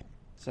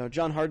 So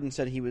John Harden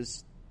said he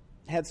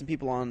had some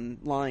people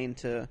online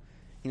to,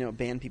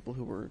 ban people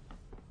who were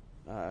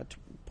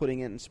putting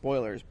in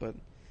spoilers, but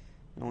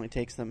it only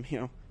takes them,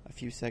 a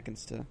few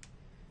seconds to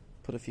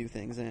put a few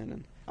things in.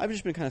 And I've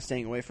just been kind of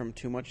staying away from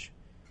too much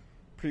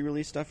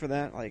pre-release stuff for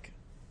that. Like,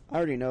 I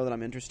already know that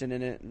I'm interested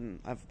in it, and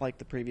I've liked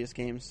the previous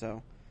games,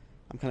 so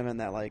I'm kind of in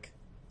that,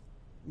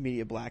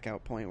 media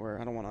blackout point where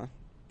I don't want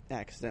to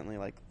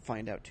accidentally,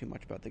 find out too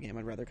much about the game.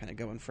 I'd rather kind of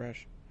go in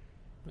fresh.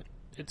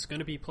 It's going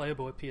to be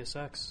playable at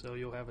PSX, so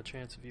you'll have a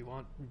chance if you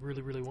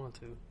really, really want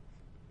to.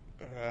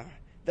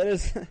 That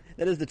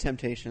is the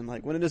temptation.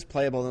 Like, when it is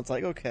playable, then it's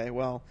like, okay,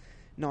 well,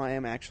 no, I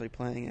am actually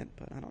playing it,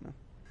 but I don't know.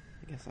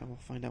 I guess I will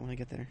find out when I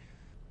get there.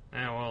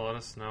 Yeah, well, let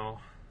us know.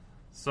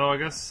 So I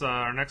guess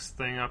our next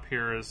thing up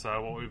here is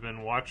what we've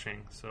been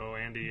watching. So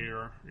Andy,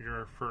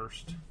 you're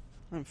first.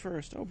 I'm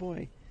first. Oh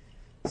boy.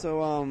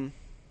 So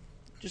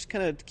just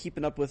kind of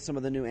keeping up with some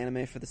of the new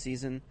anime for the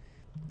season.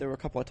 There were a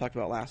couple I talked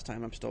about last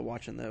time. I'm still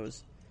watching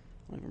those.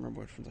 I don't even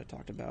remember which ones I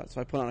talked about.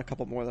 So I put on a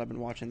couple more that I've been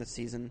watching this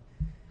season.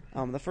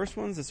 The first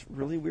one's this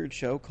really weird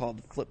show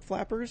called Flip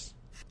Flappers,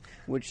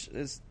 which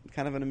is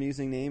kind of an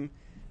amusing name.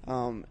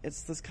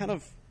 It's this kind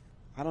of,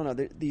 I don't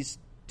know, these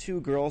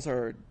two girls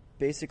are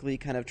basically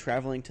kind of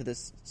traveling to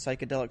this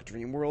psychedelic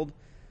dream world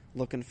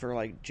looking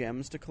for,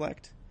 gems to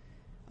collect.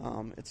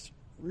 It's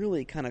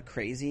really kind of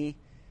crazy,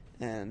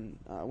 and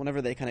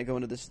whenever they kind of go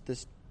into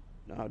this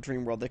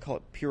dream world, they call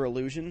it pure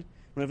illusion.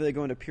 Whenever they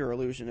go into pure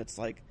illusion, it's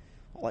all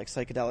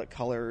psychedelic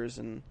colors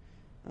and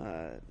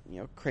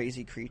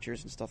crazy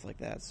creatures and stuff like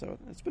that. So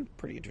it's been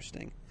pretty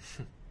interesting.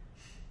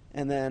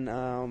 And then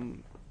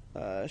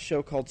a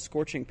show called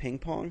Scorching Ping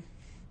Pong,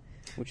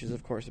 which is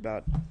of course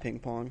about ping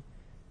pong,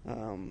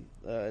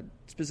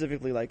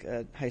 specifically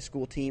a high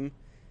school team.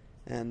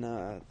 And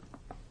I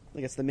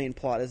guess the main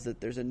plot is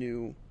that there's a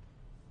new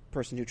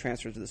person who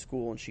transfers to the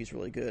school, and she's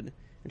really good,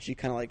 and she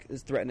kind of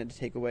is threatening to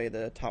take away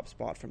the top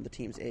spot from the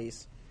team's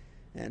ace,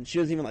 and she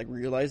doesn't even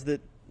realize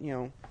that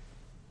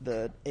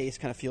the ace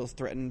kind of feels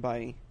threatened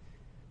by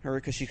her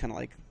because she's kind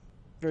of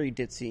very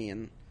ditzy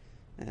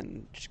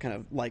and just kind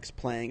of likes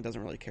playing,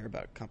 doesn't really care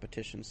about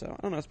competition. So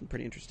I don't know, it's been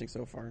pretty interesting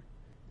so far.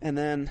 And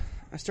then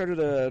I started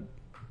a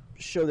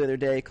show the other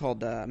day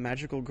called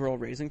Magical Girl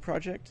Raising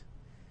Project,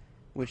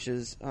 which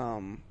is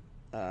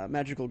a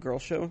magical girl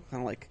show,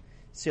 kind of like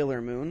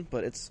Sailor Moon,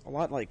 but it's a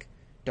lot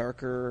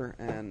darker,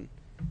 and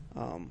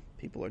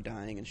people are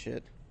dying and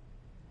shit.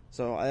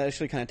 So it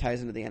actually kind of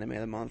ties into the anime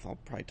of the month. I'll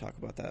probably talk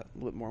about that a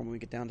little bit more when we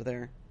get down to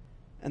there.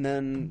 And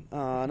then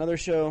another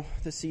show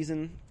this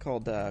season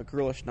called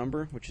Girlish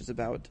Number, which is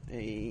about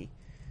a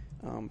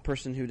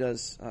person who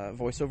does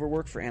voiceover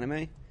work for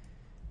anime.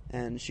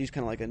 And she's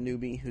kind of like a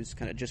newbie who's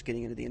kind of just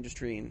getting into the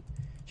industry, and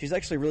she's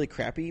actually really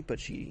crappy, but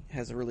she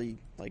has a really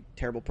like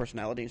terrible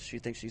personality. She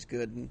thinks she's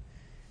good and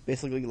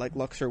basically like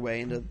lucks her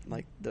way into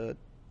like the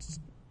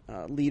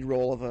lead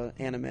role of an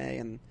anime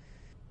and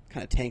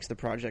kind of tanks the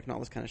project and all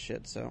this kind of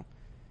shit. So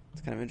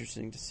it's kind of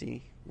interesting to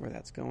see where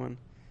that's going.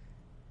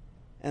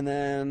 And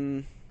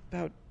then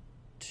about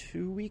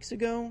 2 weeks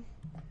ago,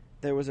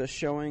 there was a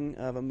showing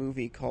of a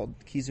movie called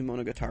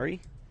Kizumonogatari.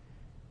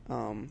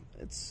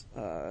 It's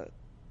the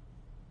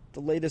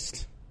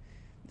latest.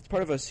 It's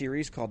part of a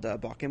series called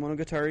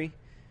Bakemonogatari,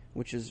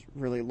 which is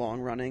really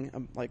long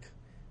running, like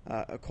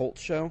a cult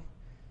show.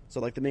 So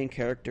like the main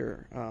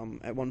character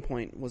at one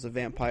point was a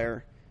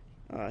vampire.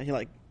 He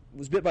like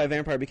was bit by a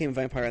vampire, became a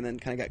vampire, and then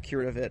kind of got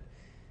cured of it.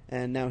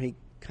 And now he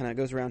kind of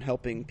goes around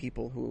helping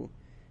people who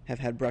have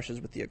had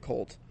brushes with the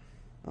occult.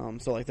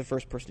 So like the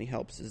first person he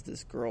helps is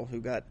this girl who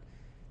got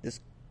this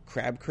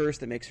crab curse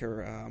that makes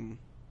her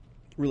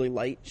really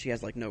light. She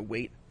has like no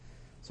weight,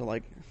 so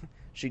like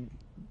she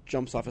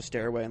jumps off a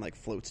stairway and like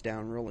floats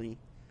down really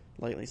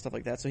lightly, stuff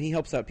like that. So he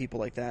helps out people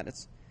like that.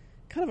 It's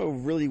kind of a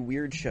really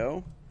weird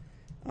show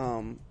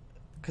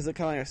because it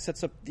kind of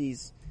sets up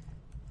these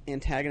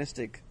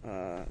antagonistic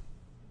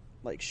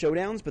like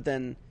showdowns, but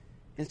then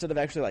instead of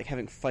actually like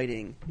having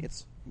fighting,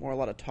 it's more a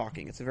lot of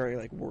talking. It's a very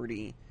like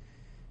wordy,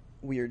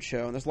 weird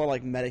show, and there's a lot of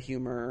like meta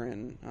humor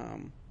and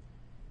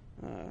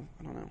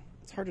I don't know.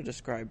 It's hard to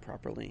describe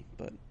properly,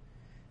 but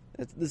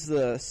this is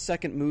the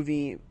second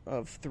movie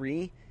of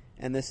 3,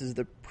 and this is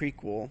the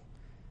prequel.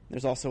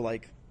 There's also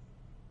like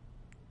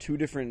 2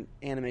 different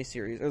anime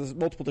series, or there's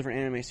multiple different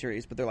anime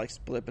series, but they're like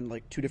split up in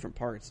like 2 different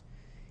parts,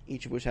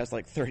 each of which has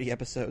like 30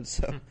 episodes.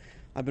 So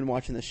I've been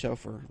watching this show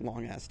for a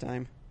long ass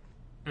time.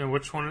 And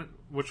which one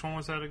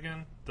was that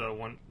again?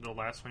 The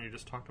last one you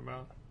just talked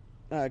about?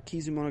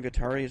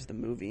 Kizumonogatari is the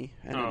movie,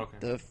 and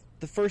okay.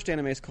 the first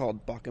anime is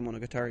called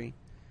Bakemonogatari.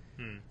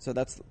 So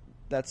that's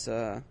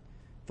the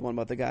one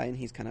about the guy, and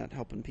he's kind of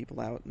helping people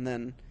out. And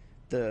then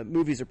the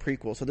movie's a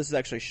prequel, so this is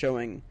actually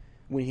showing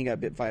when he got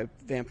bit by a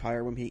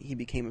vampire, when he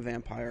became a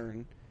vampire,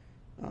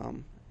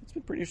 and it's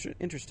been pretty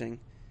interesting.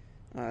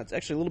 It's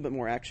actually a little bit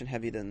more action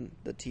heavy than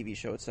the TV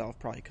show itself,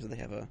 probably because they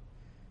have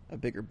a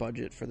bigger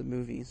budget for the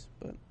movies.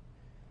 But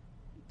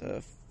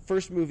the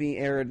first movie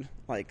aired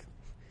like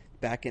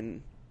back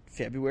in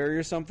February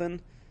or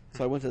something,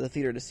 so I went to the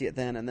theater to see it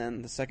then, and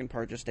then the second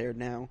part just aired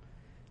now.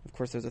 Of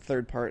course, there's a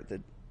third part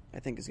that I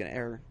think is going to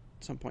air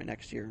at some point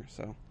next year,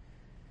 so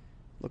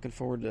looking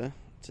forward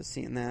to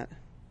seeing that.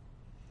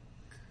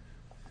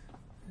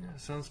 Yeah,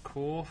 sounds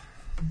cool.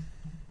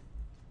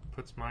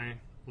 Puts my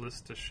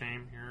list to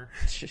shame here.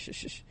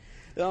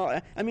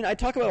 Well, I mean, I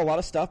talk about a lot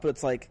of stuff, but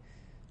it's like,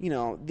 you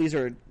know, these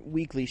are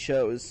weekly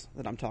shows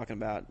that I'm talking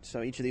about,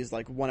 so each of these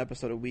like one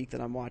episode a week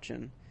that I'm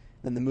watching.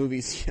 Then the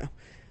movies, you know,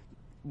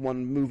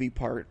 one movie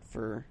part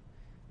for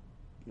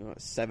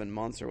 7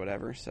 months or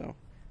whatever, so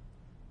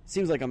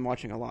seems like I'm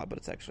watching a lot, but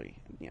it's actually,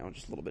 you know,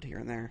 just a little bit here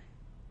and there.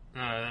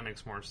 That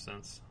makes more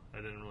sense. I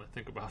didn't really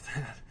think about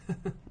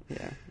that.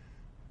 Yeah.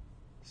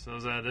 So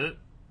is that it?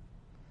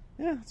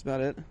 Yeah, that's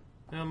about it.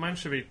 Yeah, mine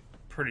should be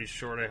pretty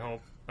short, I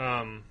hope.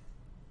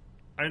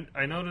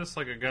 I noticed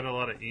like I got a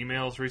lot of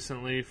emails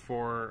recently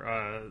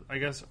for I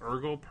guess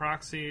Ergo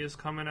Proxy is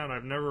coming out.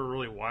 I've never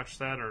really watched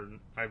that, or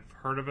I've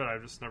heard of it.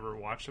 I've just never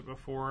watched it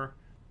before.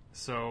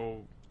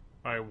 So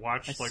I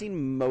watched. I've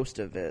seen most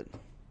of it.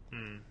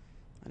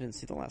 I didn't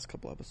see the last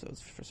couple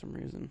episodes for some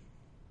reason.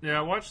 Yeah,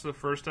 I watched the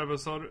first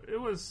episode.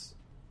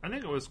 I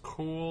think it was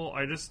cool.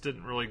 I just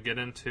didn't really get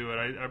into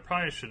it. I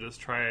probably should just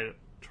try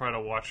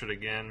to watch it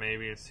again,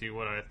 maybe, and see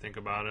what I think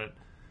about it.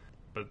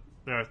 But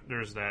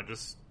there's that.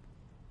 Just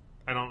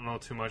I don't know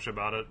too much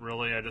about it,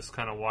 really. I just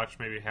kind of watched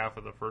maybe half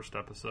of the first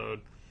episode.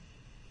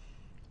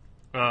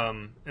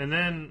 And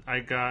then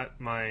I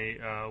got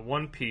my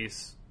One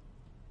Piece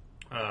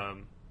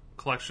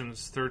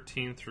collections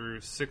 13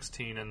 through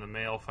 16 in the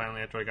mail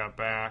finally after I got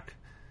back.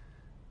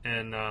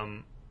 And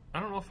I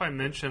don't know if I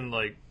mentioned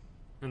like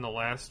in the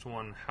last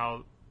one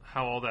how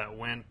all that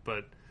went,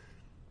 but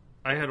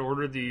I had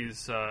ordered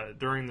these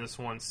during this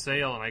one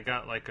sale, and I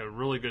got like a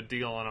really good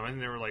deal on them. I think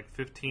they were like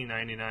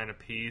 $15.99 a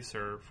piece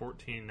or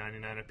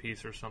 $14.99 a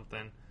piece or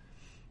something.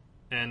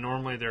 And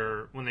normally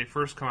when they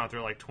first come out,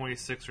 they're like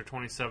 $26 or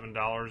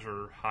 $27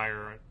 or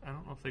higher. I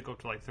don't know if they go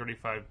up to like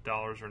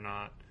 $35 or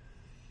not.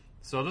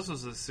 So this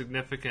was a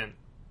significant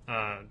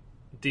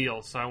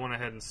deal, so I went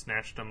ahead and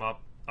snatched them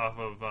up off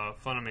of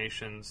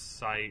Funimation's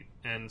site,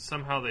 and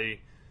somehow they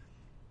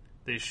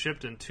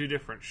shipped in 2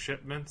 different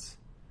shipments.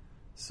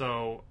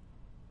 So,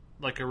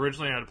 like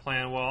originally I'd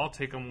planned, well, I'll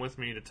take them with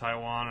me to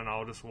Taiwan and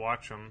I'll just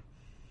watch them.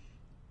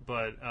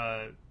 But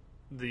I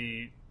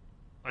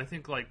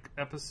think like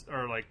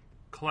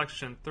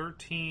collection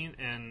 13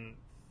 and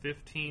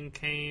 15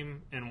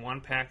 came in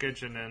one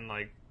package, and then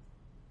like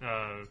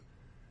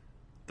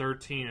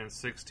 13 and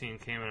 16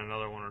 came in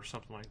another one or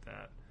something like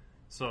that.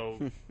 So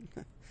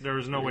there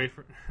was no way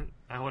for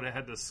I would have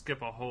had to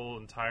skip a whole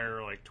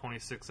entire like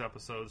 26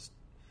 episodes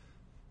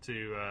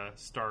to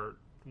start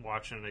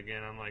watching it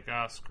again. I'm like,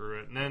 screw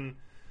it. And then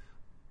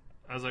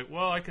I was like,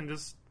 well, I can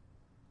just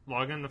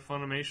log into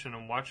Funimation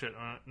and watch it.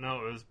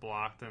 No, it was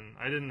blocked, and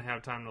I didn't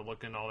have time to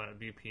look into all that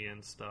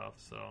VPN stuff,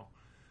 so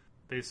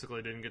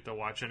basically didn't get to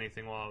watch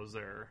anything while I was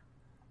there.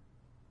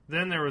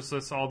 Then there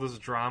was all this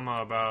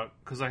drama about,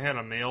 because I had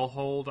a mail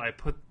hold. I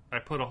put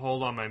a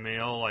hold on my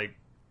mail like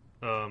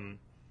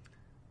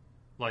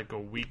a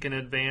week in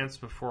advance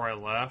before I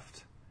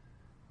left,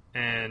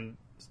 and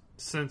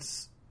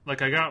since I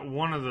got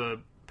one of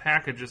the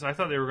packages, I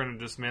thought they were going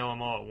to just mail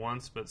them all at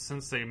once, but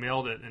since they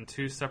mailed it in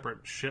 2 separate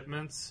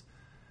shipments,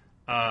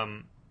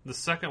 the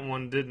second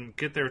one didn't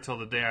get there till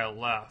the day I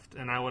left,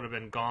 and I would have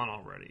been gone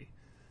already.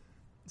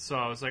 So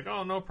I was like,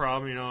 oh, no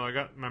problem, I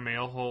got my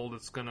mail hold,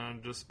 it's going to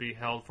just be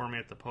held for me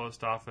at the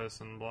post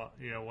office and blah,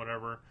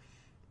 whatever.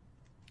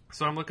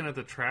 So I'm looking at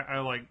the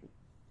a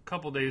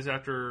couple days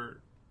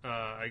after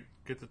I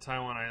get to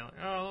Taiwan,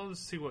 let's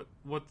see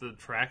what the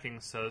tracking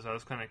says. I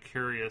was kind of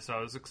curious.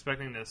 I was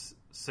expecting to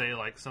say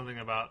something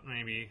about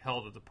maybe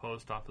held at the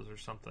post office or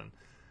something.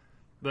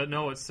 But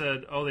no, it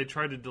said, they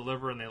tried to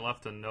deliver and they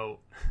left a note.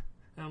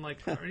 And I'm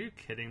like, are you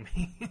kidding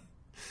me?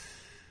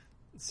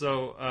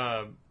 So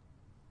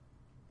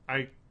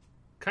I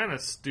kind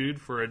of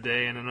stewed for a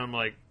day, and then I'm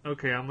like,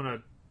 okay, I'm going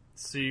to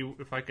see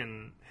if I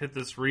can hit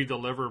this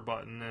redeliver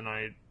button. And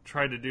I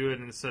tried to do it,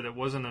 and it said it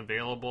wasn't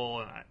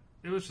available, and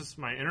it was just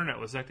my internet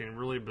was acting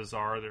really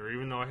bizarre there,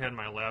 even though I had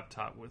my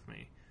laptop with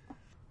me.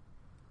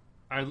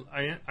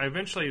 I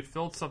eventually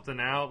filled something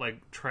out, I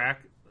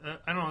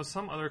don't know,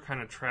 some other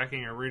kind of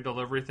tracking or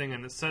redelivery thing,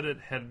 and it said it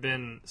had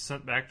been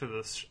sent back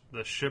to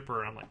the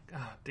shipper, and I'm like,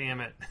 oh,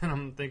 damn it. And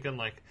I'm thinking,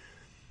 I'm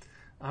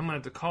going to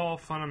have to call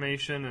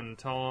Funimation and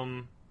tell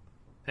them,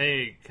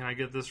 hey, can I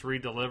get this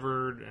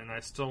redelivered? And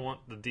I still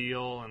want the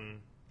deal, and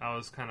I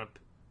was kind of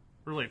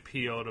really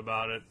PO'd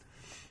about it.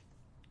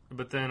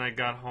 But then I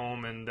got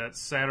home, and that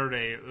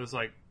Saturday, it was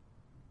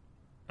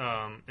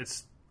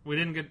we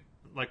didn't get,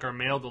 our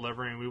mail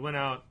delivery, and we went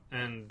out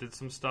and did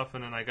some stuff,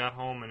 and then I got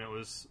home, and it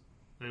was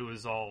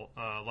all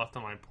left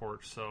on my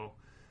porch, so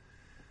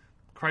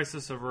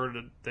crisis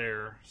averted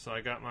there. So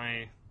I got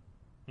my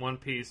One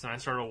Piece, and I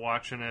started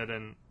watching it,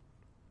 and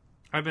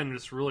I've been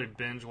just really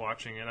binge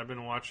watching it. I've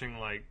been watching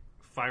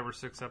 5 or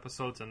 6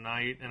 episodes a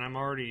night, and I'm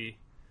already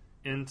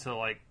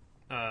into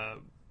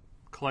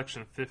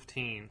collection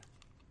 15.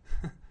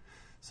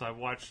 So I've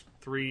watched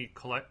 2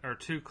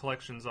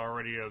 collections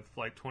already of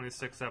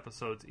 26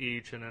 episodes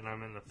each, and then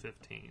I'm in the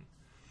 15.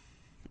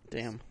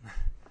 Damn.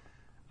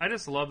 I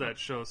just love that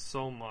show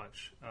so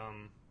much.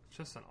 It's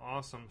just an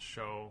awesome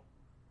show.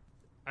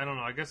 I don't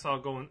know. I guess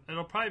I'll go in.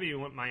 It'll probably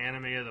be my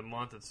anime of the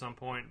month at some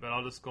point, but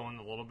I'll just go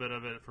into a little bit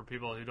of it for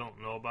people who don't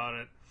know about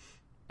it.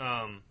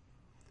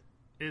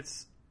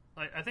 It's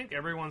I think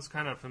everyone's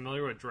kind of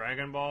familiar with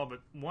Dragon Ball, but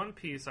One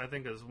Piece I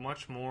think is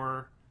much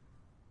more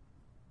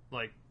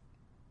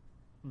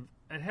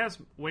it has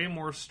way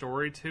more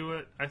story to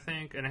it, I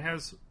think, and it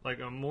has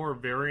a more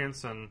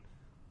variance in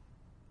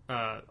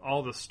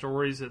all the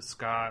stories it's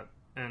got,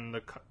 and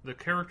the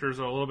characters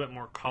are a little bit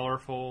more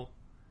colorful,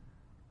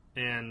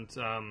 and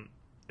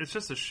it's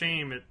just a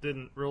shame it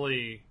didn't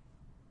really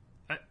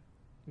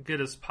get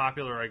as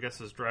popular, I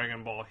guess, as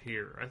Dragon Ball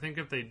here. I think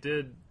if they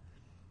did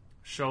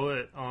show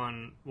it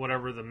on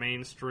whatever the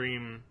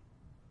mainstream,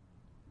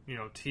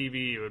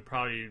 TV, it would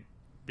probably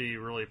be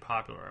really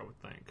popular, I would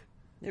think.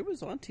 It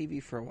was on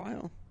TV for a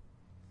while.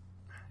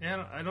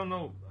 Yeah, I don't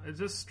know. It's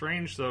just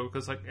strange, though,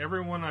 because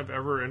everyone I've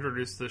ever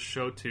introduced this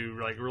show to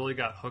really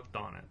got hooked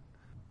on it.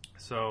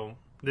 So,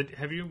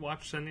 have you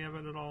watched any of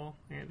it at all,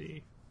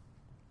 Andy?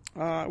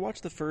 I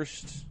watched the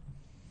first,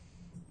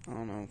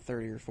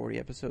 30 or 40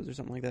 episodes or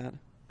something like that.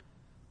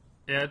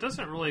 Yeah, it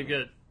doesn't really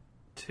get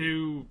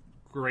too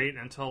great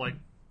until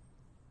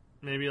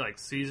maybe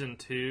season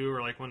 2,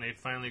 or when they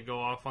finally go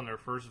off on their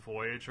first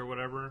voyage or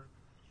whatever.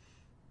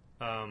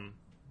 And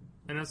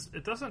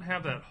it doesn't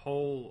have that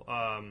whole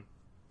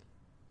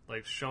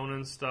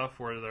shonen stuff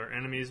where their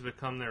enemies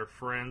become their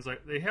friends. I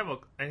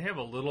have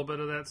a little bit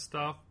of that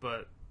stuff,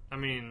 but I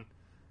mean,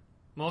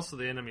 most of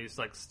the enemies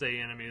stay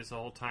enemies the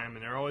whole time,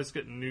 and they're always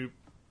getting new.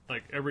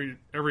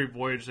 Every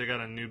voyage, they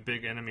got a new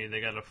big enemy they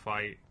got to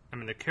fight. I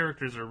mean, the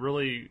characters are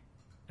really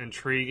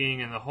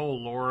intriguing, and the whole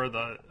lore of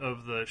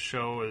the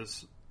show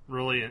is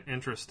really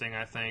interesting,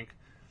 I think.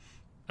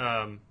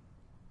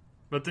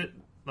 But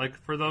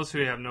for those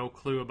who have no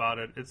clue about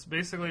it, it's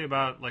basically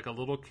about a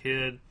little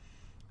kid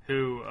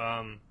who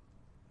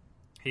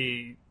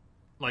he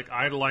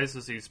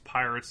idolizes these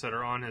pirates that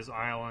are on his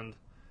island,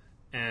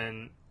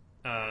 and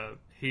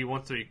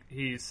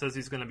he says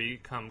he's going to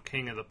become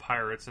king of the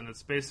pirates, and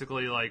it's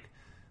basically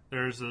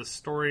there's a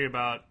story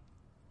about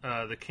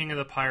the king of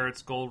the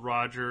pirates, Gold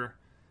Roger,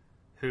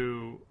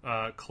 who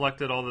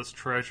collected all this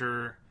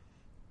treasure,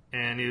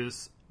 and he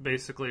was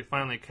basically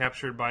finally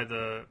captured by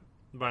the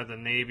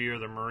Navy or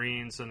the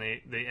Marines, and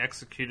they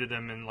executed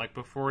him. And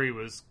before he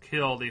was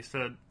killed, he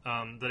said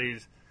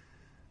that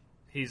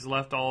he's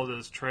left all of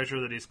his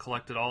treasure that he's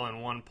collected all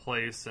in one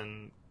place,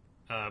 and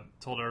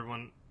told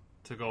everyone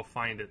to go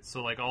find it.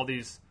 So all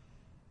these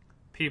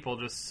people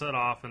just set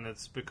off, and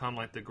it's become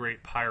like the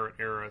Great Pirate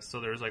Era. So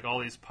there's like all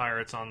these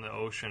pirates on the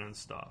ocean and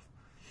stuff.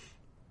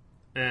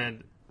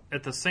 And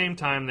at the same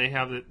time, they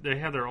have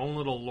their own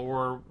little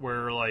lore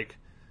where like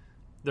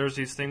there's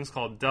these things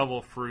called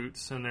devil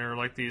fruits, and they're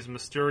like these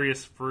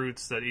mysterious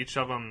fruits that each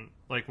of them,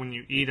 like when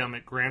you eat them,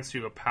 it grants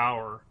you a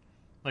power,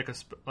 like a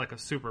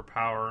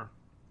superpower.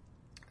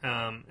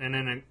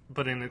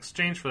 But in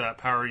exchange for that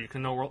power, you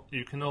can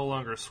no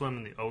longer swim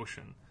in the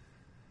ocean.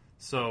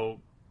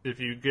 So if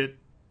you get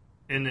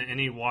into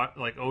any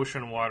like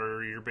ocean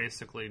water, you're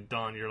basically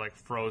done. You're like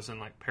frozen,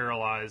 like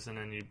paralyzed, and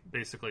then you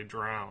basically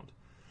drowned.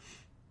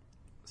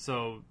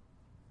 So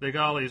they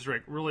got all these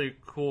like really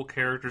cool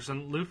characters,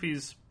 and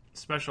Luffy's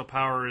special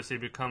power is he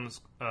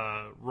becomes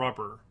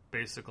rubber,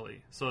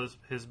 basically. So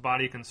his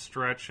body can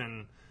stretch,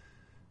 and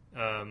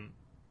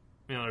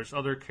there's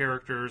other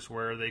characters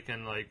where they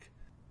can like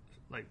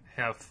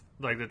have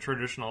like the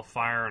traditional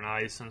fire and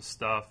ice and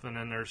stuff, and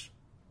then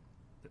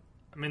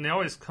they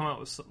always come up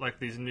with like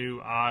these new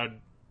odd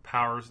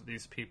powers that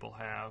these people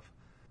have.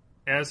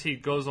 As he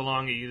goes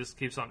along, he just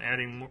keeps on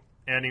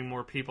adding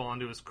more people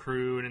onto his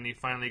crew, and then he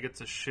finally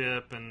gets a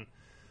ship, and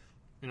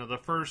the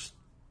first,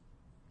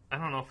 I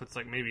don't know if it's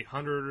like maybe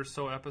 100 or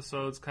so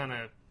episodes, kind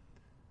of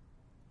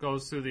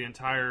goes through the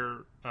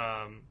entire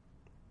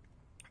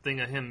thing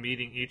of him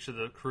meeting each of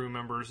the crew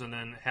members, and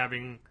then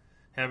having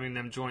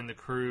them join the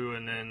crew,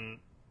 and then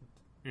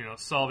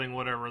solving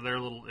whatever their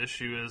little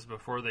issue is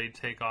before they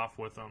take off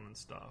with them and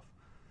stuff.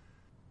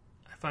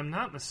 If I'm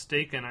not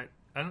mistaken,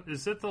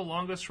 is it the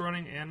longest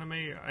running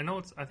anime?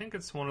 I think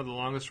it's one of the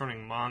longest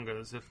running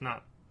mangas, if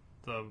not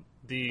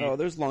the. Oh,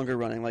 there's longer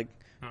running, like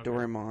okay.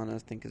 Doraemon, I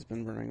think, has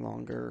been running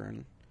longer,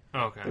 and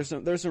okay.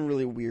 There's some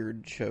really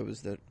weird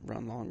shows that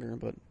run longer,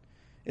 but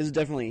it's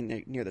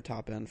definitely near the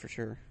top end for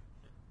sure.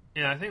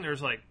 Yeah, I think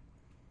there's like,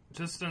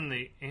 just in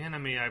the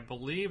anime, I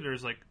believe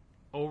there's like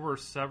over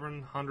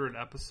 700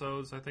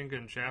 episodes, I think,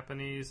 in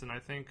Japanese, and I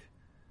think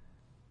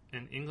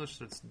in English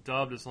that's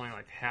dubbed is only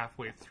like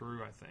halfway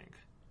through, I think.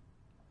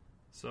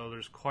 So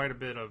there's quite a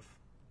bit of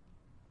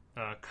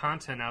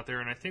content out there,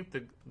 and I think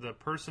the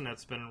person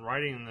that's been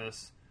writing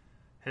this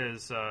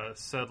has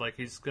said like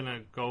he's going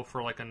to go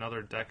for like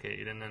another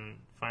decade, and then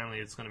finally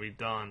it's going to be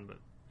done. But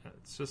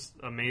it's just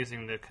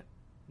amazing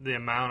the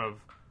amount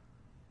of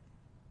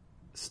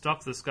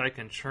stuff this guy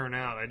can churn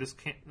out. I just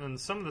can't, and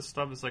some of the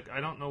stuff is like, I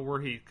don't know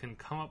where he can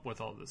come up with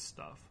all this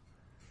stuff.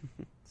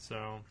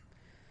 So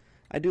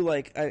I do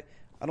like, I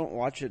don't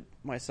watch it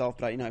myself,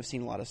 but I've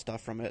seen a lot of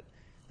stuff from it,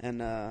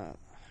 and I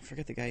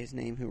forget the guy's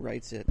name who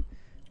writes it,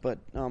 but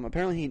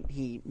apparently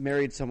he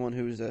married someone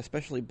who's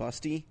especially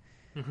busty,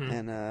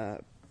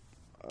 and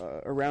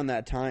around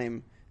that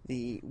time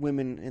the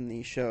women in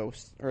the show,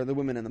 or the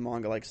women in the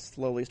manga, like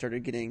slowly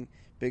started getting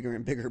bigger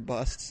and bigger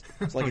busts.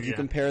 So like if you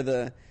compare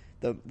the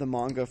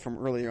manga from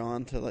earlier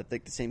on to like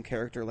the same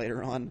character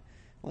later on,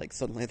 like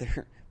suddenly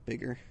they're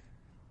bigger.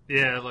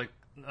 Yeah, like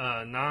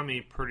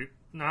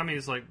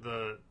Nami's like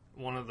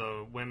one of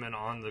the women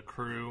on the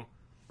crew,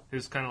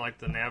 who's kind of like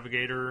the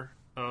navigator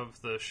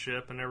of the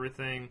ship and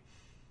everything.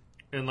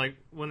 And like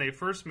when they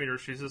first meet her,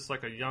 she's just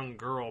like a young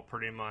girl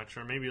pretty much,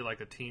 or maybe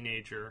like a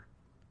teenager.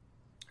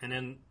 And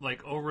then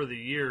like over the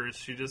years,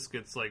 she just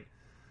gets like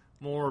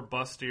more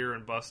bustier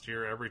and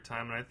bustier every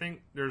time. And I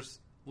think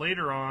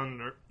later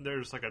on,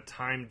 there's like a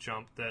time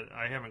jump that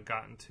I haven't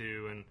gotten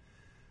to, and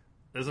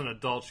as an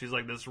adult, she's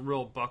like this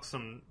real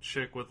buxom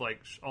chick with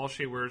like all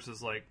she wears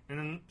is like, and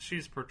then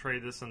she's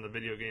portrayed this in the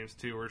video games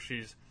too, where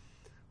she's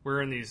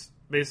wearing these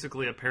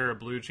basically a pair of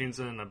blue jeans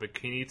and a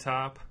bikini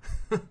top.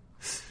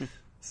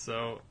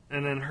 So,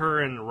 and then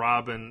her and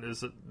Robin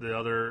is the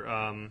other.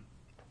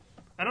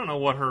 I don't know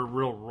what her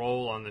real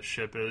role on the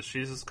ship is.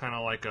 She's just kind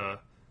of like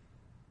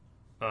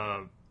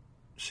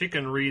she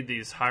can read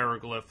these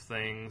hieroglyph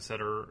things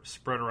that are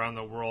spread around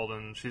the world,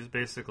 and she's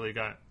basically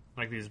got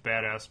like these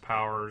badass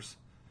powers,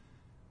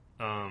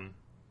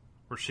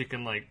 where she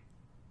can like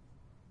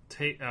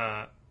take.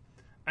 I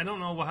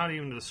don't know how to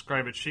even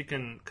describe it. She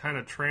can kind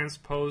of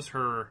transpose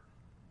her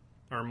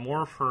or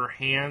morph her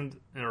hand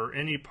or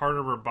any part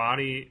of her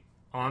body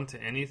onto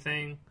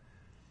anything,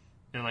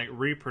 and like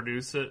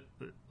reproduce it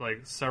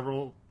like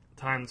several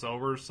times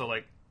over. So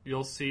like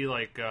you'll see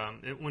like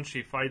when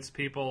she fights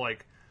people,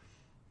 like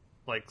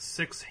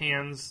six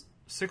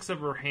of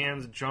her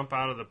hands jump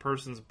out of the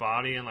person's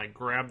body and like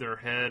grab their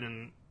head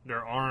and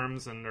their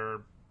arms, and their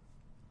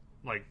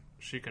like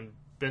she can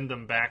bend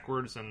them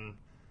backwards and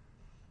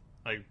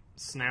like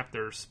snap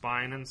their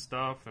spine and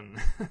stuff. And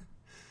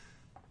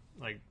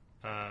like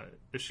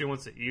if she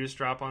wants to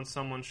eavesdrop on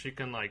someone, she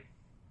can like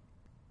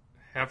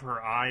have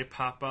her eye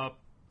pop up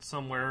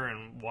somewhere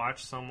and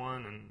watch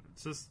someone, and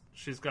it's just,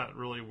 she's got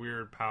really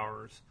weird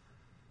powers.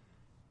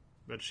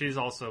 But she's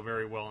also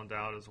very well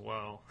endowed as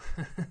well.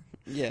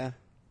 Yeah.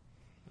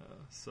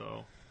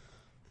 So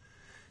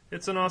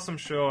it's an awesome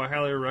show. I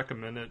highly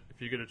recommend it.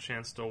 If you get a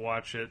chance to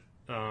watch it,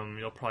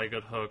 you'll probably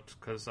get hooked,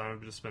 because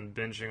I've just been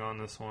binging on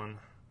this one.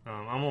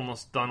 I'm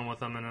almost done with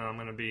them, and then I'm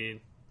going to be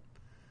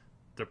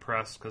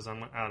depressed because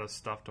I'm out of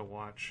stuff to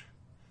watch.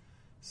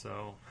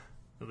 So,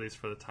 at least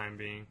for the time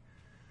being.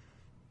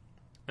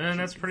 And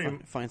that's pretty...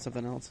 Find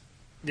something else.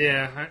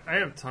 Yeah, I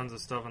have tons of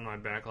stuff on my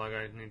backlog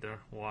I need to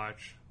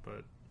watch,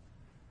 but...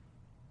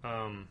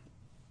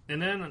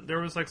 And then there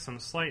was like some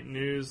slight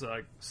news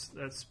like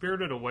that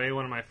Spirited Away,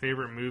 one of my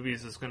favorite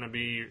movies, is going to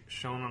be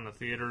shown on the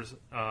theaters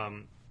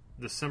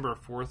December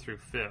 4th through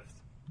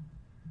 5th.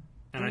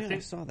 And I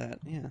saw that,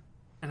 yeah.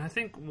 And I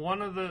think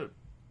one of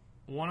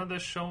the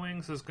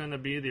showings is going to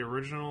be the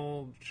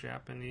original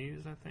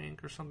Japanese, I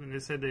think, or something. They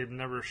said they've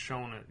never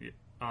shown it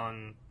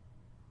on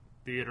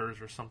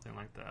theaters or something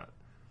like that.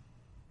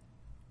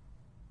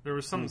 There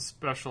was something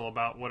special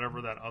about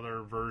whatever that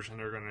other version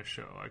they're going to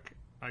show.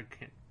 I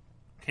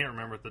can't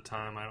remember at the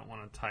time. I don't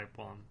want to type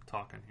while I'm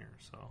talking here.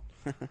 So,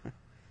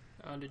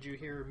 did you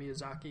hear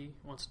Miyazaki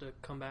wants to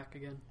come back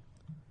again?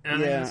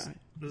 And this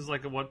is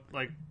like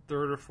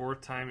third or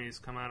fourth time he's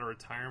come out of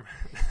retirement.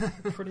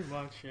 Pretty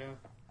much, yeah.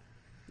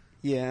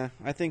 Yeah,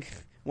 I think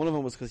one of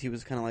them was because he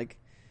was kind of like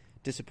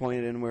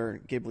disappointed in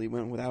where Ghibli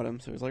went without him.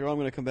 So he was like, "Oh, I'm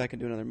going to come back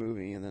and do another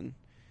movie," and then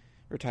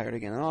retired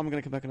again. "Oh, I'm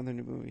going to come back and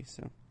another new movie."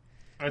 So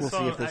we'll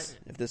see if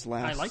this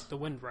lasts. I like The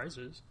Wind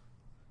Rises.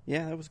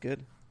 Yeah, that was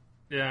good.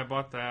 Yeah, I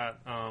bought that.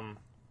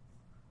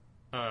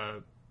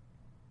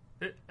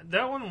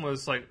 That one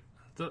was like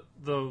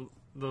the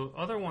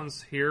other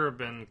ones here have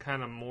been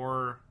kind of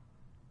more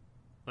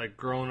like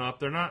grown up.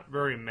 They're not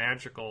very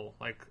magical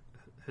like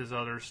his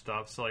other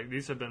stuff. So like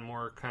these have been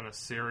more kind of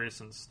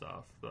serious and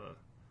stuff.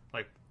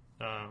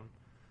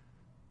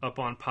 Up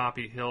on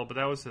Poppy Hill, but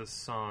that was his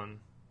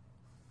son.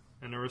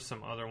 And there was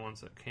some other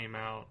ones that came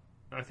out.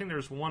 I think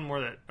there's one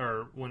more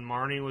or when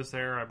Marnie was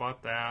there, I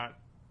bought that.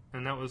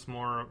 And that was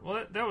more,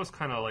 well, that was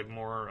kind of like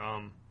more,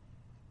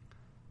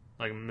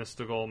 like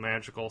mystical,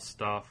 magical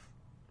stuff.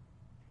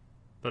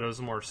 But it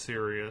was more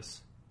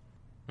serious.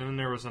 And then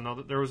there was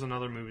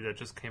another movie that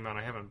just came out.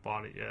 I haven't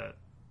bought it yet.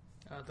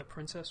 The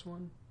princess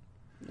one?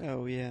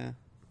 Oh, yeah.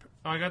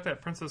 I got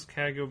that Princess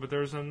Kaguya, but there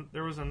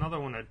was another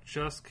one that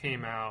just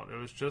came out. It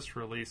was just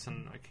released,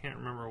 and I can't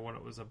remember what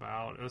it was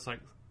about. It was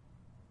like,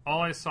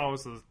 all I saw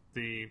was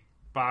the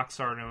box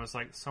art, and it was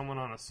like someone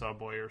on a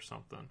subway or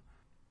something.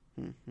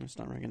 It's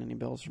not ringing any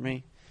bells for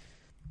me.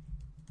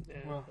 Yeah,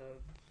 well,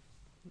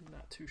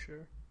 not too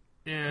sure.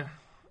 Yeah.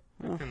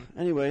 Well,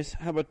 anyways,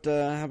 how about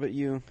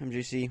you,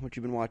 MJC? What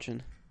you been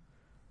watching?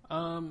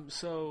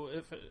 So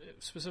if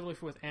specifically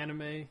with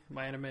anime,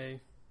 my anime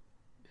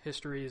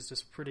history is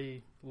just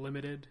pretty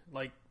limited.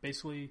 Like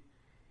basically,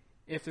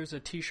 if there's a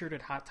T-shirt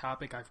at Hot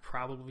Topic, I've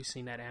probably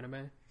seen that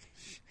anime.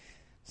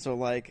 So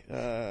like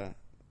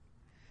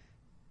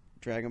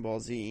Dragon Ball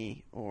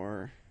Z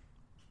or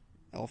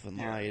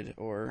Elfenlied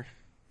or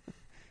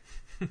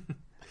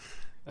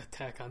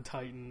Attack on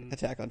Titan.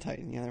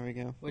 Yeah, there we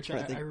go. Which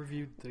I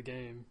reviewed the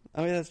game.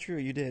 Oh yeah, that's true.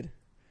 You did.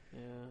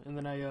 Yeah, and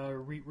then I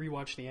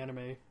rewatched the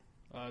anime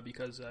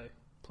because I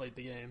played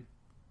the game.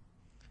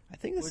 I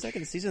think the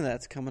second season of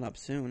that's coming up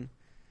soon.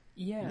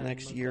 Yeah,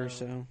 next year or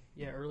so.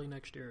 Yeah, early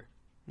next year.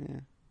 Yeah.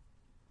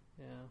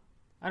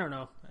 I don't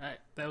know.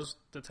 That was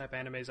the type of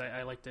animes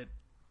I liked it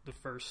the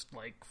first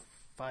like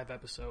 5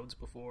 episodes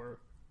before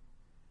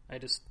I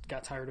just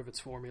got tired of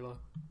its formula.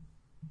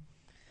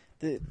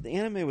 The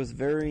anime was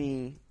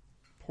very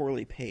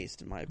poorly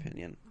paced, in my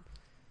opinion.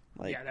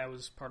 Yeah, that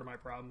was part of my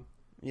problem.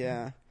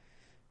 Yeah.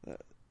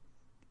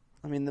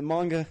 I mean, the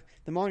manga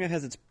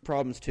has its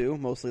problems too,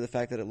 mostly the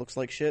fact that it looks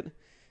like shit,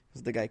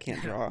 because the guy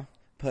can't draw.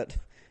 But,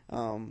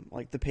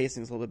 like, the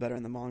pacing's a little bit better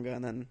in the manga,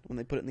 and then when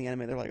they put it in the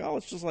anime, they're like, oh,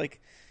 it's just, like,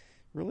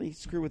 really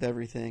screw with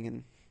everything,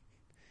 and,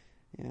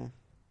 yeah.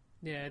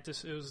 Yeah, it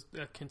was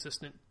a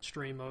consistent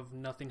stream of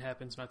nothing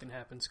happens,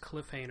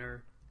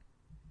 cliffhanger,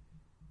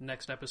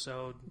 next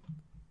episode,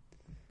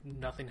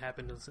 nothing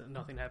happens,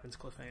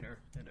 cliffhanger.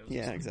 And it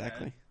was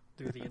exactly.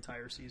 Through the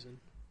entire season.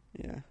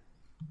 Yeah.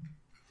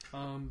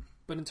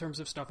 But in terms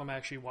of stuff I'm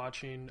actually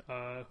watching,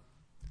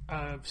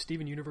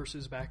 Steven Universe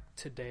is back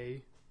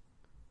today,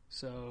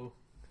 so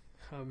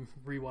I'm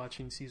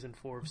rewatching season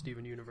 4 of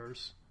Steven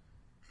Universe.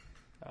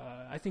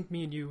 I think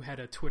me and you had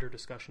a Twitter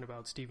discussion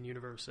about Steven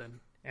Universe and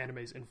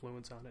anime's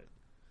influence on it.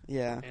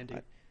 Yeah, Andy.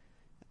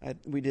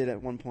 We did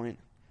at one point.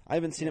 I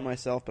haven't seen it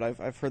myself, but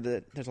I've heard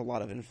that there's a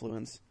lot of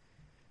influence.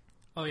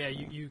 Oh yeah,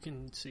 you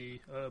can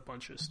see a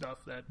bunch of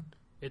stuff that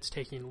it's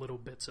taking little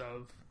bits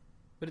of,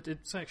 but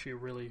it's actually a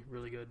really,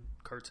 really good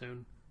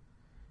cartoon.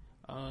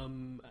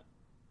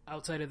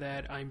 Outside of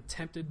that, I'm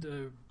tempted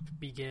to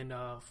begin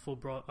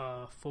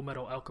Full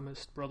Metal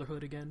Alchemist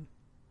Brotherhood again.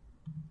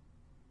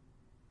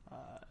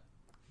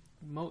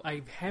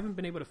 I haven't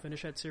been able to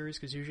finish that series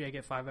because usually I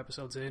get 5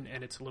 episodes in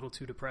and it's a little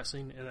too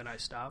depressing and then I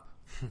stop.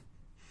 Have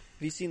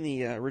you seen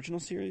the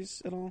original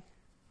series at all?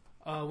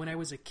 When I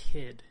was a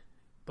kid,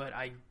 but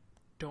I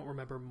don't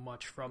remember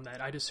much from that.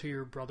 I just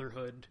hear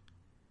Brotherhood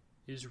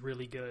is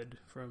really good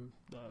from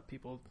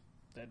people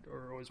that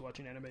are always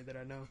watching anime that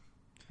I know.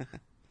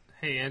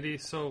 Hey Andy,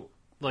 so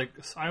like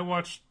I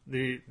watched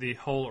the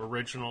whole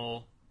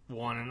original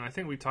one, and I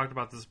think we talked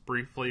about this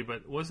briefly,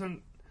 but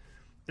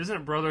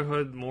isn't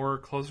Brotherhood more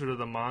closer to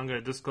the manga?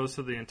 It just goes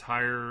through the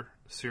entire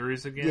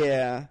series again?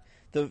 Yeah,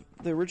 the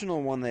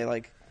original one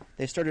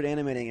they started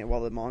animating it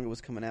while the manga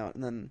was coming out,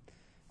 and then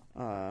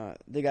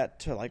they got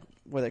to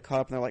where they caught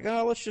up, and they're like,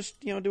 oh, let's just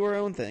do our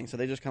own thing. So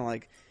they just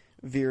kind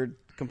of veered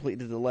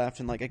completely to the left,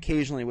 and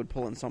occasionally would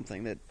pull in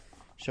something that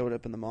showed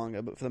up in the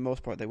manga, but for the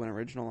most part they went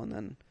original, and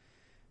then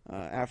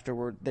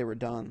afterward they were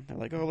done. They're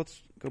like, oh,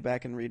 let's go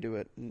back and redo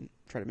it and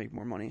try to make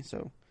more money.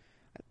 So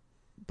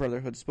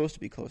Brotherhood's supposed to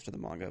be close to the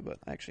manga, but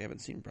I actually haven't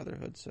seen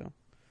Brotherhood, so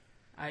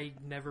I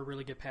never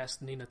really get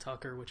past Nina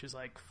Tucker, which is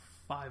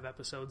 5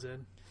 episodes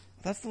in.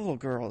 that's the little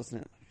girl,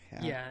 isn't it?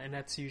 Yeah, and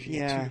that's usually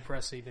too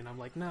depressing, and I'm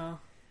like, no,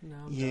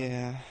 I'm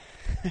yeah.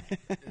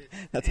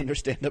 That's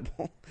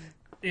understandable.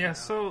 Yeah,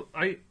 so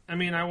I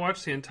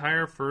watched the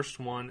entire first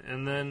one,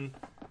 and then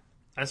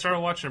I started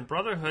watching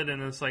Brotherhood,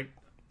 and it's I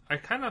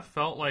kind of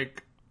felt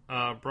like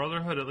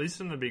Brotherhood, at least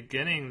in the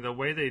beginning, the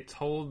way they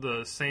told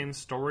the same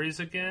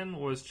stories again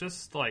was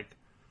just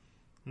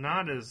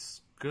not as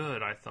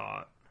good, I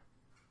thought.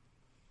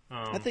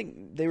 I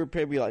think they were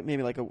probably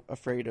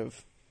afraid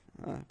of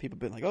people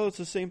being like, oh, it's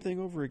the same thing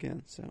over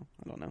again. So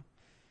I don't know.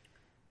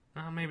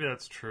 Maybe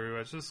that's true.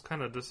 It's just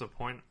kind of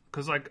disappointing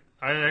because I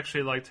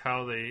actually liked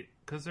how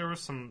because there were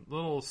some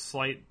little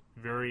slight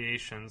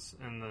variations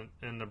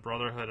in the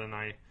Brotherhood, and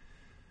I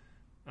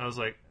was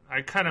like,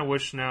 I kind of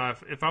wish now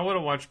if I would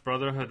have watched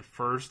Brotherhood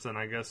first, then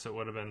I guess it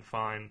would have been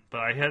fine.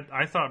 But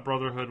I thought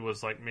Brotherhood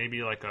was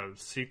maybe a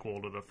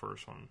sequel to the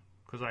first one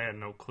because I had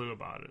no clue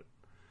about it.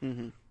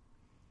 Mm-hmm.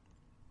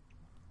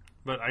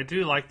 But I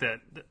do like that.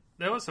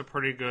 That was a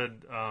pretty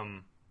good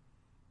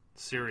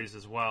series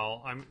as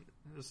well.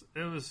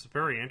 It was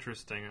very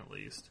interesting, at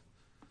least.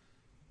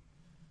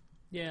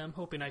 Yeah, I'm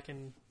hoping I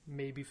can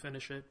maybe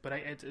finish it, but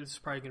it's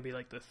probably going to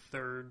be the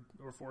 3rd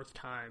or 4th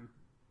time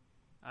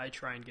I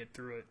try and get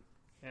through it,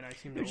 and I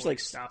seem to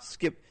just stop.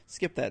 Skip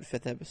that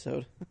 5th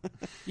episode.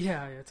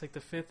 Yeah, it's the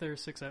 5th or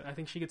 6th. I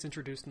think she gets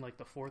introduced in the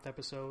 4th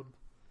episode,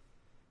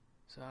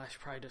 so I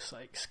should probably just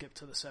skip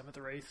to the 7th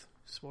or 8th.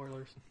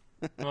 Spoilers.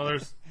 Well,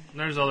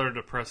 there's other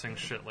depressing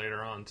shit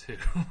later on too.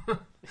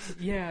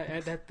 Yeah,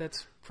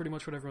 that's pretty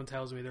much what everyone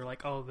tells me. They're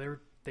like, oh,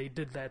 they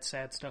did that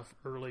sad stuff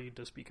early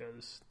just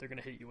because they're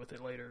gonna hit you with it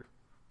later,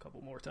 a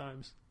couple more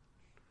times.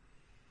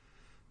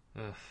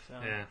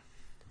 Yeah.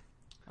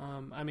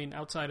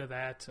 Outside of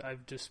that,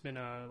 I've just been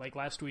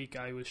last week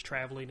I was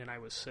traveling and I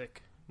was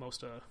sick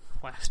most of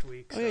last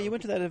week. Oh yeah, you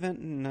went to that event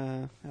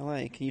in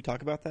L.A. Can you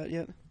talk about that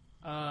yet?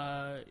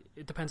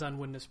 It depends on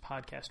when this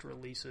podcast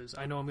releases.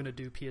 I know I'm going to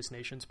do PS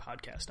Nation's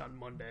podcast on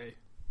Monday.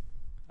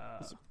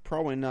 This will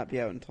probably not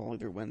be out until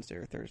either Wednesday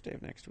or Thursday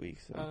of next week.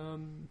 So.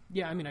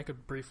 Yeah, I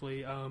could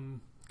briefly,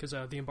 because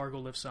the embargo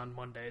lifts on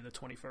Monday, the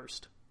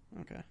 21st.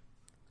 Okay.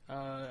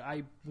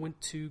 I went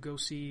to go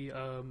see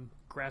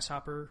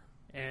Grasshopper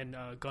and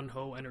Gun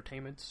Ho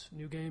Entertainment's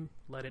new game,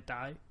 Let It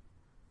Die.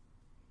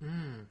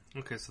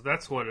 Okay, so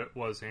that's what it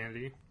was,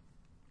 Andy.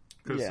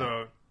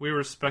 Because we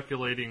were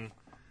speculating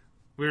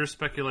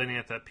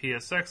at that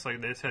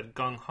PSX, they said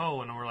Gung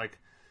Ho, and we're like,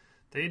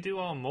 they do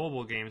all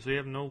mobile games. We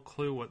have no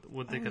clue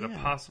what they could have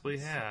possibly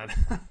had.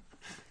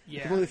 Yeah,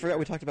 I completely forgot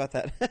we talked about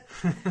that.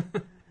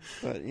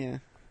 But yeah.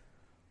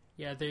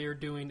 Yeah, they are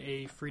doing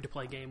a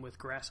free-to-play game with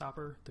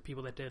Grasshopper, the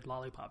people that did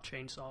Lollipop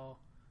Chainsaw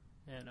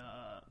and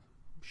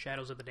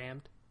Shadows of the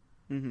Damned.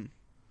 Mm-hmm.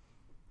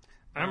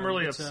 I'm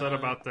really upset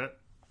about that.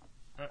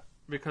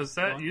 Because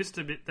that used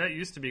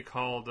to be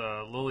called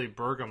Lily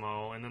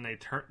Bergamo, and then they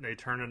turned it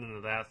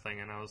into that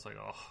thing, and I was like,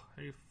 oh,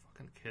 are you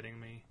fucking kidding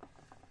me?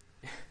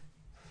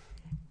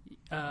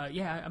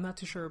 Yeah, I'm not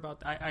too sure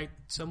about that.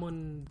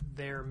 Someone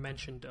there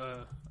mentioned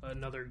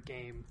another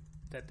game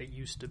that they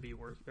used to be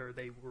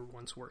they were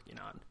once working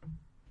on.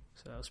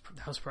 So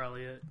that was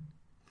probably it.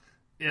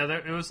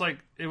 Yeah,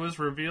 it was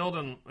revealed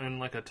in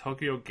a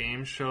Tokyo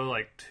Game Show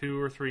 2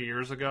 or 3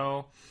 years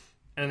ago,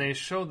 and they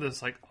showed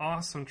this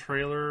awesome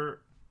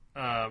trailer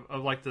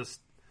of this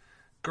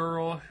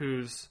girl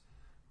who's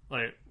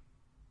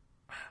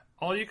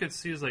all you could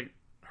see is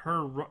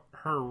her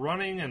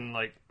running and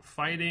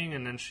fighting,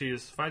 and then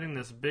she's fighting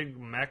this big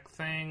mech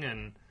thing,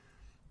 and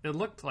it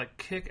looked like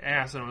kick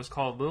ass, and it was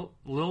called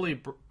Lily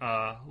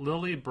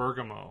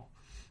Bergamo,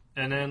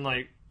 and then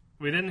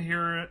we didn't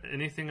hear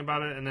anything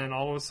about it, and then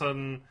all of a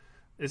sudden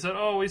they said,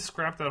 oh, we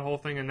scrapped that whole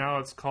thing, and now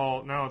it's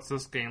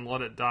this game,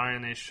 Let It Die,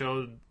 and they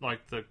showed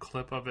the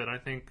clip of it. I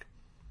think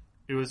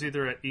it was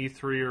either at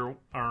E3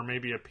 or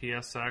maybe a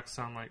PSX.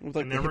 I'm like, with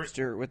the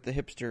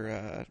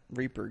hipster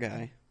Reaper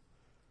guy.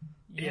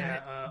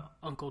 Yeah,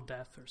 Uncle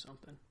Death or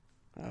something.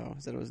 Oh,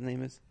 is that what his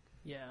name is?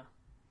 Yeah.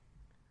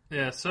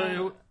 Yeah,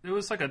 so it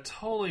was a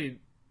totally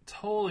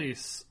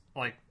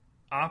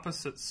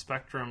opposite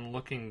spectrum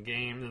looking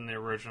game than the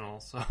original.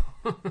 So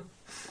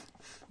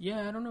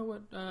yeah, I don't know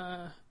what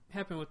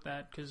happened with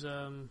that, because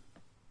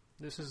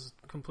this is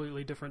a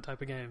completely different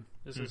type of game.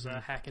 This is a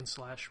hack and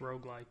slash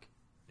roguelike.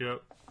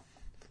 Yep.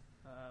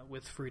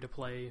 With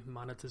free-to-play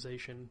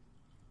monetization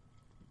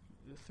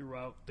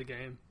throughout the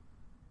game.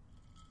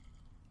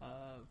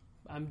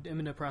 I'm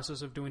in the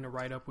process of doing a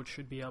write-up, which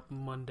should be up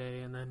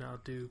Monday, and then I'll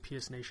do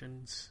PS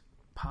Nation's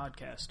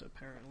podcast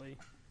apparently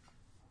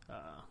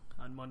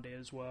on Monday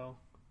as well.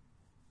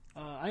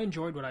 I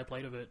enjoyed what I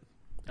played of it.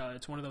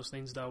 It's one of those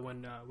things though,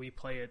 when we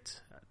play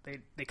it,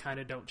 they kind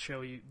of don't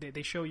show you.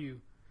 They show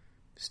you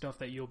stuff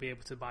that you'll be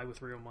able to buy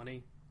with real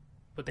money,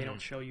 but they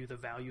don't show you the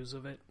values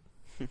of it.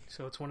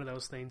 So it's one of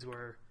those things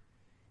where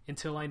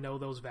until I know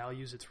those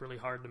values, it's really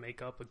hard to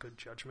make up a good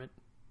judgment.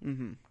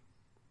 Mm-hmm.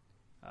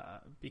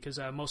 Because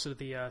most of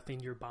the thing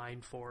you're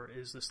buying for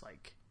is this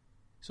like...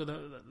 So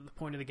the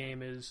point of the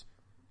game is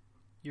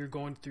you're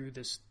going through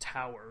this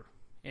tower,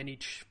 and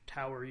each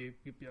tower,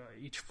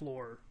 each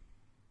floor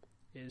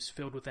is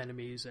filled with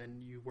enemies,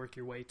 and you work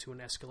your way to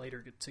an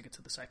escalator to get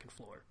to the second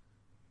floor.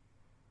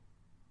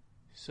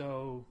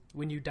 So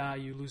when you die,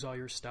 you lose all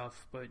your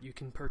stuff, but you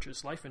can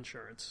purchase life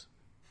insurance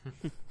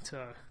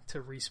to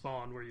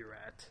respawn where you're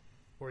at,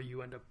 or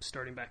you end up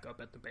starting back up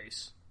at the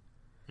base.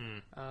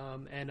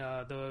 And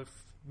the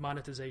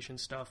monetization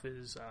stuff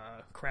is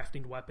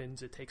crafting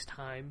weapons. It takes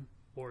time,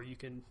 or you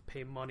can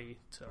pay money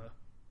to,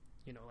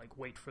 like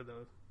wait for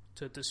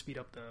to speed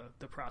up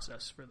the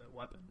process for the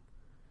weapon.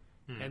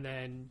 And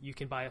then you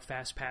can buy a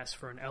fast pass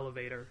for an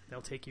elevator.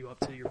 They'll take you up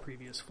to your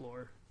previous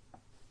floor.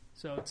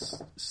 So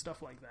it's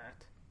stuff like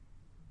that.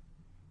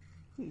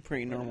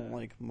 Pretty normal,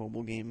 like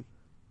mobile game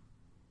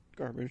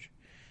garbage.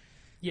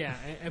 Yeah,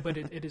 but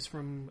it is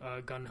from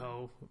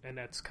Gung-Ho, and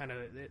that's kind of,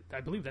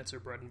 I believe that's their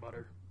bread and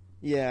butter.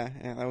 Yeah,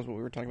 that was what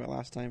we were talking about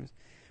last time.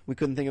 We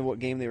couldn't think of what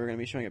game they were going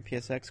to be showing at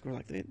PSX. We're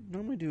like, they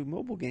normally do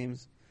mobile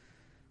games.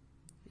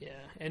 Yeah,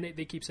 and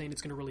they keep saying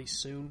it's going to release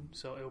soon,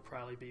 so it'll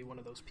probably be one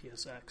of those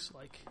PSX,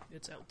 like,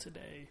 it's out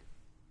today.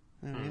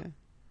 Oh, yeah.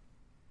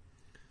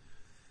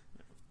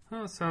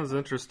 Well, that sounds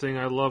interesting.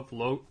 I love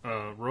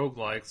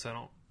roguelikes. I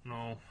don't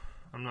know.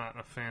 I'm not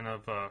a fan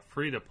of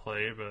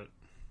free-to-play, but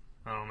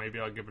I don't know, maybe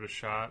I'll give it a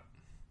shot.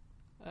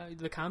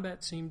 The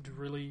combat seemed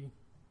really,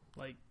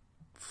 like,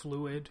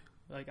 fluid.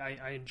 Like,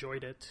 I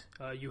enjoyed it.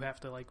 You have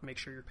to, like, make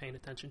sure you're paying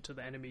attention to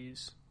the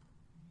enemies,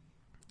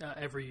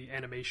 every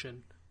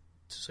animation,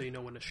 so you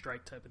know when to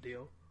strike type of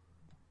deal.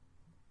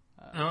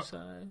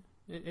 So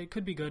it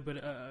could be good,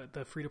 but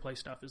the free-to-play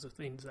stuff is the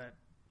things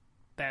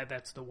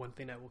that's the one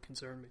thing that will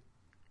concern me.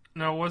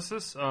 Now, was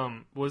this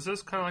kind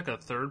of like a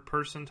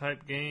third-person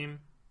type game?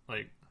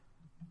 Like,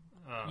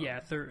 yeah,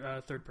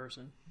 third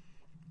person.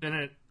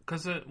 And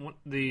because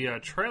the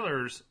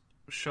trailers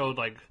showed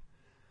like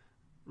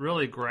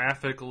really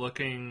graphic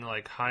looking,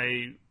 like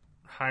high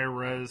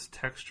res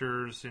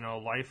textures,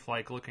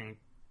 lifelike looking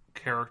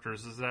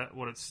characters. Is that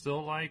what it's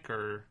still like,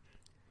 or?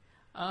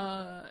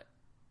 A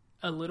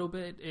little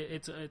bit.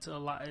 It's a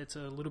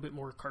little bit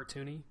more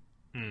cartoony.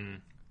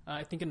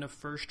 I think in the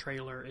first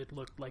trailer it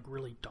looked like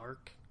really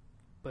dark,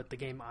 but the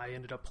game I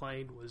ended up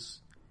playing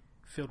was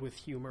filled with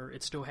humor.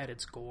 It still had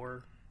its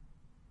gore,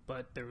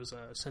 but there was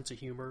a sense of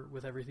humor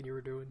with everything you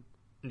were doing.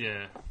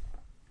 Yeah.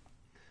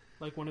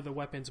 Like one of the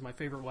weapons, my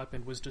favorite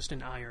weapon was just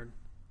an iron,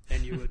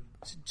 and you would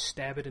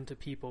stab it into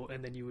people,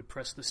 and then you would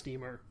press the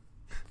steamer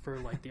for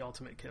like the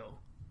ultimate kill.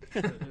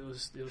 It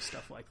was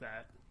stuff like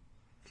that.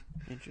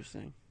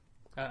 Interesting.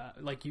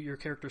 Like your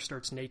character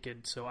starts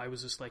naked, so I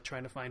was just like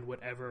trying to find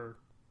whatever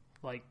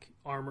like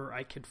armor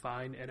I could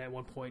find, and at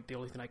one point the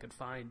only thing I could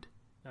find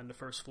on the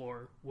first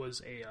floor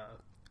was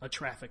a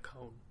traffic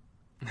cone.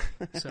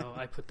 So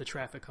I put the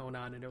traffic cone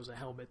on, and it was a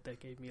helmet that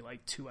gave me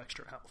like 2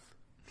 extra health.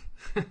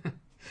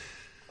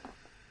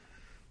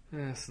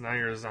 Yeah, so now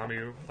you're a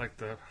zombie, like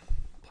the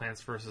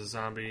Plants vs.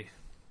 Zombie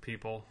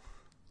people.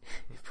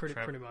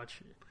 pretty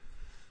much.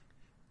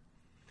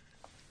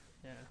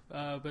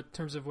 Yeah, but in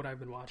terms of what I've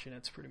been watching,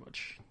 that's pretty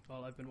much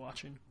all I've been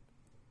watching.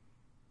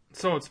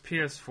 So it's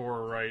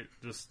PS4, right?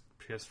 Just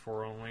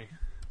PS4 only?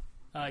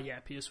 Yeah,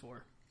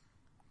 PS4.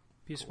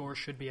 PS4 cool.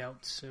 Should be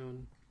out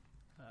soon,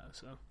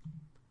 so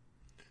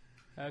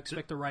I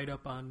expect a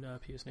write-up on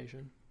PS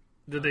Nation.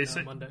 Did they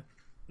say Monday?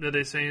 Did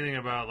they say anything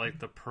about like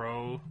the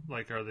Pro?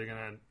 Like, are they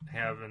gonna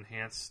have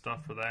enhanced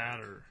stuff for that,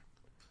 or?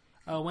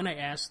 When I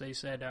asked, they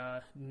said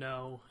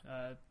no.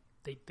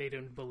 They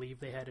didn't believe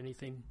they had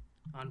anything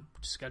on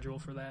schedule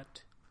for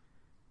that,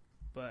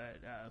 but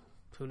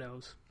who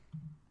knows?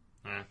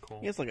 Yeah,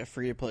 cool. Yeah, it's like a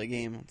free-to-play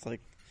game. It's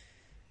like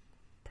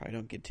probably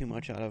don't get too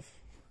much out of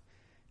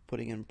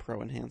putting in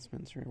pro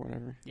enhancements or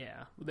whatever.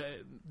 Yeah,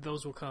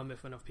 those will come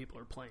if enough people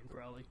are playing,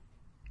 probably.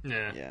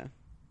 Yeah.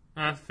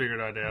 I figured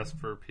I'd ask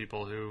for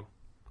people who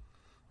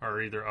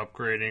are either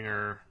upgrading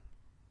or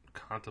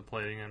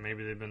contemplating, and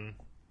maybe they've been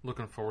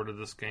looking forward to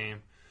this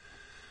game.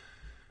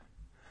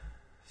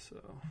 So,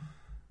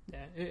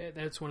 yeah,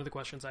 that's one of the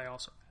questions I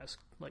also asked,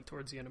 like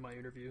towards the end of my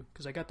interview,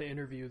 because I got to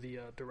interview the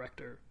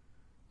director.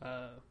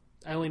 I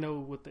only know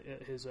what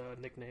his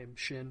nickname,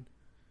 Shin.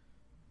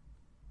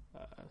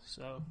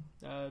 So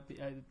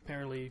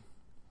apparently,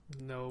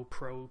 no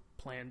pro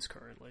plans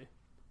currently.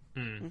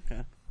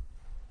 Okay.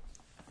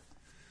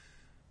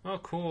 Oh,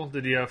 cool.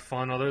 Did you have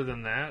fun other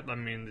than that? I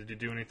mean, did you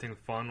do anything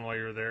fun while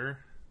you were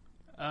there?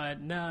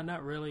 No,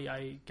 not really.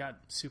 I got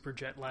super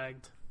jet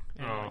lagged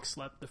and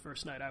slept the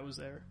first night I was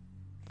there.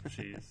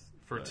 Jeez.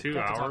 For 2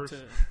 hours?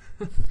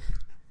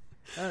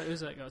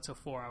 It's a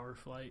 4-hour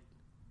flight.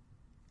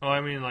 Oh,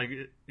 I mean, like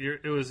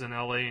it was in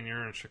LA and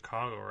you're in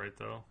Chicago, right?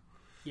 Though.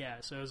 Yeah,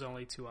 so it was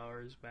only 2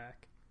 hours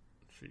back.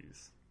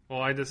 Jeez.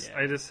 Well, I just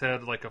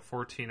had like a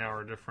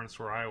 14-hour difference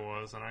where I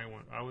was, and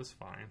I was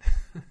fine.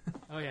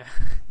 Oh yeah,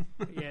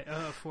 yeah.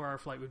 A 4-hour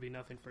flight would be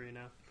nothing for you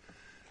now.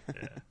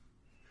 Yeah.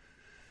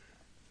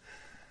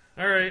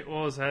 All right.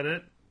 Well, is that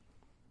it?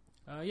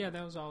 Yeah,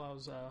 that was all I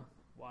was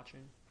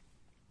watching.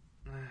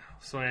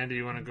 So, Andy,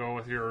 you want to go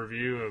with your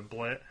review of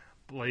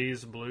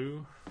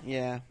BlazBlue?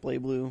 Yeah,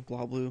 BlazBlue,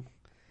 BlazBlue.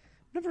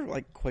 I'm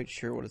never quite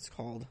sure what it's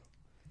called.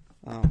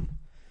 But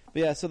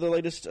yeah, so the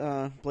latest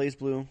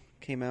BlazBlue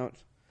came out.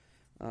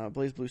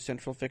 BlazBlue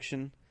Central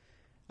Fiction.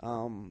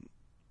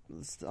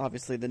 It's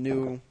obviously the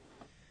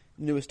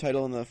newest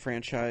title in the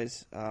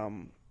franchise.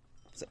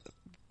 It's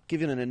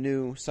given it a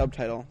new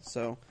subtitle,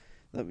 so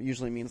that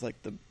usually means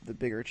the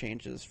bigger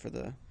changes for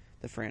the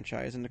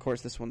franchise. And of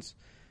course, this one's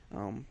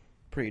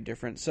pretty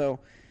different. So,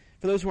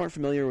 for those who aren't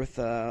familiar with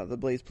the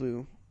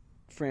BlazBlue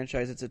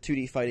franchise, it's a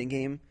 2D fighting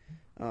game.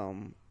 A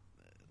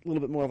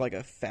little bit more of like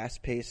a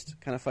fast-paced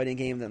kind of fighting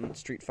game than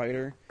Street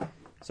Fighter.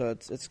 So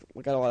it's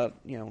got a lot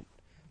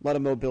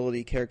of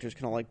mobility. Characters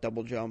can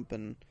double jump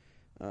and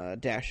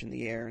dash in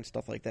the air and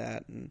stuff like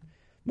that. And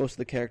most of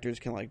the characters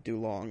can do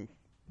long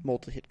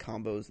multi-hit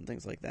combos and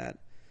things like that.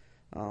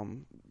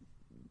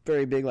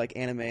 Very big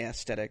anime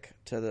aesthetic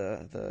to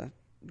the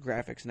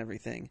graphics and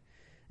everything.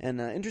 And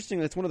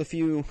interestingly, it's one of the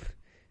few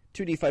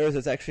 2D fighters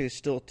that's actually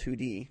still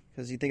 2D.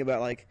 Because you think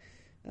about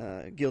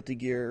Guilty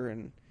Gear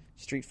and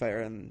Street Fighter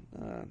and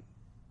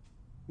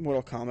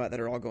Mortal Kombat that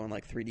are all going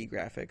 3D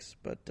graphics.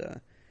 But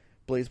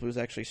BlazBlue is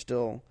actually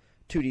still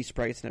 2D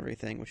sprites and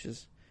everything, which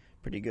is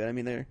pretty good. I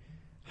mean, they're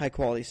high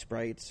quality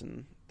sprites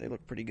and they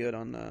look pretty good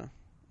on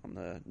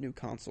the new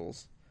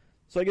consoles.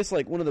 So I guess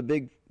one of the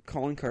big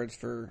calling cards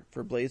for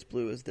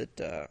BlazBlue is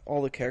that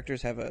all the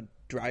characters have a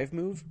drive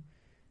move,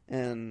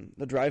 and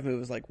the drive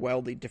move is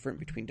wildly different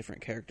between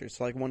different characters.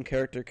 So one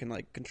character can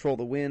control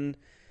the wind.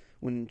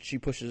 When she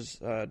pushes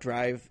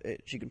drive,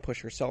 she can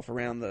push herself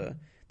around the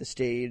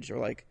stage,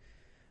 or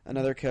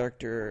another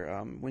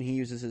character when he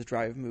uses his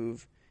drive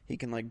move, he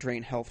can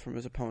drain health from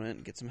his opponent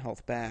and get some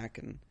health back,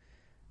 and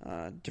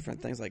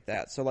different things like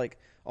that. So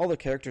all the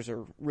characters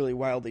are really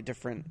wildly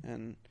different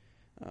and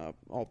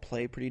all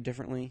play pretty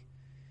differently.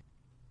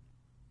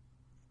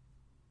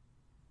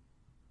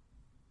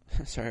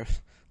 Sorry, I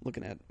was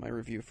looking at my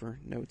review for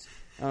notes.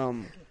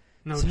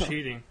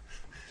 Cheating.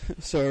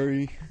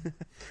 Sorry. You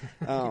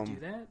can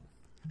do that?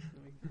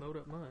 Let me load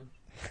up mine.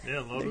 Yeah,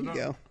 load it up.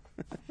 There you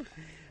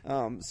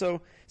go.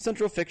 So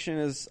Central Fiction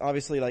is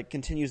obviously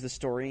continues the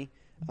story.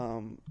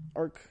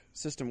 Arc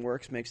System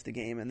Works makes the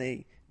game, and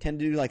they tend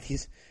to do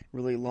these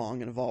really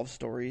long, involved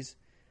stories.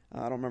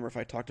 I don't remember if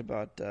I talked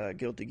about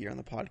Guilty Gear on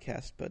the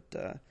podcast, but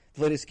the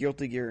latest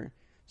Guilty Gear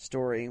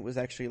story was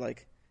actually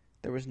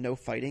there was no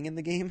fighting in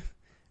the game,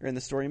 or in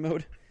the story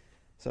mode.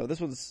 So this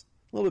was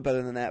a little bit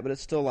better than that, but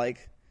it's still I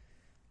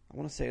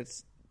want to say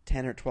it's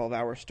 10 or 12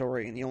 hour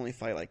story, and you only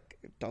fight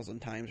a dozen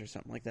times or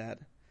something like that.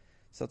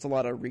 So it's a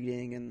lot of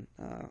reading and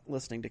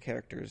listening to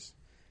characters.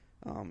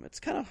 It's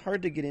kind of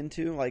hard to get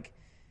into.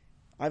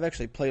 I've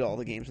actually played all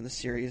the games in the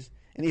series,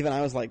 and even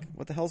I was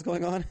what the hell's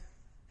going on?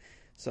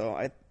 So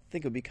I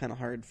think it would be kind of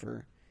hard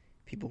for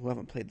people who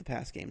haven't played the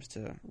past games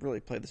to really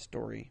play the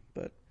story,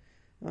 but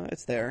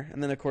it's there.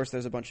 And then, of course,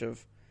 there's a bunch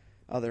of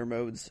other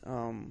modes.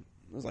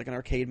 There's an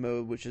arcade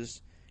mode, which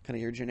is kind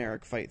of your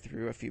generic fight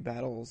through a few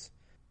battles,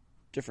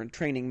 different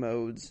training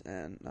modes,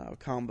 and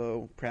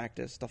combo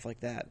practice, stuff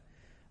like that.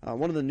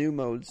 One of the new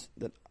modes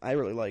that I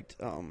really liked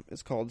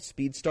is called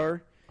Speed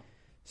Star.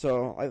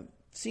 So I've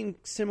seen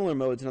similar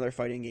modes in other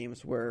fighting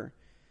games where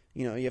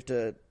you have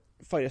to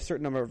fight a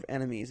certain number of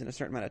enemies in a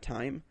certain amount of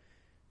time.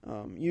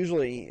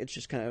 Usually it's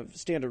just kind of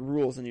standard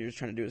rules and you're just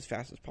trying to do it as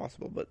fast as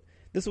possible. But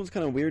this one's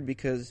kind of weird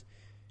because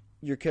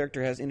your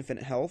character has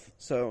infinite health,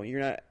 so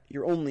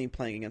you're only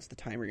playing against the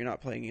timer. You're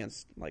not playing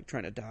against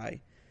trying to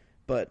die.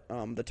 But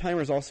the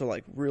timer is also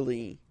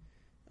really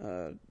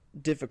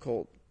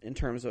difficult in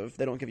terms of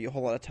they don't give you a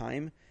whole lot of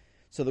time.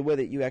 So the way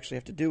that you actually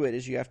have to do it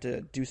is you have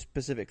to do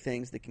specific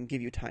things that can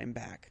give you time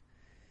back.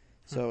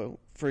 So,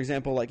 for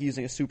example,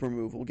 using a super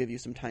move will give you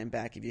some time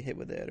back if you hit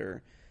with it,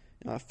 or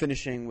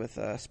finishing with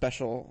a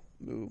special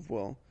move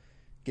will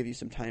give you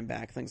some time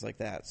back, things like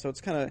that. So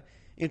it's kind of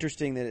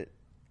interesting that it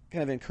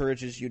kind of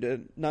encourages you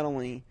to not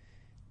only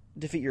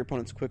defeat your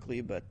opponents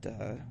quickly, but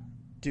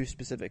do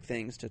specific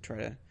things to try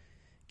to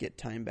get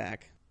time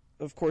back.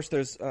 Of course,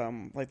 there's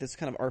this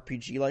kind of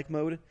RPG-like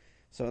mode.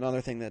 So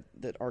another thing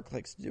that Arc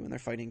likes to do in their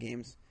fighting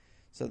games.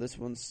 So this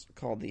one's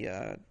called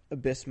the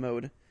Abyss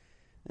mode,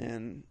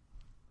 and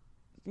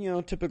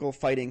typical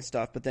fighting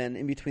stuff. But then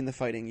in between the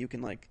fighting, you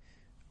can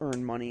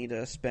earn money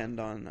to spend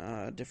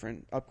on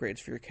different upgrades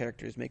for your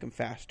characters, make them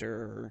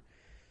faster,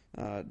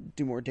 or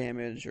do more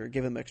damage, or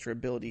give them extra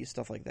abilities,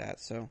 stuff like that.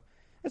 So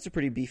that's a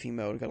pretty beefy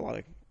mode. Got a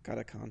lot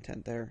of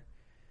content there.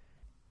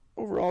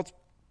 Overall, it's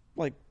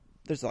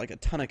there's like a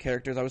ton of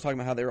characters. I was talking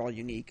about how they're all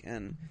unique,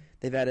 and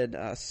they've added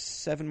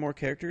 7 more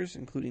characters,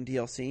 including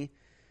DLC.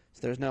 So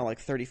there's now like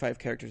 35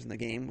 characters in the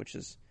game, which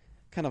is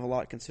kind of a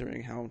lot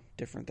considering how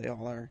different they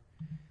all are.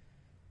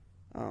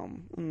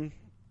 And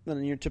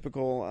then your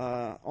typical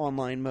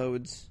online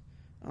modes,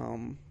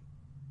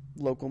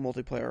 local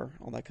multiplayer,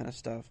 all that kind of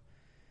stuff.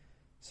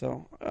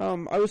 So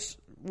I was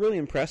really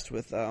impressed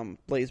with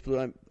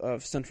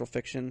BlazBlue Central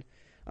Fiction.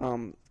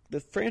 The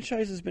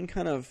franchise has been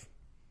kind of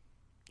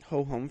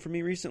ho-hum for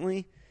me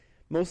recently,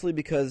 mostly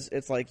because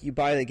it's like you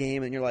buy the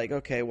game and you're like,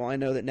 okay, well, I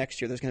know that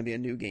next year there's going to be a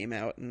new game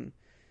out, and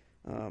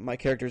my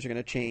characters are going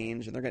to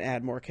change, and they're going to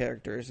add more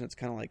characters, and it's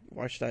kind of like,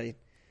 why should I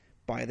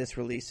buy this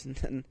release and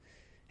then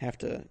have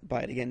to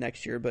buy it again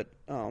next year? But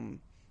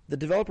the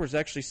developer's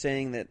actually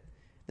saying that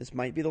this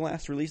might be the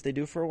last release they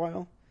do for a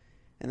while,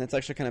 and that's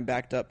actually kind of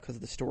backed up because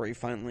the story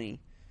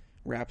finally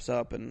wraps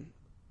up and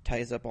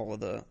ties up all of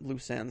the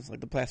loose ends. Like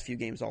the past few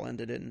games all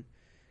ended in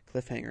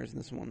cliffhangers, and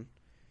this one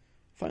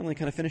finally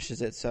kind of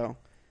finishes it. So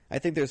I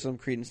think there's some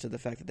credence to the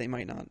fact that they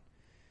might not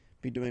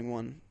be doing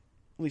one,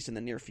 at least in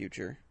the near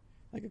future.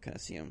 I could kind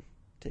of see them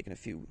taking a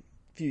few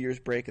years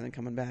break and then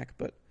coming back.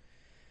 But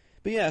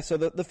yeah, so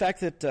the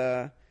fact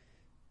that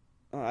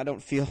I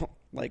don't feel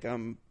like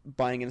I'm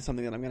buying into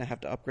something that I'm going to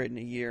have to upgrade in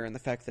a year, and the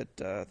fact that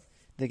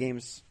the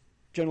game's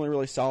generally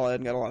really solid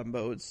and got a lot of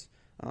modes,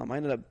 I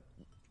ended up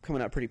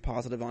coming out pretty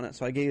positive on it.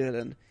 So I gave it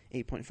an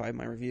 8.5 in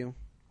my review.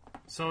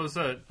 So is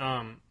that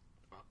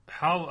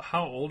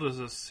how old is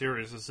this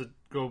series? Does it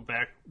go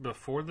back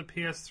before the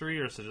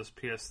PS3, or is it just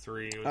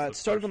PS3? It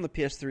started on the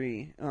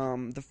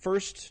PS3. The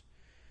first,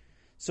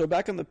 so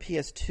back on the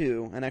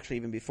PS2, and actually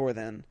even before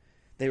then,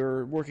 they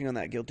were working on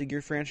that Guilty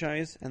Gear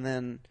franchise, and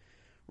then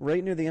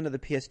right near the end of the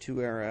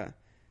PS2 era,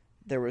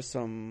 there was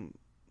some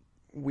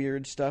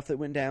weird stuff that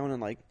went down,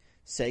 and like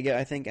Sega,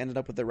 I think, ended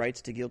up with the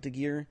rights to Guilty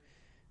Gear,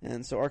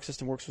 and so Arc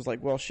System Works was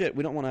like, well, shit,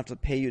 we don't want to have to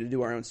pay you to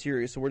do our own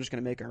series, so we're just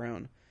going to make our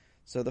own.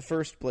 So the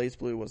first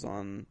BlazBlue was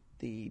on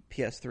the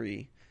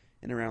PS3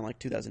 in around like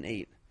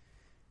 2008,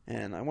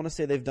 and I want to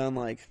say they've done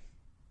like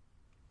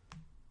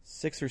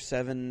 6 or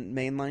 7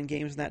 mainline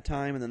games in that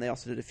time, and then they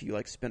also did a few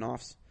like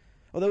spin-offs.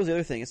 Oh, that was the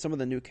other thing, is some of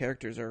the new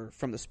characters are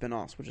from the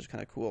spin-offs, which is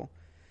kind of cool.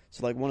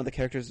 So like one of the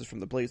characters is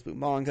from the BlazBlue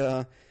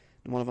manga,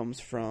 and one of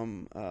them's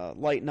from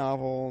light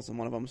novels, and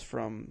one of them's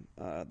from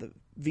the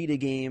Vita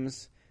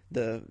games,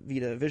 the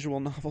Vita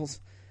visual novels.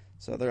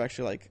 So they're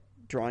actually like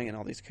drawing in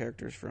all these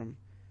characters from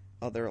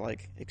other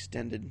like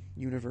extended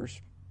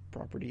universe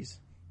properties.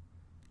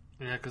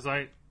 Yeah, because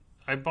I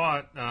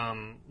bought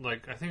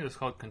like I think it was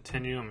called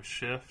Continuum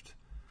Shift,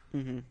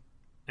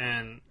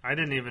 and I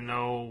didn't even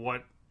know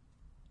what,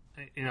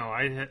 you know,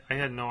 I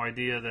had no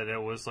idea that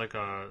it was like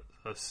a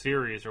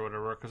series or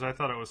whatever, because I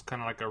thought it was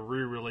kind of like a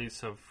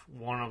re-release of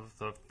one of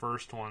the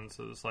first ones.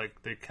 It was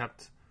like they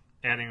kept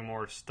adding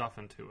more stuff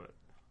into it.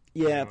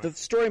 Yeah, anyway. The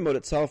story mode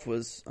itself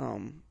was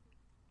kind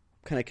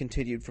of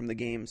continued from the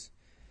games.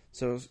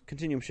 So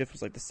Continuum Shift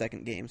was like the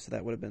second game, so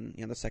that would have been,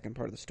 you know, the second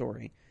part of the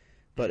story.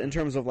 But in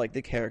terms of like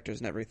the characters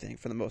and everything,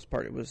 for the most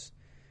part, it was,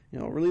 you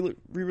know, really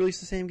re-release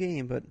the same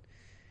game, but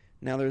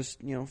now there's,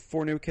 you know,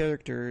 4 new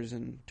characters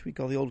and tweak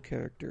all the old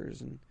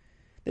characters, and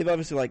they've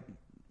obviously like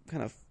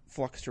kind of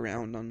fluxed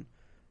around on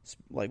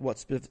like what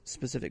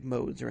specific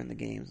modes are in the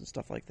games and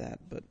stuff like that.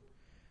 But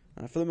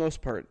for the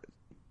most part,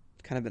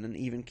 it's kind of been an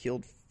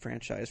even-keeled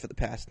franchise for the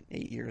past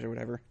 8 years or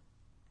whatever.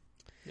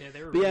 Yeah,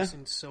 they were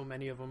releasing so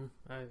many of them.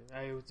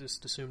 I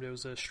just assumed it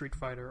was a Street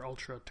Fighter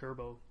Ultra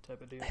Turbo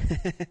type of deal.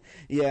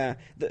 Yeah,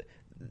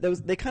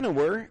 they kind of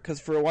were,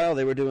 because for a while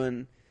they were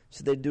doing,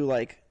 so they'd do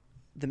like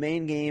the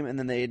main game and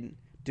then they'd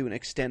do an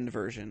extend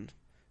version.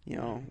 You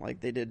know, like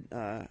they did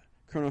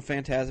Chrono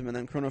Phantasm and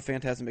then Chrono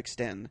Phantasm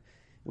Extend,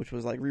 which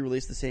was like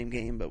re-release the same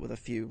game but with a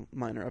few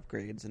minor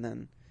upgrades, and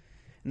then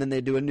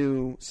they'd do a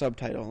new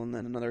subtitle and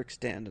then another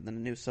extend and then a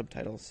new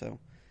subtitle. So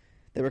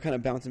they were kind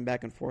of bouncing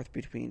back and forth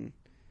between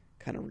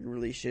kind of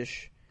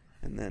re-release-ish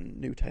and then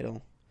new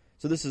title.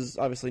 So this is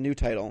obviously new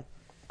title.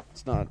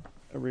 It's not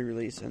a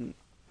re-release, and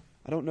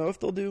I don't know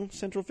if they'll do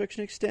Central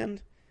Fiction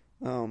Extend.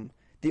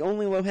 The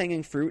only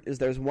low-hanging fruit is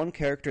there's one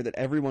character that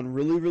everyone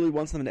really, really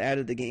wants them to add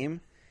to the game,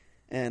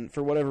 and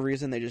for whatever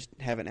reason they just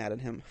haven't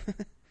added him.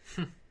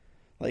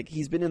 Like,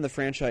 he's been in the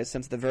franchise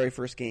since the very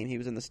first game. He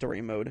was in the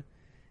story mode,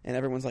 and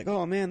everyone's like,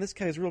 oh man, this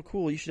guy's real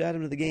cool, you should add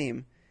him to the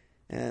game.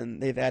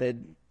 And they've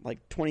added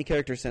like 20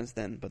 characters since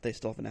then, but they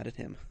still haven't added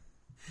him.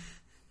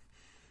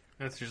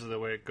 That's usually the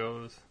way it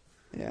goes.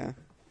 Yeah.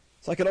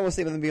 So I could almost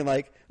see them being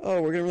like,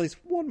 oh, we're going to release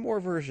one more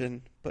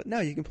version, but now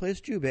you can play as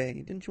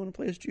Jubei. Didn't you want to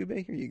play as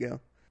Jubei? Here you go.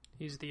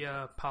 He's the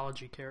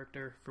apology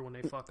character for when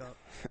they fuck up.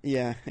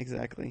 Yeah,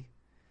 exactly.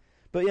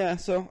 But yeah,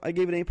 so I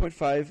gave it an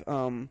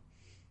 8.5.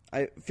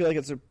 I feel like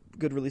it's a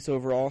good release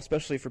overall,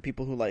 especially for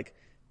people who like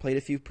played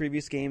a few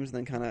previous games and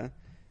then kind of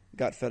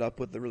got fed up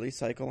with the release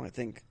cycle. I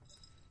think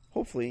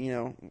hopefully, you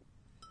know,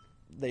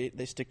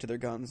 they stick to their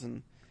guns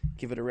and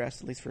give it a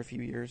rest, at least for a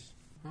few years.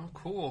 Oh,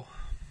 cool.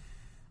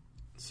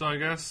 So I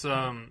guess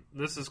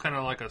this is kind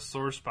of like a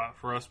sore spot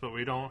for us, but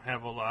we don't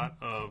have a lot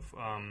of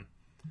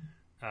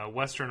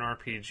Western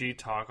RPG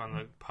talk on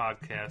the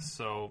podcast.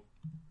 So,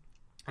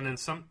 and then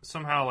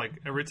somehow, like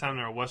every time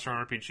a Western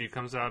RPG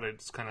comes out,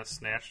 it's kind of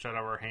snatched out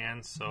of our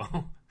hands.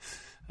 So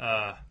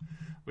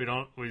we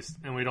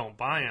don't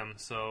buy them.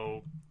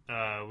 So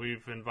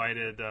we've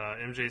invited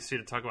MJC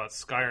to talk about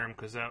Skyrim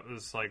because that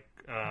was like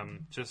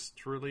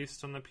just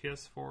released on the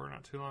PS4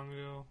 not too long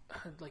ago,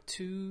 like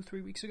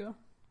 2-3 weeks ago.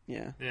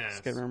 Yeah.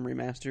 Yes. Skyrim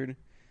Remastered.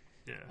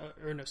 Yeah.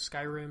 Or no,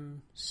 Skyrim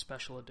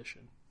Special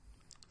Edition.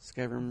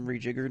 Skyrim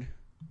Rejiggered.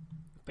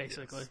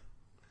 Basically. Yes.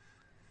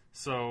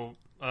 So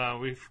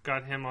we've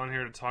got him on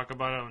here to talk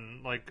about it,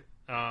 and like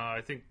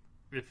I think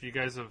if you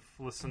guys have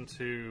listened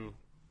to,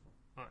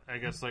 I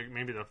guess like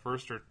maybe the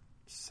first or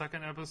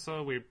second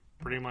episode, we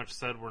pretty much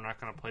said we're not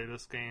going to play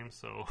this game,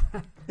 so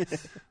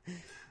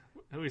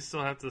we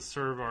still have to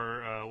serve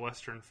our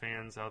Western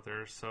fans out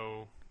there.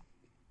 So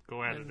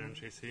go at it,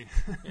 MJC.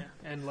 Yeah,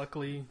 and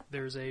luckily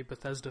there's a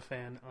Bethesda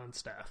fan on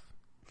staff.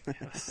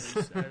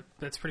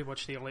 That's pretty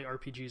much the only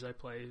RPGs I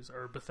play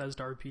are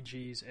Bethesda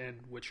RPGs and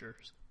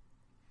Witchers.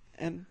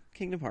 And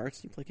Kingdom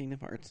Hearts. You play Kingdom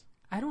Hearts.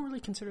 I don't really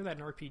consider that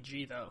an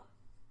RPG, though.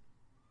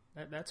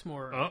 That's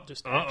more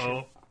just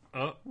action.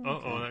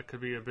 That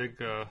could be a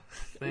big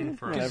thing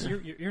for Because us.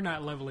 you're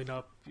not leveling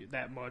up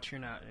that much.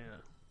 You're not,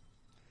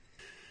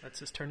 Let's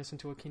just turn this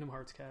into a Kingdom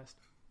Hearts cast.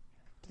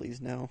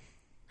 Please, no.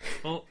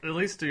 Well, at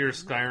least do your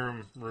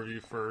Skyrim review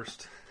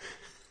first.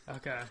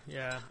 Okay,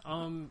 yeah.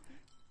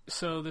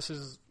 So this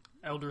is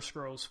Elder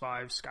Scrolls V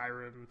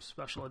Skyrim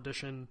Special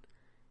Edition.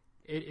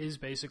 It is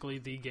basically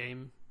the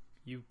game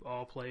you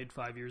all played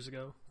 5 years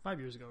ago. 5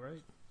 years ago,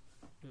 right?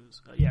 It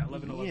was,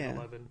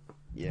 11/11/11.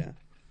 Yeah.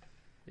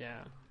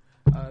 Yeah.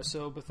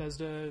 So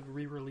Bethesda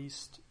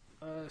re-released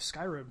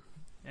Skyrim,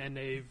 and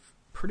they've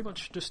pretty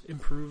much just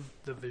improved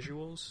the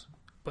visuals,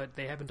 but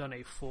they haven't done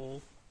a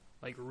full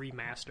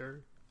remaster.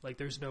 Like,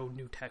 there's no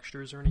new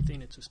textures or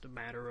anything. It's just a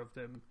matter of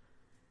them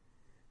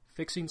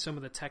fixing some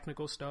of the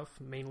technical stuff,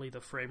 mainly the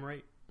frame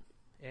rate,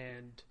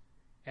 and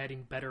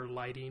adding better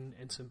lighting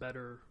and some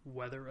better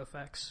weather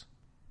effects.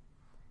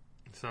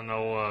 So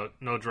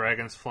no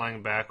dragons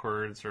flying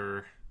backwards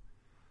or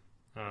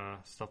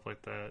stuff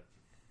like that.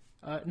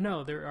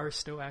 No, there are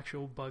still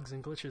actual bugs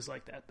and glitches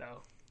like that,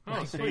 though.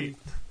 Oh, sweet.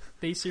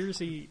 They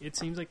seriously, it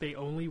seems like they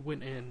only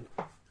went in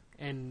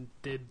and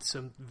did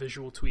some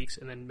visual tweaks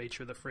and then made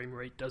sure the frame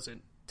rate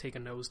doesn't take a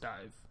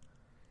nosedive.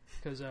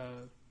 Because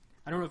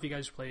I don't know if you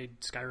guys played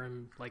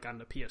Skyrim on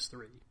the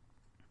PS3.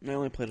 I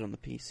only played it on the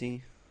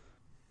PC.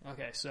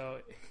 Okay, so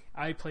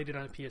I played it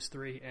on a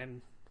PS3,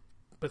 and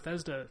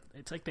Bethesda,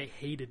 it's like they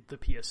hated the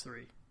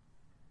PS3.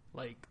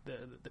 Like,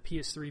 the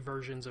PS3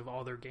 versions of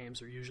all their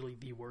games are usually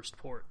the worst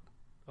port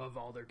of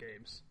all their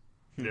games.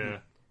 Yeah.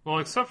 Well,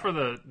 except for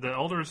the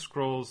Elder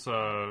Scrolls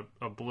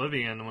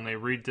Oblivion, when they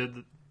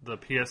redid the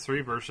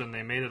PS3 version,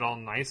 they made it all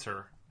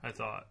nicer, I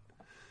thought.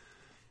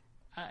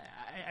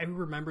 I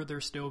remember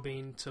there still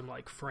being some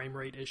frame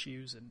rate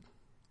issues and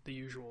the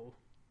usual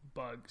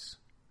bugs.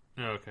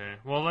 Okay.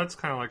 Well, that's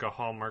kind of like a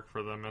hallmark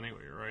for them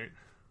anyway, right?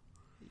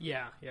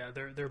 Yeah.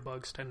 Their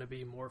bugs tend to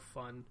be more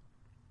fun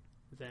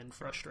than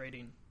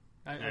frustrating.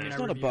 It's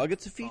not a bug,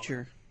 it's a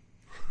feature.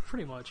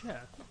 Pretty much,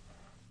 yeah.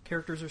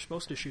 Characters are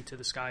supposed to shoot to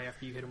the sky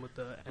after you hit them with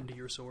the end of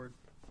your sword.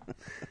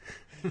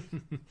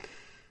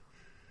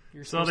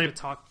 You're supposed to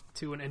talk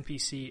to an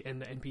NPC,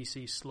 and the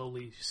NPC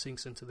slowly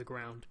sinks into the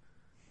ground.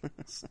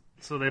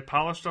 So they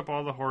polished up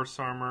all the horse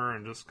armor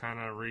and just kind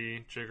of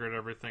rejiggered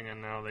everything,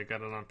 and now they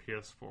got it on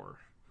PS4.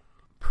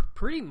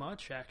 Pretty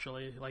much,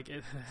 actually.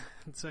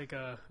 It's like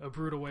a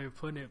brutal way of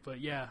putting it, but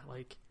yeah,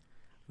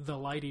 the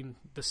lighting,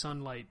 the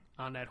sunlight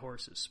on that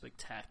horse is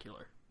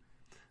spectacular.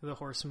 The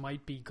horse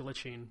might be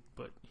glitching,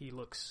 but he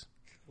looks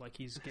like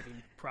he's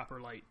getting proper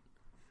light.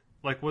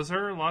 Was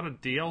there a lot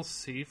of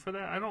DLC for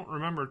that? I don't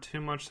remember too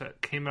much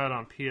that came out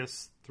on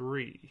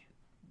PS3.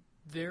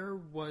 There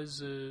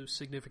was a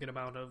significant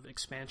amount of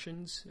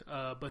expansions,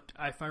 but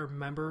if I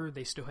remember,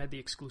 they still had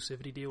the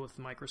exclusivity deal with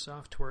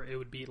Microsoft, where it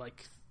would be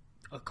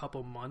a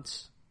couple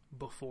months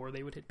before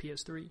they would hit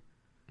PS3.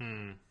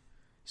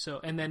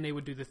 So, and then they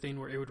would do the thing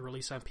where it would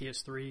release on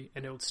PS3,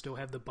 and it would still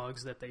have the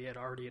bugs that they had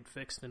already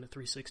fixed in the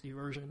 360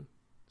 version.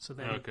 So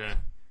then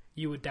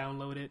you would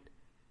download it,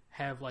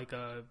 have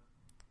a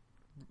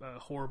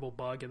horrible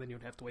bug, and then you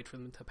would have to wait for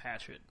them to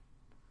patch it.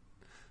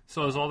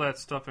 So is all that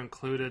stuff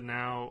included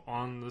now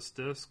on this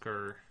disc,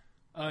 or?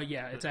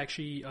 Yeah, it's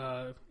actually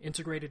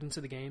integrated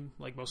into the game,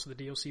 like most of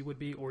the DLC would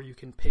be, or you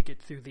can pick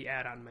it through the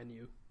add-on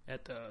menu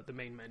at the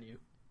main menu.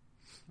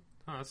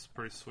 Oh, that's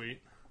pretty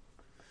sweet.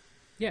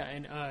 Yeah,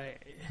 and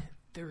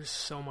there's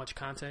so much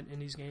content in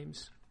these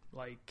games.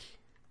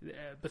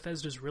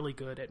 Bethesda's really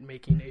good at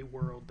making a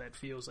world that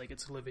feels like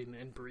it's living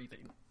and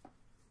breathing.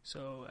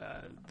 So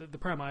the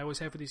problem I always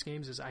have with these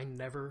games is I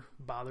never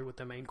bother with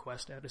the main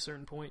quest at a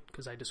certain point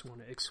because I just want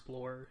to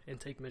explore and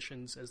take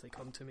missions as they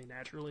come to me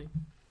naturally.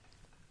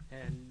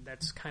 And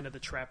that's kind of the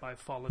trap I've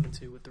fallen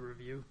into with the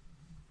review,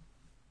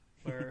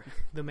 where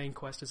the main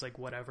quest is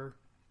whatever,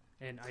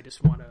 and I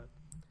just want to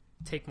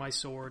take my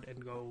sword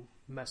and go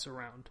mess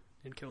around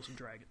and kill some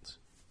dragons.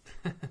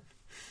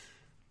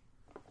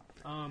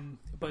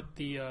 But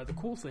the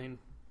cool thing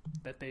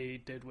that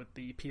they did with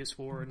the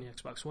PS4 and the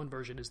Xbox One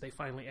version is they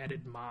finally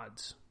added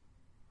mods.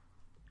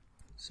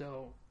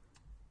 So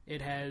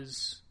it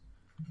has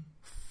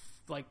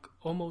like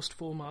almost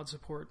full mod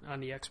support on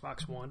the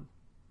Xbox One.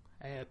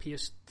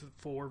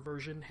 PS4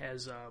 version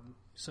has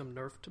some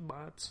nerfed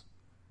mods.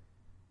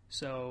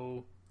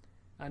 So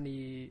on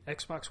the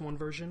Xbox One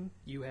version,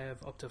 you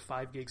have up to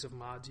 5 gigs of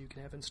mods you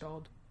can have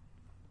installed.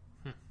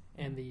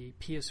 And the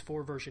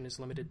PS4 version is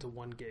limited to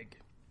 1 gig.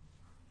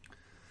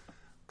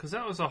 Because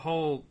that was a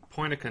whole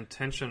point of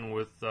contention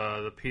with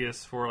the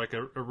PS4. Like,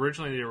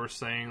 originally they were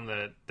saying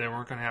that they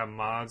weren't going to have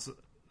mods,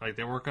 like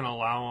they weren't going to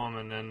allow them,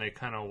 and then they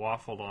kind of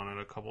waffled on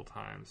it a couple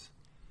times.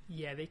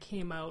 Yeah, they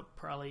came out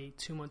probably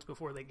 2 months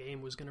before the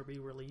game was going to be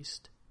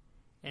released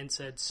and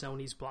said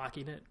Sony's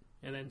blocking it.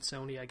 And then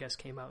Sony, I guess,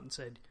 came out and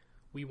said,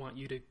 we want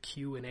you to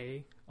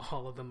Q&A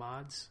all of the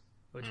mods,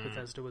 which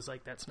Bethesda was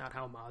like, that's not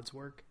how mods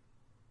work.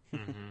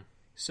 Mm-hmm.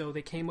 So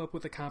they came up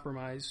with a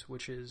compromise,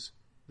 which is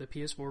the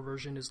PS4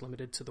 version is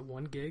limited to the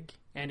 1 gig,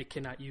 and it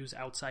cannot use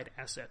outside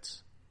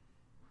assets.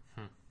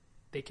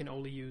 They can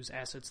only use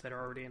assets that are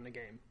already in the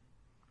game,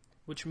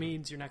 which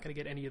means you're not going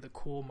to get any of the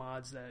cool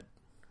mods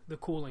the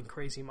cool and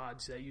crazy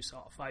mods that you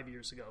saw 5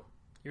 years ago.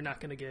 You're not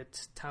going to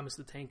get Thomas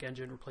the Tank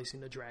Engine replacing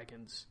the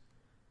dragons,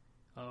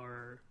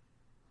 or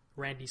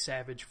Randy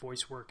Savage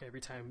voice work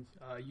every time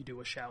you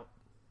do a shout.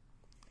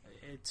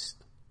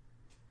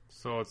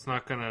 So it's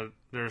not gonna.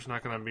 There's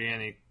not gonna be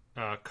any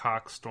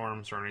cock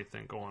storms or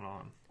anything going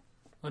on.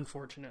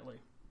 Unfortunately.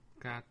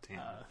 God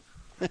damn.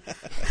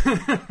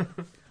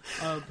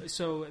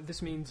 So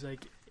this means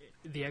like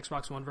the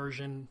Xbox One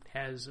version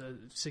has a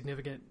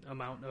significant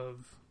amount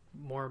of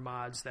more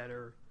mods that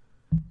are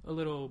a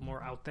little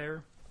more out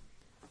there.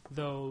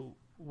 Though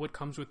what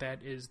comes with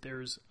that is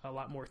there's a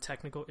lot more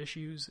technical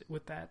issues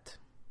with that,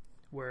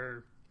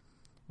 where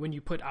when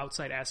you put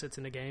outside assets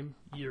in a game,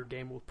 your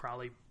game will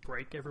probably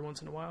break every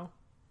once in a while.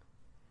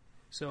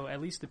 So at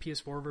least the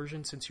PS4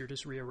 version, since you're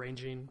just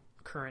rearranging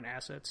current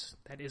assets,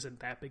 that isn't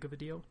that big of a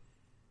deal.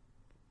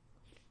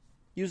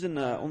 Using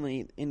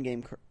only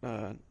in-game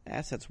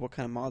assets, what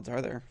kind of mods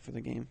are there for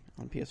the game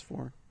on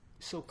PS4?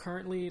 So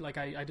currently, like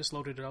I just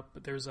loaded it up,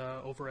 but there's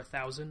over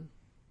 1,000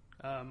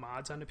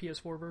 mods on the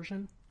PS4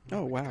 version.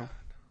 Oh, wow.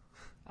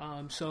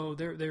 So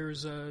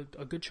there's a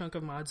good chunk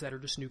of mods that are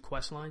just new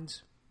quest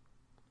lines,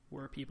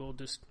 where people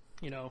just,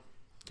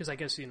 because I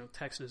guess,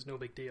 text is no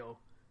big deal.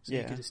 So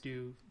you can just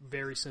do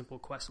very simple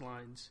quest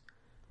lines.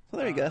 So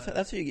there you go.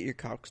 That's how you get your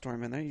cock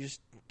storm in there. You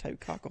just type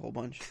cock a whole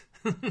bunch.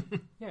 Yeah,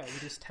 you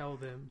just tell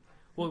them.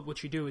 Well,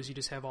 what you do is you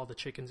just have all the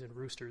chickens and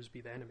roosters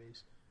be the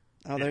enemies.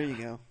 Oh, there you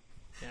go.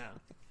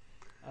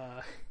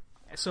 Yeah.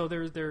 So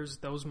there's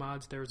those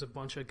mods. There's a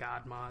bunch of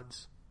god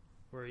mods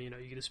where, you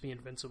can just be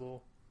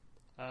invincible.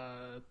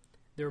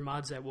 There are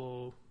mods that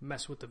will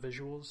mess with the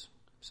visuals.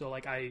 So,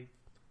 like, I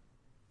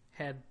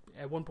had,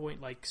 at one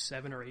point, like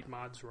 7 or 8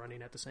 mods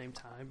running at the same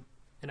time,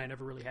 and I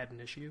never really had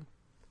an issue.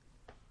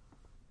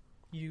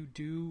 You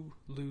do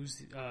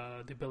lose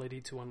the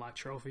ability to unlock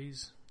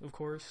trophies, of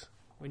course,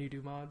 when you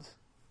do mods.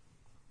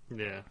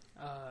 Yeah.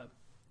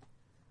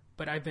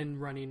 But I've been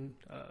running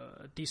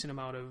a decent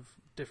amount of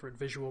different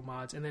visual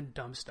mods, and then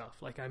dumb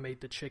stuff. Like, I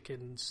made the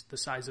chickens the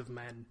size of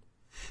men.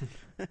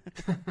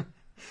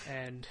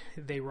 And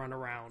they run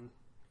around,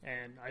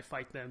 and I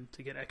fight them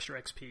to get extra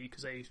XP,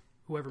 because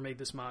whoever made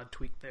this mod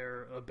tweaked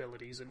their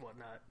abilities and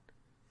whatnot.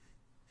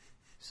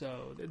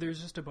 So there's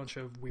just a bunch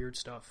of weird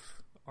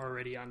stuff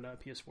already on the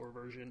PS4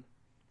 version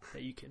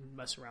that you can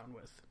mess around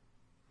with.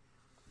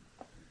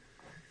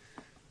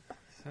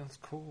 Sounds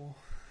cool.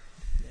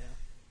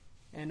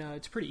 Yeah. And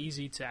it's pretty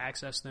easy to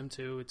access them,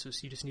 too. It's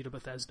just, you just need a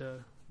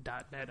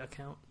Bethesda.net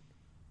account.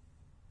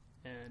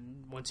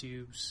 And once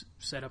you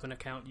set up an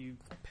account, you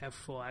have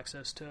full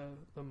access to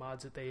the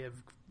mods that they have,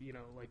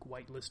 like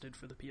whitelisted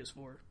for the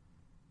PS4.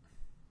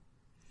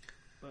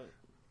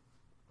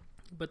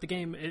 But the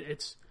game,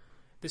 it's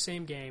the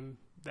same game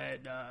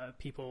that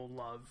people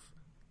love,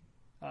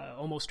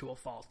 almost to a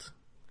fault.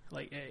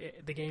 Like,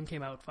 the game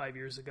came out 5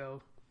 years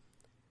ago,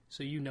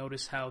 so you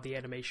notice how the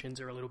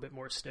animations are a little bit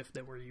more stiff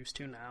than we're used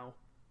to now.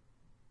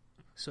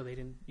 So they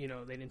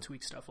didn't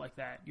tweak stuff like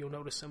that. You'll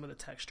notice some of the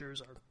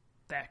textures are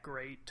that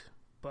great,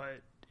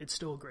 but it's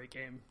still a great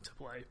game to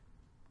play.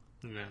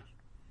 Yeah.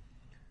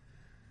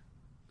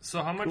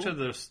 So how much of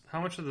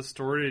the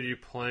story did you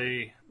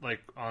play,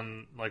 like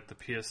on like the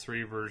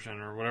PS3 version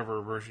or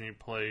whatever version you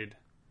played?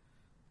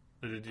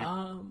 Did you?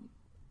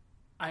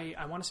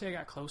 I want to say I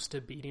got close to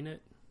beating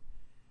it.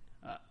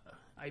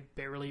 I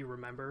barely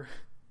remember.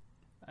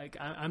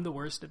 I'm the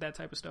worst at that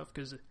type of stuff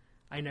because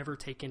I never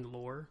take in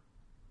lore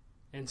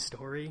and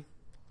story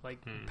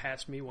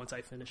past me once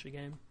I finish a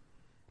game.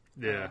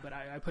 Yeah. But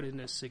I put in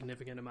a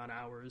significant amount of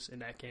hours in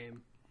that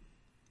game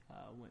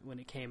when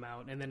it came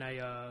out, and then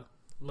I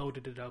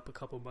loaded it up a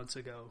couple months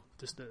ago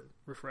just to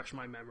refresh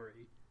my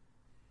memory.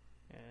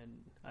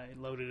 And I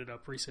loaded it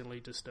up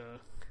recently just to,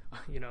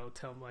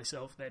 tell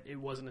myself that it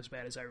wasn't as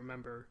bad as I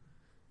remember.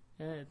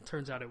 And it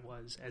turns out it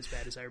was as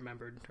bad as I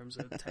remembered in terms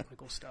of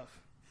technical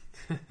stuff.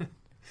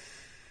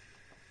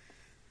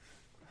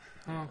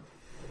 Oh,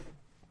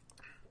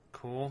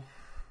 cool.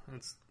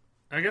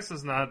 I guess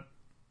it's not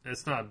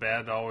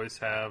bad to always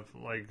have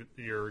like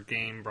your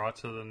game brought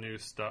to the new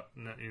stuff,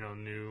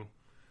 new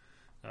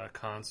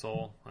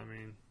console. I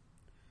mean,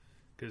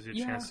 gives you a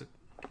chance to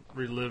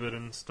relive it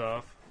and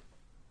stuff.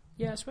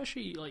 Yeah,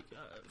 especially like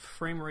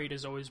frame rate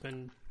has always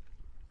been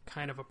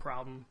kind of a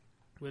problem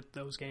with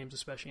those games,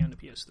 especially on the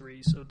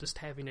PS3. So just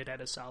having it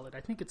at a solid, I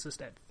think it's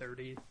just at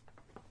 30,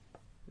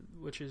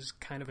 which is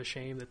kind of a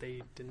shame that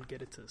they didn't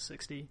get it to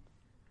 60.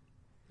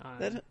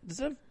 Does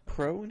it have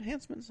pro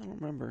enhancements? I don't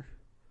remember.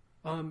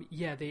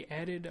 Yeah, they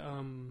added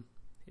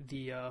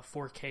the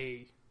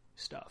 4K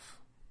stuff.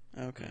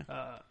 Okay.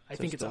 I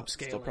think it's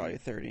upscaling. Still probably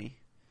 30.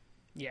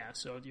 Yeah,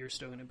 so you're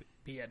still going to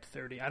be at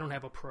 30. I don't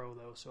have a pro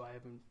though, so I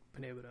haven't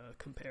been able to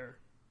compare.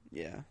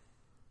 Yeah.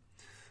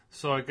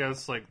 So I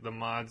guess like the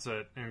mods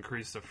that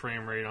increase the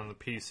frame rate on the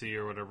PC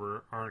or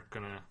whatever aren't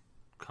gonna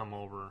come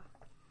over.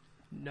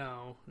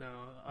 No.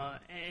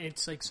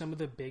 It's like some of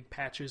the big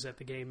patches that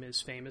the game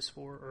is famous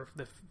for, or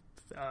the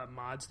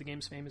mods the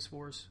game's famous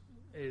for,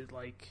 is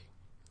like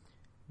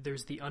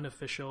there's the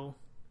unofficial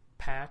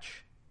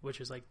patch,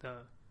 which is like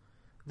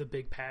the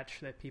big patch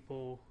that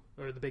people,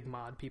 or the big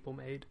mod people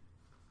made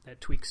that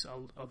tweaks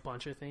a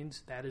bunch of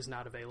things. That is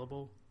not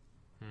available.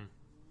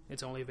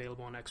 It's only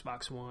available on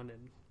Xbox One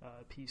and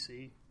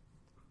PC.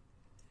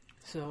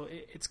 So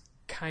it's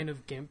kind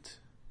of gimped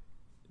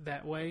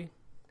that way.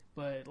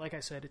 But like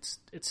I said, it's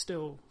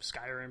still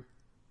Skyrim.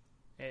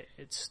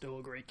 It's still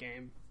a great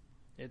game.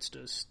 It's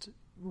just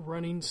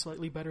running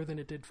slightly better than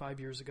it did 5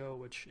 years ago,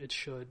 which it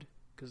should,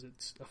 because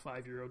it's a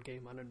 5-year-old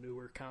game on a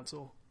newer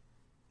console.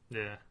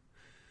 Yeah.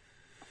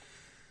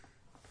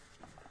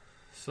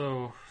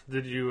 So,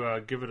 did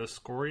you give it a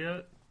score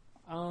yet?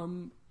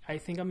 I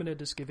think I'm going to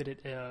just give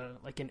it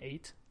like an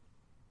 8.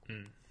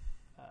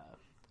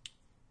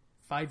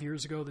 5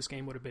 years ago, this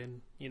game would have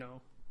been,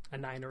 a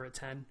 9 or a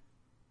 10.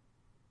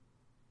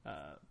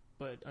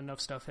 But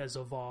enough stuff has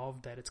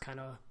evolved that it's kind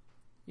of...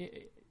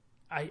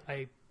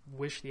 I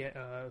wish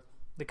the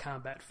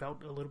combat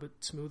felt a little bit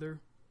smoother,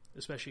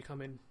 especially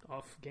coming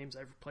off games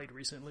I've played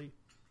recently.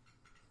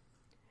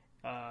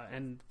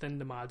 And then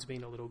the mods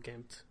being a little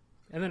gimped.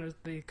 And then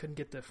they couldn't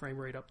get the frame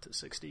rate up to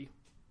 60.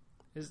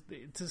 It's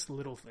just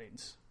little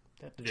things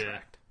that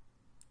detract.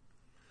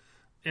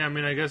 Yeah, I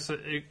mean, I guess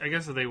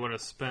if they would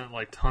have spent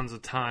like tons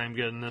of time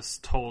getting this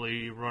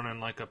totally running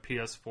like a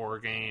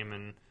PS4 game,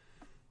 and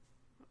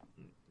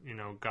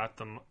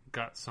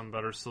got some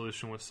better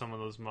solution with some of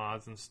those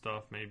mods and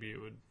stuff, maybe it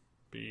would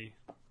be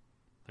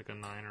like a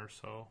 9 or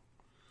so.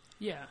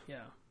 Yeah,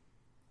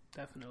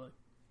 definitely.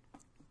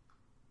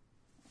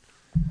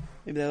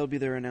 Maybe that'll be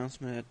their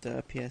announcement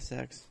at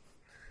PSX.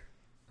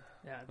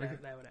 Yeah,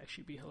 that would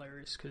actually be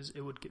hilarious, because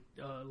it would get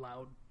a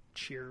loud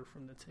cheer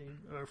from the team,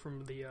 or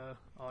from the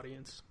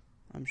audience.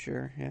 I'm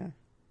sure, yeah.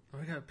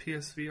 We got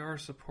PSVR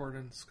support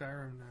in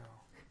Skyrim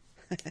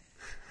now.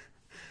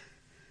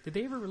 Did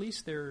they ever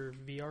release their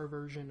VR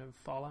version of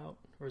Fallout,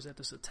 or is that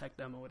just a tech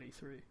demo at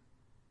E3?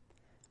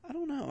 I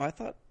don't know. I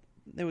thought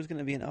there was going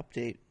to be an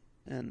update,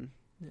 and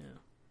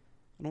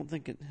I don't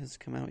think it has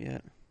come out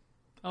yet.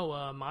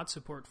 Oh, mod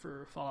support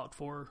for Fallout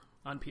 4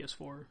 on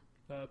PS4.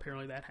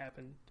 Apparently that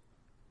happened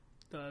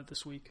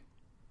this week.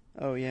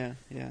 Oh, yeah,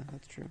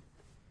 that's true.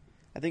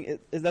 I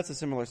think that's a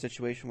similar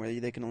situation where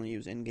they can only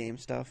use in-game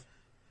stuff.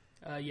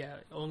 Yeah,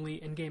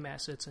 only in-game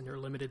assets, and they're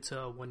limited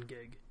to 1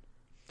 gig.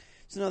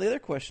 So now the other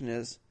question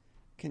is,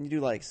 can you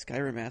do like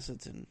Skyrim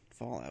assets in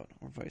Fallout,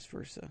 or vice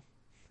versa?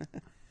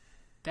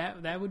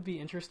 That would be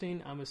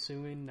interesting. I'm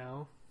assuming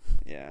no.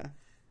 Yeah.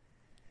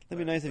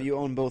 That'd be nice if you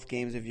own both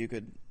games, if you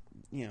could,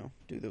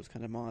 do those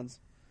kind of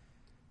mods.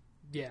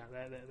 Yeah,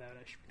 that would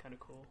actually be kind of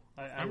cool.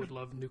 I would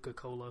love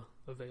Nuka-Cola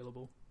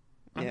available.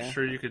 I'm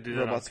sure you could do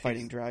that Robots on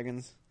fighting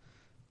dragons.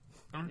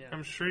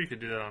 I'm sure you could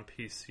do that on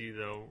PC,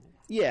 though.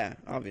 Yeah,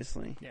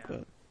 obviously. Yeah.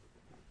 But...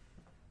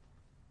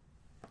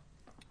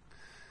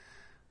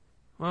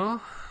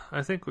 Well,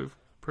 I think we've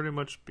pretty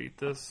much beat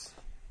this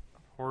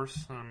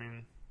horse. I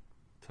mean,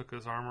 took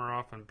his armor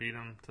off and beat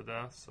him to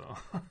death, so...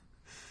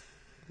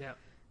 Yeah.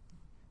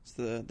 It's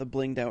the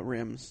blinged out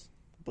rims.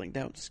 Blinged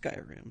out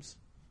Skyrims.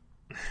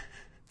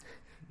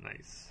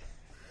 Nice.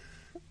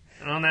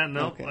 And on that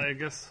note, Okay. I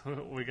guess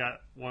what we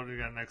got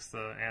next,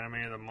 the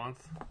anime of the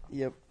month.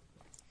 Yep.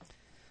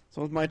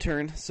 So it's my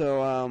turn.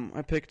 So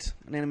I picked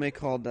an anime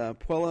called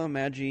Puella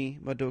Magi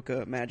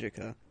Madoka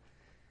Magica,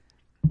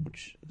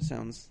 which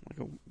sounds like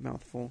a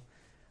mouthful.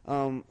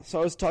 So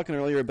I was talking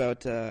earlier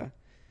about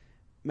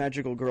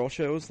magical girl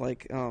shows,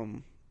 like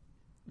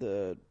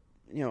the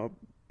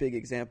big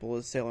example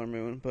is Sailor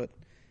Moon, but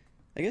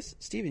I guess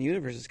Steven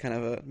Universe is kind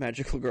of a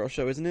magical girl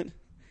show, isn't it?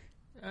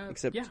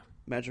 Except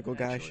magical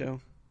guy show.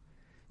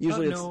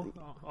 Usually no,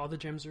 all the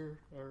gems are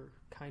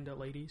kind of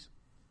ladies.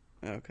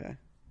 Okay.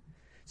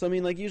 So, I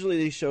mean, like, usually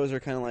these shows are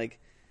kind of like,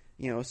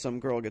 some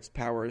girl gets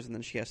powers and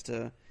then she has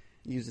to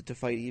use it to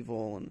fight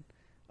evil.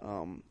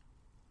 And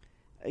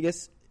I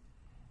guess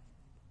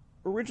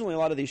originally a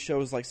lot of these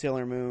shows like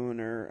Sailor Moon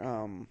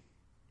or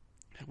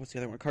what's the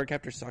other one?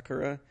 Cardcaptor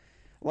Sakura.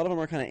 A lot of them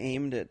are kind of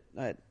aimed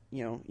at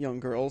young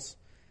girls.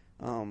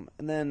 And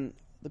then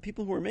the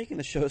people who were making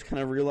the shows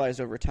kind of realized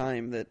over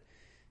time that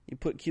you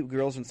put cute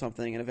girls in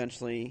something, and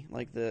eventually,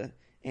 like, the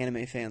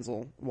anime fans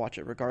will watch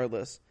it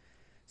regardless.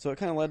 So it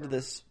kind of led to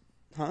this,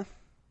 huh?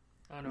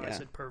 Oh no, yeah. I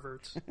said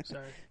perverts.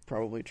 Sorry.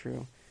 Probably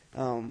true.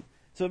 So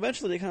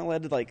eventually, it kind of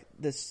led to like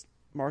this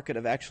market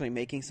of actually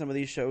making some of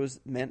these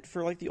shows meant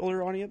for like the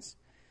older audience.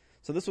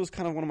 So this was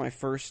kind of one of my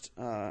first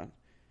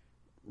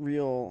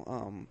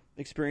real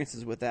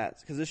experiences with that,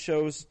 because this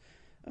show's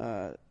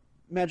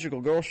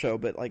magical girl show,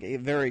 but like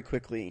it very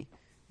quickly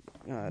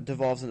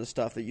devolves into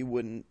stuff that you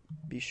wouldn't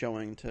be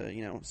showing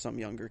to some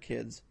younger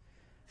kids.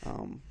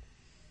 So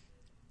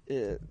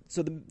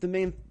the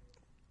main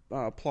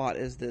plot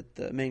is that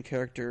the main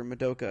character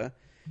Madoka,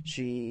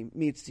 she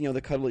meets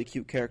the cuddly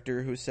cute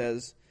character who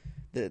says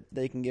that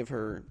they can give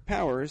her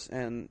powers,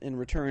 and in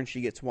return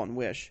she gets one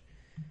wish.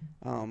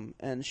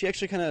 And she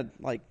actually kind of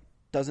like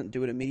doesn't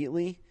do it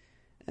immediately,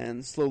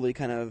 and slowly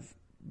kind of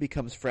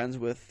becomes friends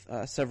with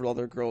several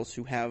other girls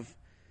who have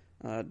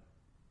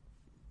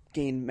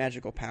gained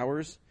magical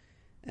powers,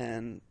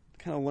 and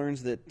kind of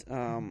learns that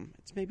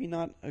it's maybe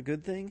not a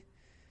good thing.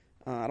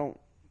 I don't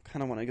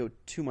kind of want to go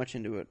too much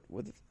into it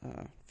with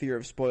fear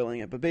of spoiling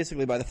it, but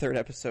basically by the third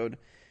episode,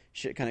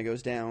 shit kind of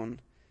goes down.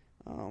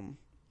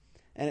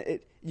 And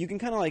you can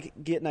kind of like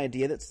get an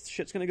idea that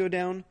shit's going to go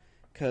down,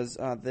 because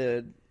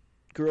the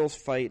girls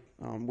fight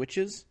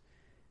witches,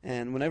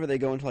 and whenever they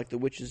go into like the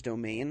witch's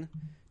domain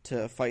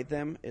to fight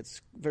them,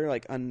 it's very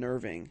like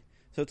unnerving.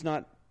 So it's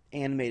not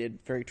animated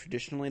very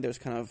traditionally. There's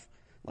kind of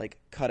like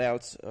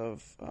cutouts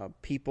of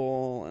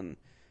people and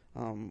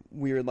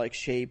weird like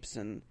shapes,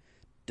 and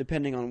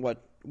depending on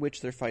what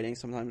witch they're fighting,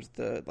 sometimes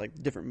the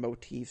like different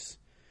motifs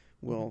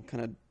will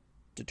kind of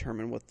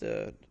determine what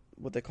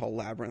they call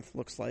labyrinth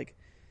looks like.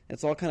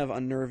 It's all kind of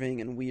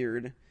unnerving and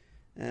weird,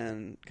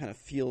 and kind of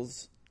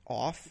feels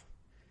off.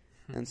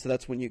 And so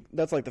that's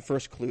like the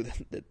first clue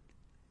that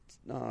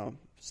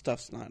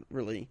stuff's not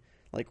really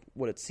like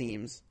what it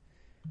seems.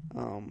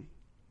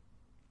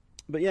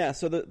 But yeah,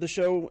 so the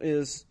show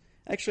is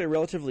actually a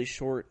relatively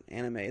short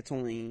anime. It's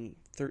only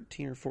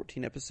 13 or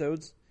 14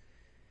 episodes.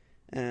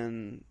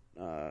 And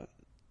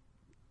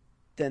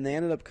then they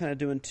ended up kind of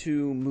doing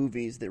 2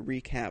 movies that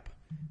recap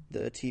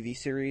the TV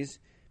series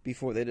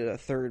before they did a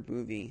third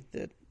movie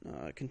that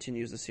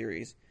continues the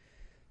series.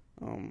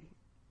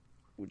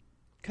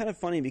 Kind of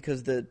funny,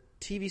 because the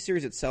TV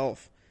series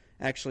itself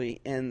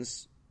actually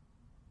ends,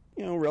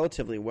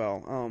 relatively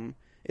well.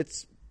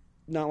 It's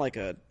not like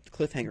a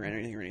cliffhanger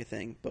or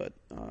anything, but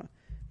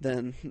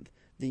then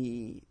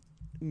the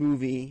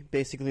movie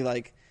basically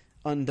like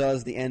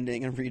undoes the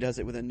ending and redoes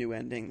it with a new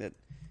ending that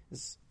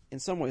is in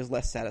some ways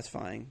less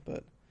satisfying,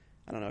 but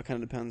I don't know, it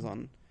kind of depends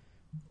on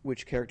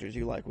which characters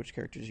you like, which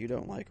characters you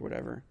don't like, or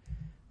whatever.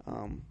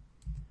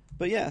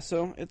 But yeah,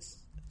 so it's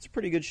a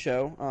pretty good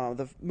show.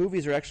 The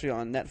movies are actually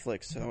on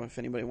Netflix, so if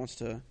anybody wants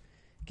to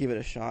give it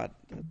a shot,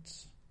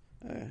 it's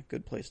a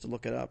good place to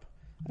look it up.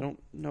 I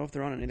don't know if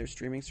they're on any of their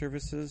streaming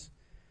services.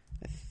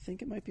 I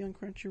think it might be on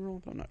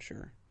Crunchyroll, but I'm not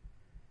sure.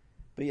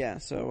 But yeah,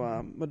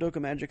 so Madoka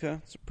Magica,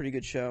 it's a pretty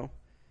good show.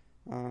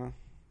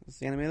 It's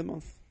the anime of the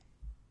month.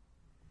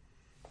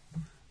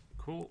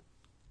 Cool.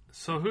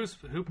 So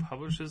who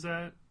publishes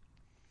that?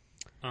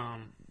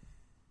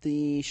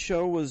 The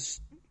show was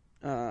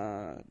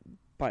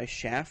by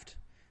Shaft.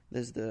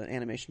 There's the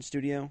animation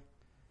studio.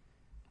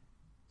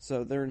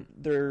 So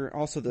they're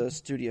also the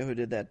studio who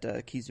did that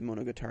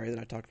Kizumonogatari that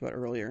I talked about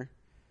earlier.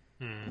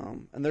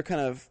 And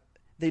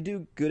they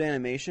do good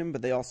animation,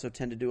 but they also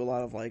tend to do a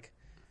lot of like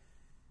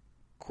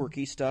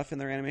quirky stuff in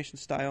their animation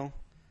style.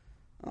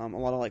 A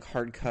lot of like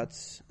hard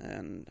cuts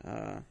and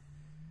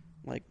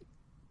like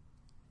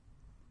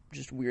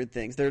just weird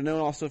things. They're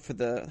known also for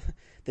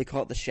they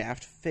call it the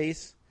Shaft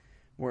face,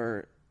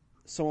 where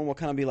someone will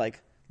kind of be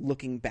like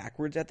looking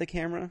backwards at the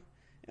camera.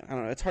 I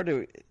don't know, it's hard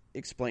to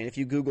explain. If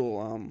you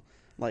Google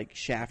like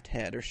Shaft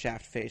head or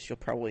Shaft face, you'll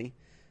probably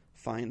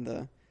find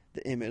the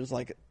image,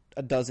 like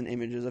a dozen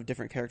images of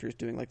different characters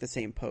doing like the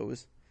same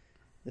pose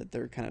that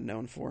they're kind of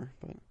known for.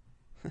 But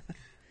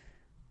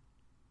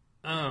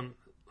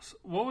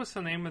what was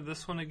the name of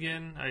this one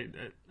again?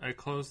 I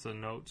closed the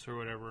notes or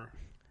whatever.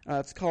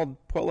 It's called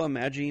Puella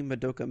Magi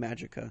Madoka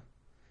Magica.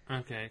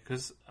 Okay,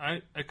 because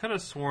I could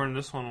have sworn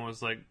this one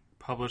was like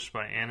published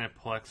by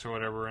Aniplex or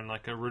whatever, and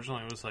like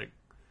originally it was like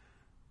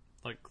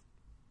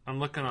I'm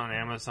looking on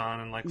Amazon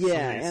and like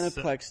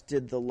Aniplex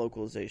did the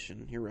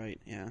localization. You're right.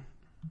 Yeah.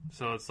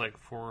 So it's like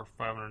 $400 or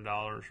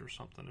 $500 or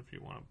something if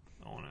you want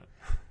to own it.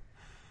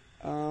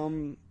 I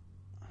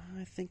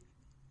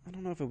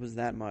don't know if it was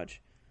that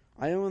much.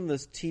 I own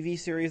this TV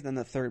series, then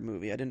the third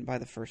movie. I didn't buy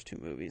the first 2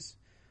 movies,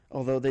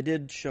 although they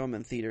did show them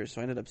in theaters.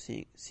 So I ended up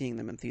seeing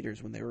them in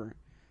theaters when they were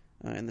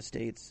in the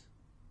States.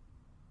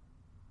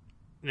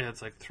 Yeah,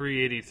 it's like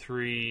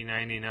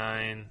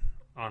 $383.99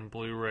 on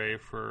Blu-ray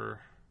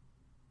for.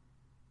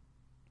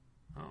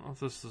 I don't know if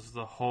this is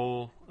the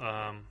whole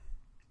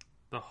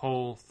the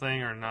whole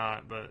thing or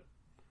not, but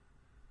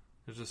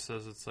it just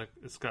says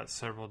it's got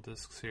several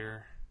discs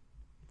here.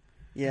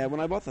 Yeah, when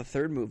I bought the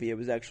third movie, it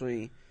was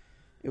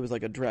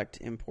like a direct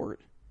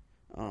import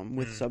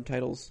with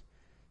subtitles,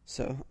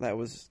 so that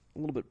was a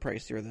little bit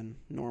pricier than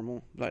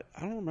normal. But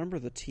I don't remember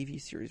the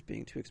TV series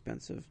being too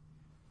expensive.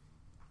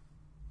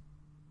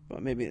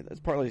 But maybe it's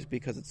partly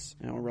because it's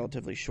a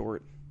relatively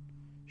short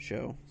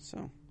show.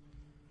 So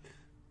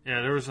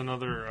yeah, there was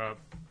another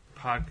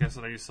podcast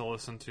that I used to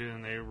listen to,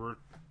 and they were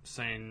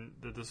saying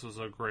that this was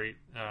a great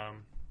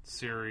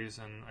series,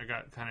 and I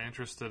got kind of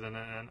interested in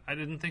it. And I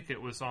didn't think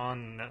it was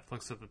on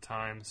Netflix at the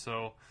time,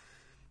 so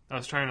I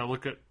was trying to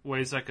look at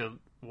ways I could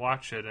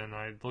watch it, and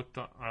I looked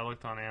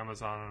on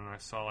Amazon, and I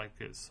saw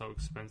it's so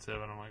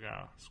expensive, and I'm like,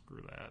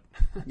 screw that.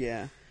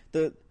 Yeah,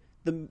 the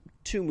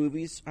two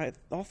movies,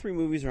 all three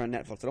movies are on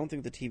Netflix. I don't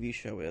think the TV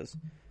show is,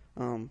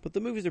 but the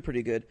movies are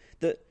pretty good.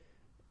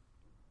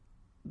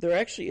 There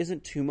actually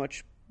isn't too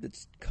much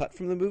that's cut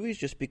from the movies,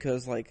 just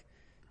because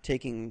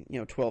taking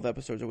 12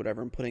 episodes or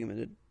whatever and putting them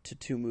into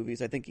two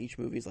movies. I think each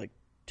movie is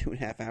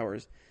 2.5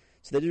 hours,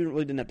 so they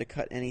didn't have to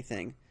cut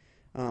anything.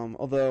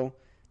 Although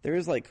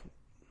there's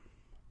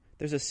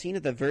a scene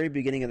at the very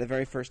beginning of the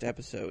very first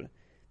episode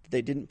that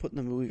they didn't put in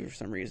the movie for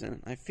some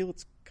reason. I feel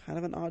it's kind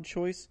of an odd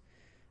choice.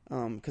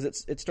 Because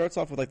it starts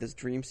off with this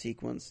dream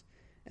sequence,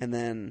 and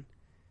then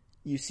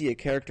you see a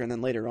character, and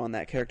then later on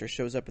that character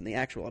shows up in the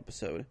actual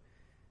episode,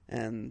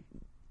 and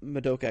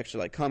Madoka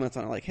actually comments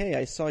on it, hey,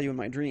 I saw you in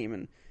my dream,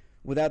 and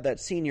without that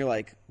scene you're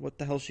like, what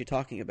the hell is she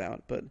talking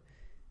about? But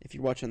if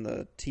you're watching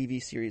the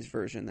TV series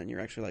version, then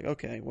you're actually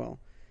okay, well,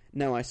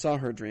 now I saw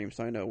her dream,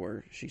 so I know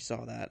where she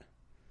saw that.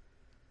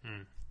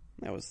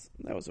 That was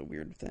a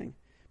weird thing.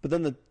 But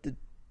then the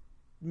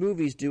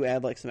movies do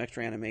add some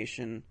extra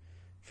animation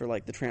for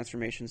the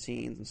transformation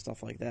scenes and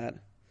stuff like that.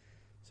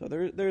 So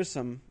there's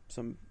some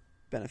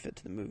benefit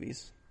to the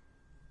movies.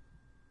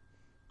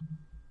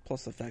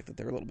 Plus the fact that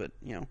they're a little bit,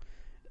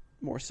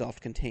 more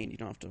self-contained. You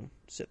don't have to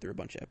sit through a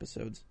bunch of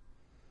episodes.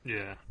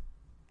 Yeah.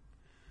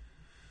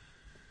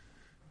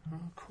 Oh,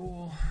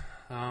 cool.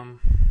 I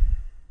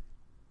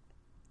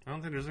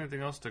don't think there's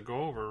anything else to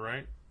go over,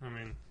 right? I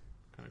mean,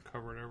 kind of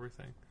covered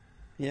everything.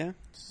 Yeah.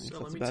 So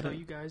let me tell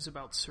you guys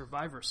about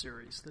Survivor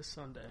Series this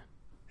Sunday.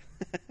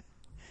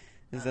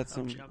 Is that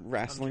some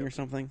wrestling or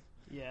something?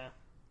 Yeah.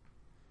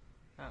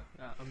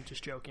 I'm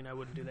just joking. I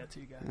wouldn't do that to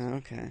you guys.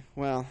 Okay.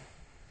 Well,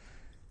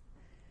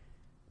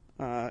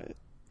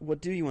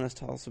 what do you want to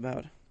tell us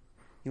about?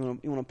 You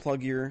want to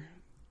plug your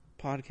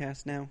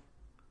podcast now?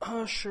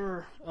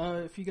 Sure.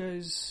 If you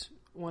guys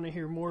want to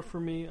hear more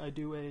from me, I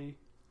do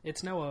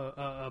it's now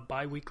a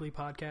bi-weekly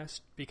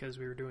podcast because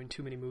we were doing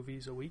too many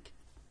movies a week.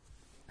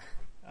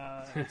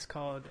 It's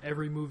called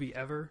Every Movie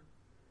Ever.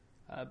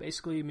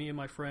 Basically, me and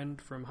my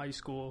friend from high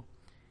school,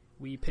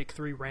 we pick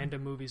 3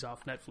 random movies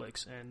off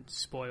Netflix and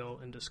spoil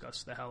and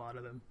discuss the hell out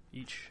of them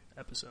each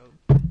episode.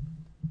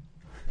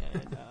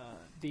 And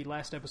the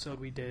last episode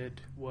we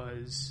did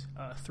was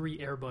 3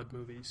 Air Bud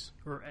movies,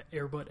 or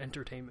Air Bud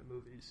Entertainment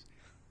movies.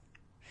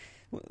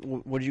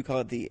 What did you call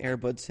it? The Air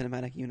Bud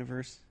Cinematic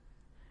Universe?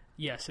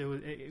 Yes, it was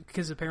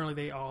because apparently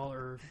they all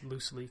are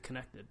loosely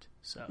connected.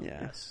 So yeah.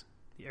 Yes,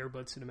 the Air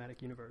Bud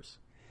Cinematic Universe.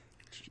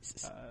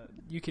 Jesus.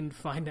 You can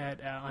find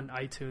that on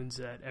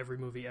iTunes at Every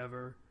Movie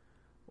Ever,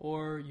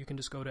 or you can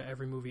just go to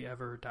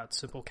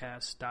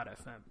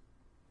everymovieever.simplecast.fm.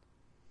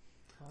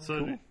 So,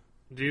 cool.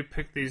 Do you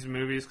pick these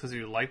movies because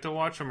you like to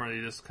watch them, or do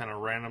you just kind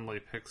of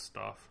randomly pick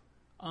stuff?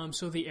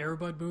 So the Air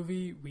Bud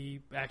movie,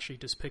 we actually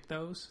just pick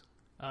those,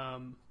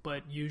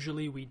 but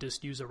usually we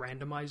just use a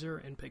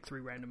randomizer and pick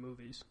 3 random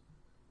movies.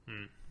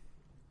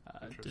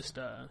 Just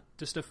to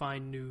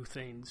find new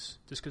things.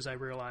 Just because I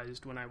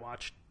realized when I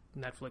watched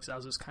Netflix, I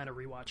was just kind of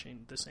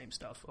rewatching the same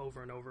stuff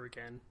over and over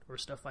again, or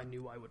stuff I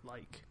knew I would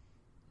like.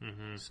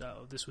 Mm-hmm.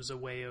 So this was a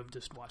way of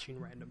just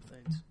watching random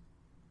things.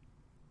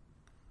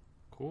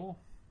 Cool.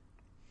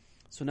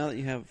 So now that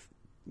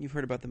you've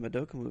heard about the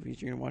Madoka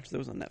movies, you're going to watch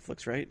those on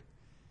Netflix, right?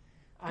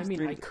 I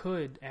mean, I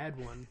could add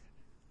one.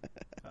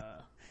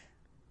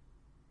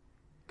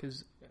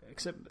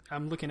 Except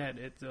I'm looking at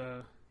it,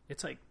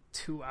 it's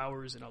 2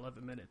 hours and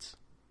 11 minutes.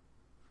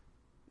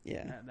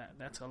 Yeah.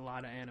 That's a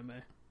lot of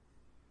anime.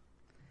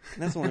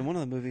 And that's only one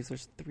of the movies.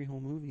 There's 3 whole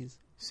movies.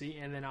 See,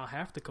 and then I'll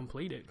have to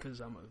complete it because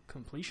I'm a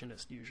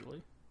completionist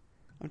usually.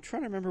 I'm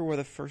trying to remember where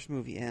the first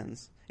movie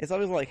ends. It's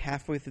always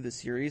halfway through the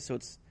series, so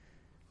it's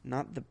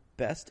not the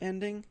best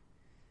ending.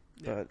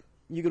 But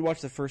you could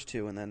watch the first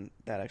 2, and then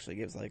that actually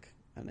gives an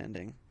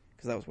ending,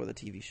 because that was where the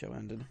TV show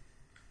ended.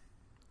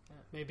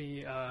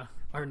 Maybe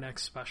our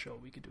next special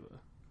we could do a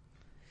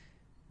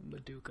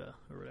Madoka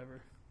or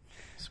whatever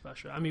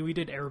special. I mean, we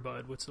did Air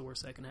Bud. What's the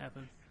worst that can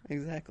happen?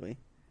 Exactly.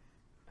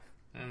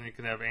 And you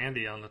could have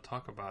Andy on to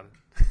talk about it.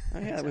 Oh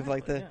yeah, exactly,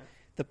 with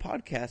the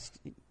podcast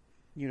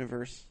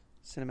universe,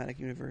 cinematic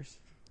universe.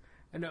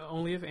 And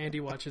only if Andy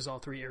watches all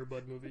 3 Air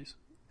Bud movies.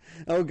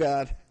 Oh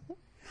God.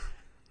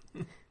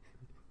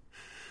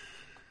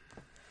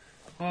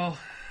 Well,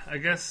 I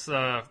guess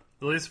at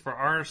least for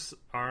our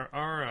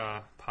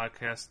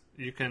podcast,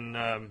 you can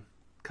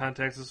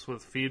contact us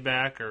with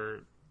feedback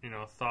or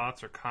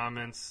thoughts or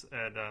comments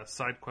at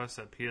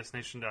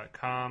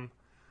sidequest@psnation.com.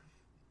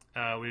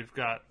 We've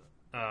got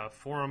a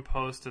forum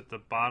post at the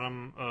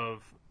bottom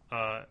of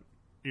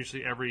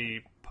usually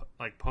every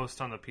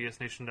post on the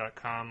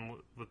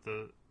psnation.com with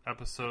the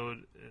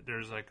episode.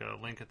 There's a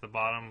link at the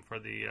bottom for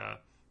the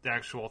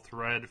actual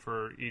thread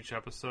for each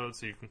episode,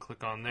 so you can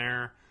click on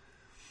there.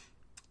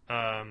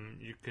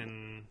 You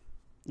can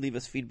leave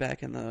us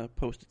feedback in the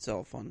post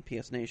itself on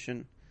PS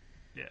Nation.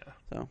 Yeah.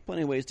 So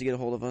plenty of ways to get a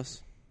hold of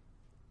us.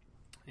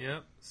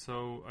 Yep.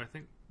 So I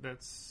think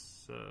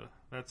that's a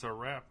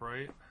wrap,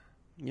 right?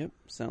 Yep.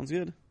 Sounds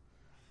good.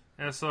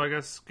 Yeah. So I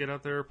guess get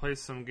out there, play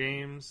some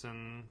games,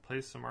 and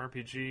play some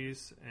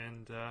RPGs,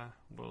 and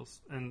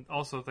and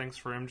also thanks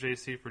for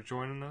MJC for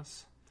joining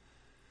us.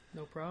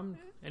 No problem.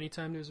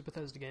 Anytime there's a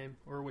Bethesda game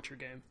or a Witcher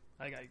game,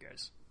 I got you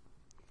guys.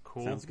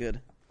 Cool. Sounds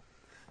good.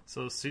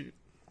 So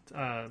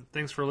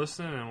thanks for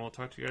listening, and we'll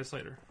talk to you guys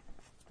later.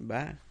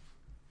 Bye.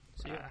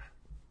 See ya. Bye.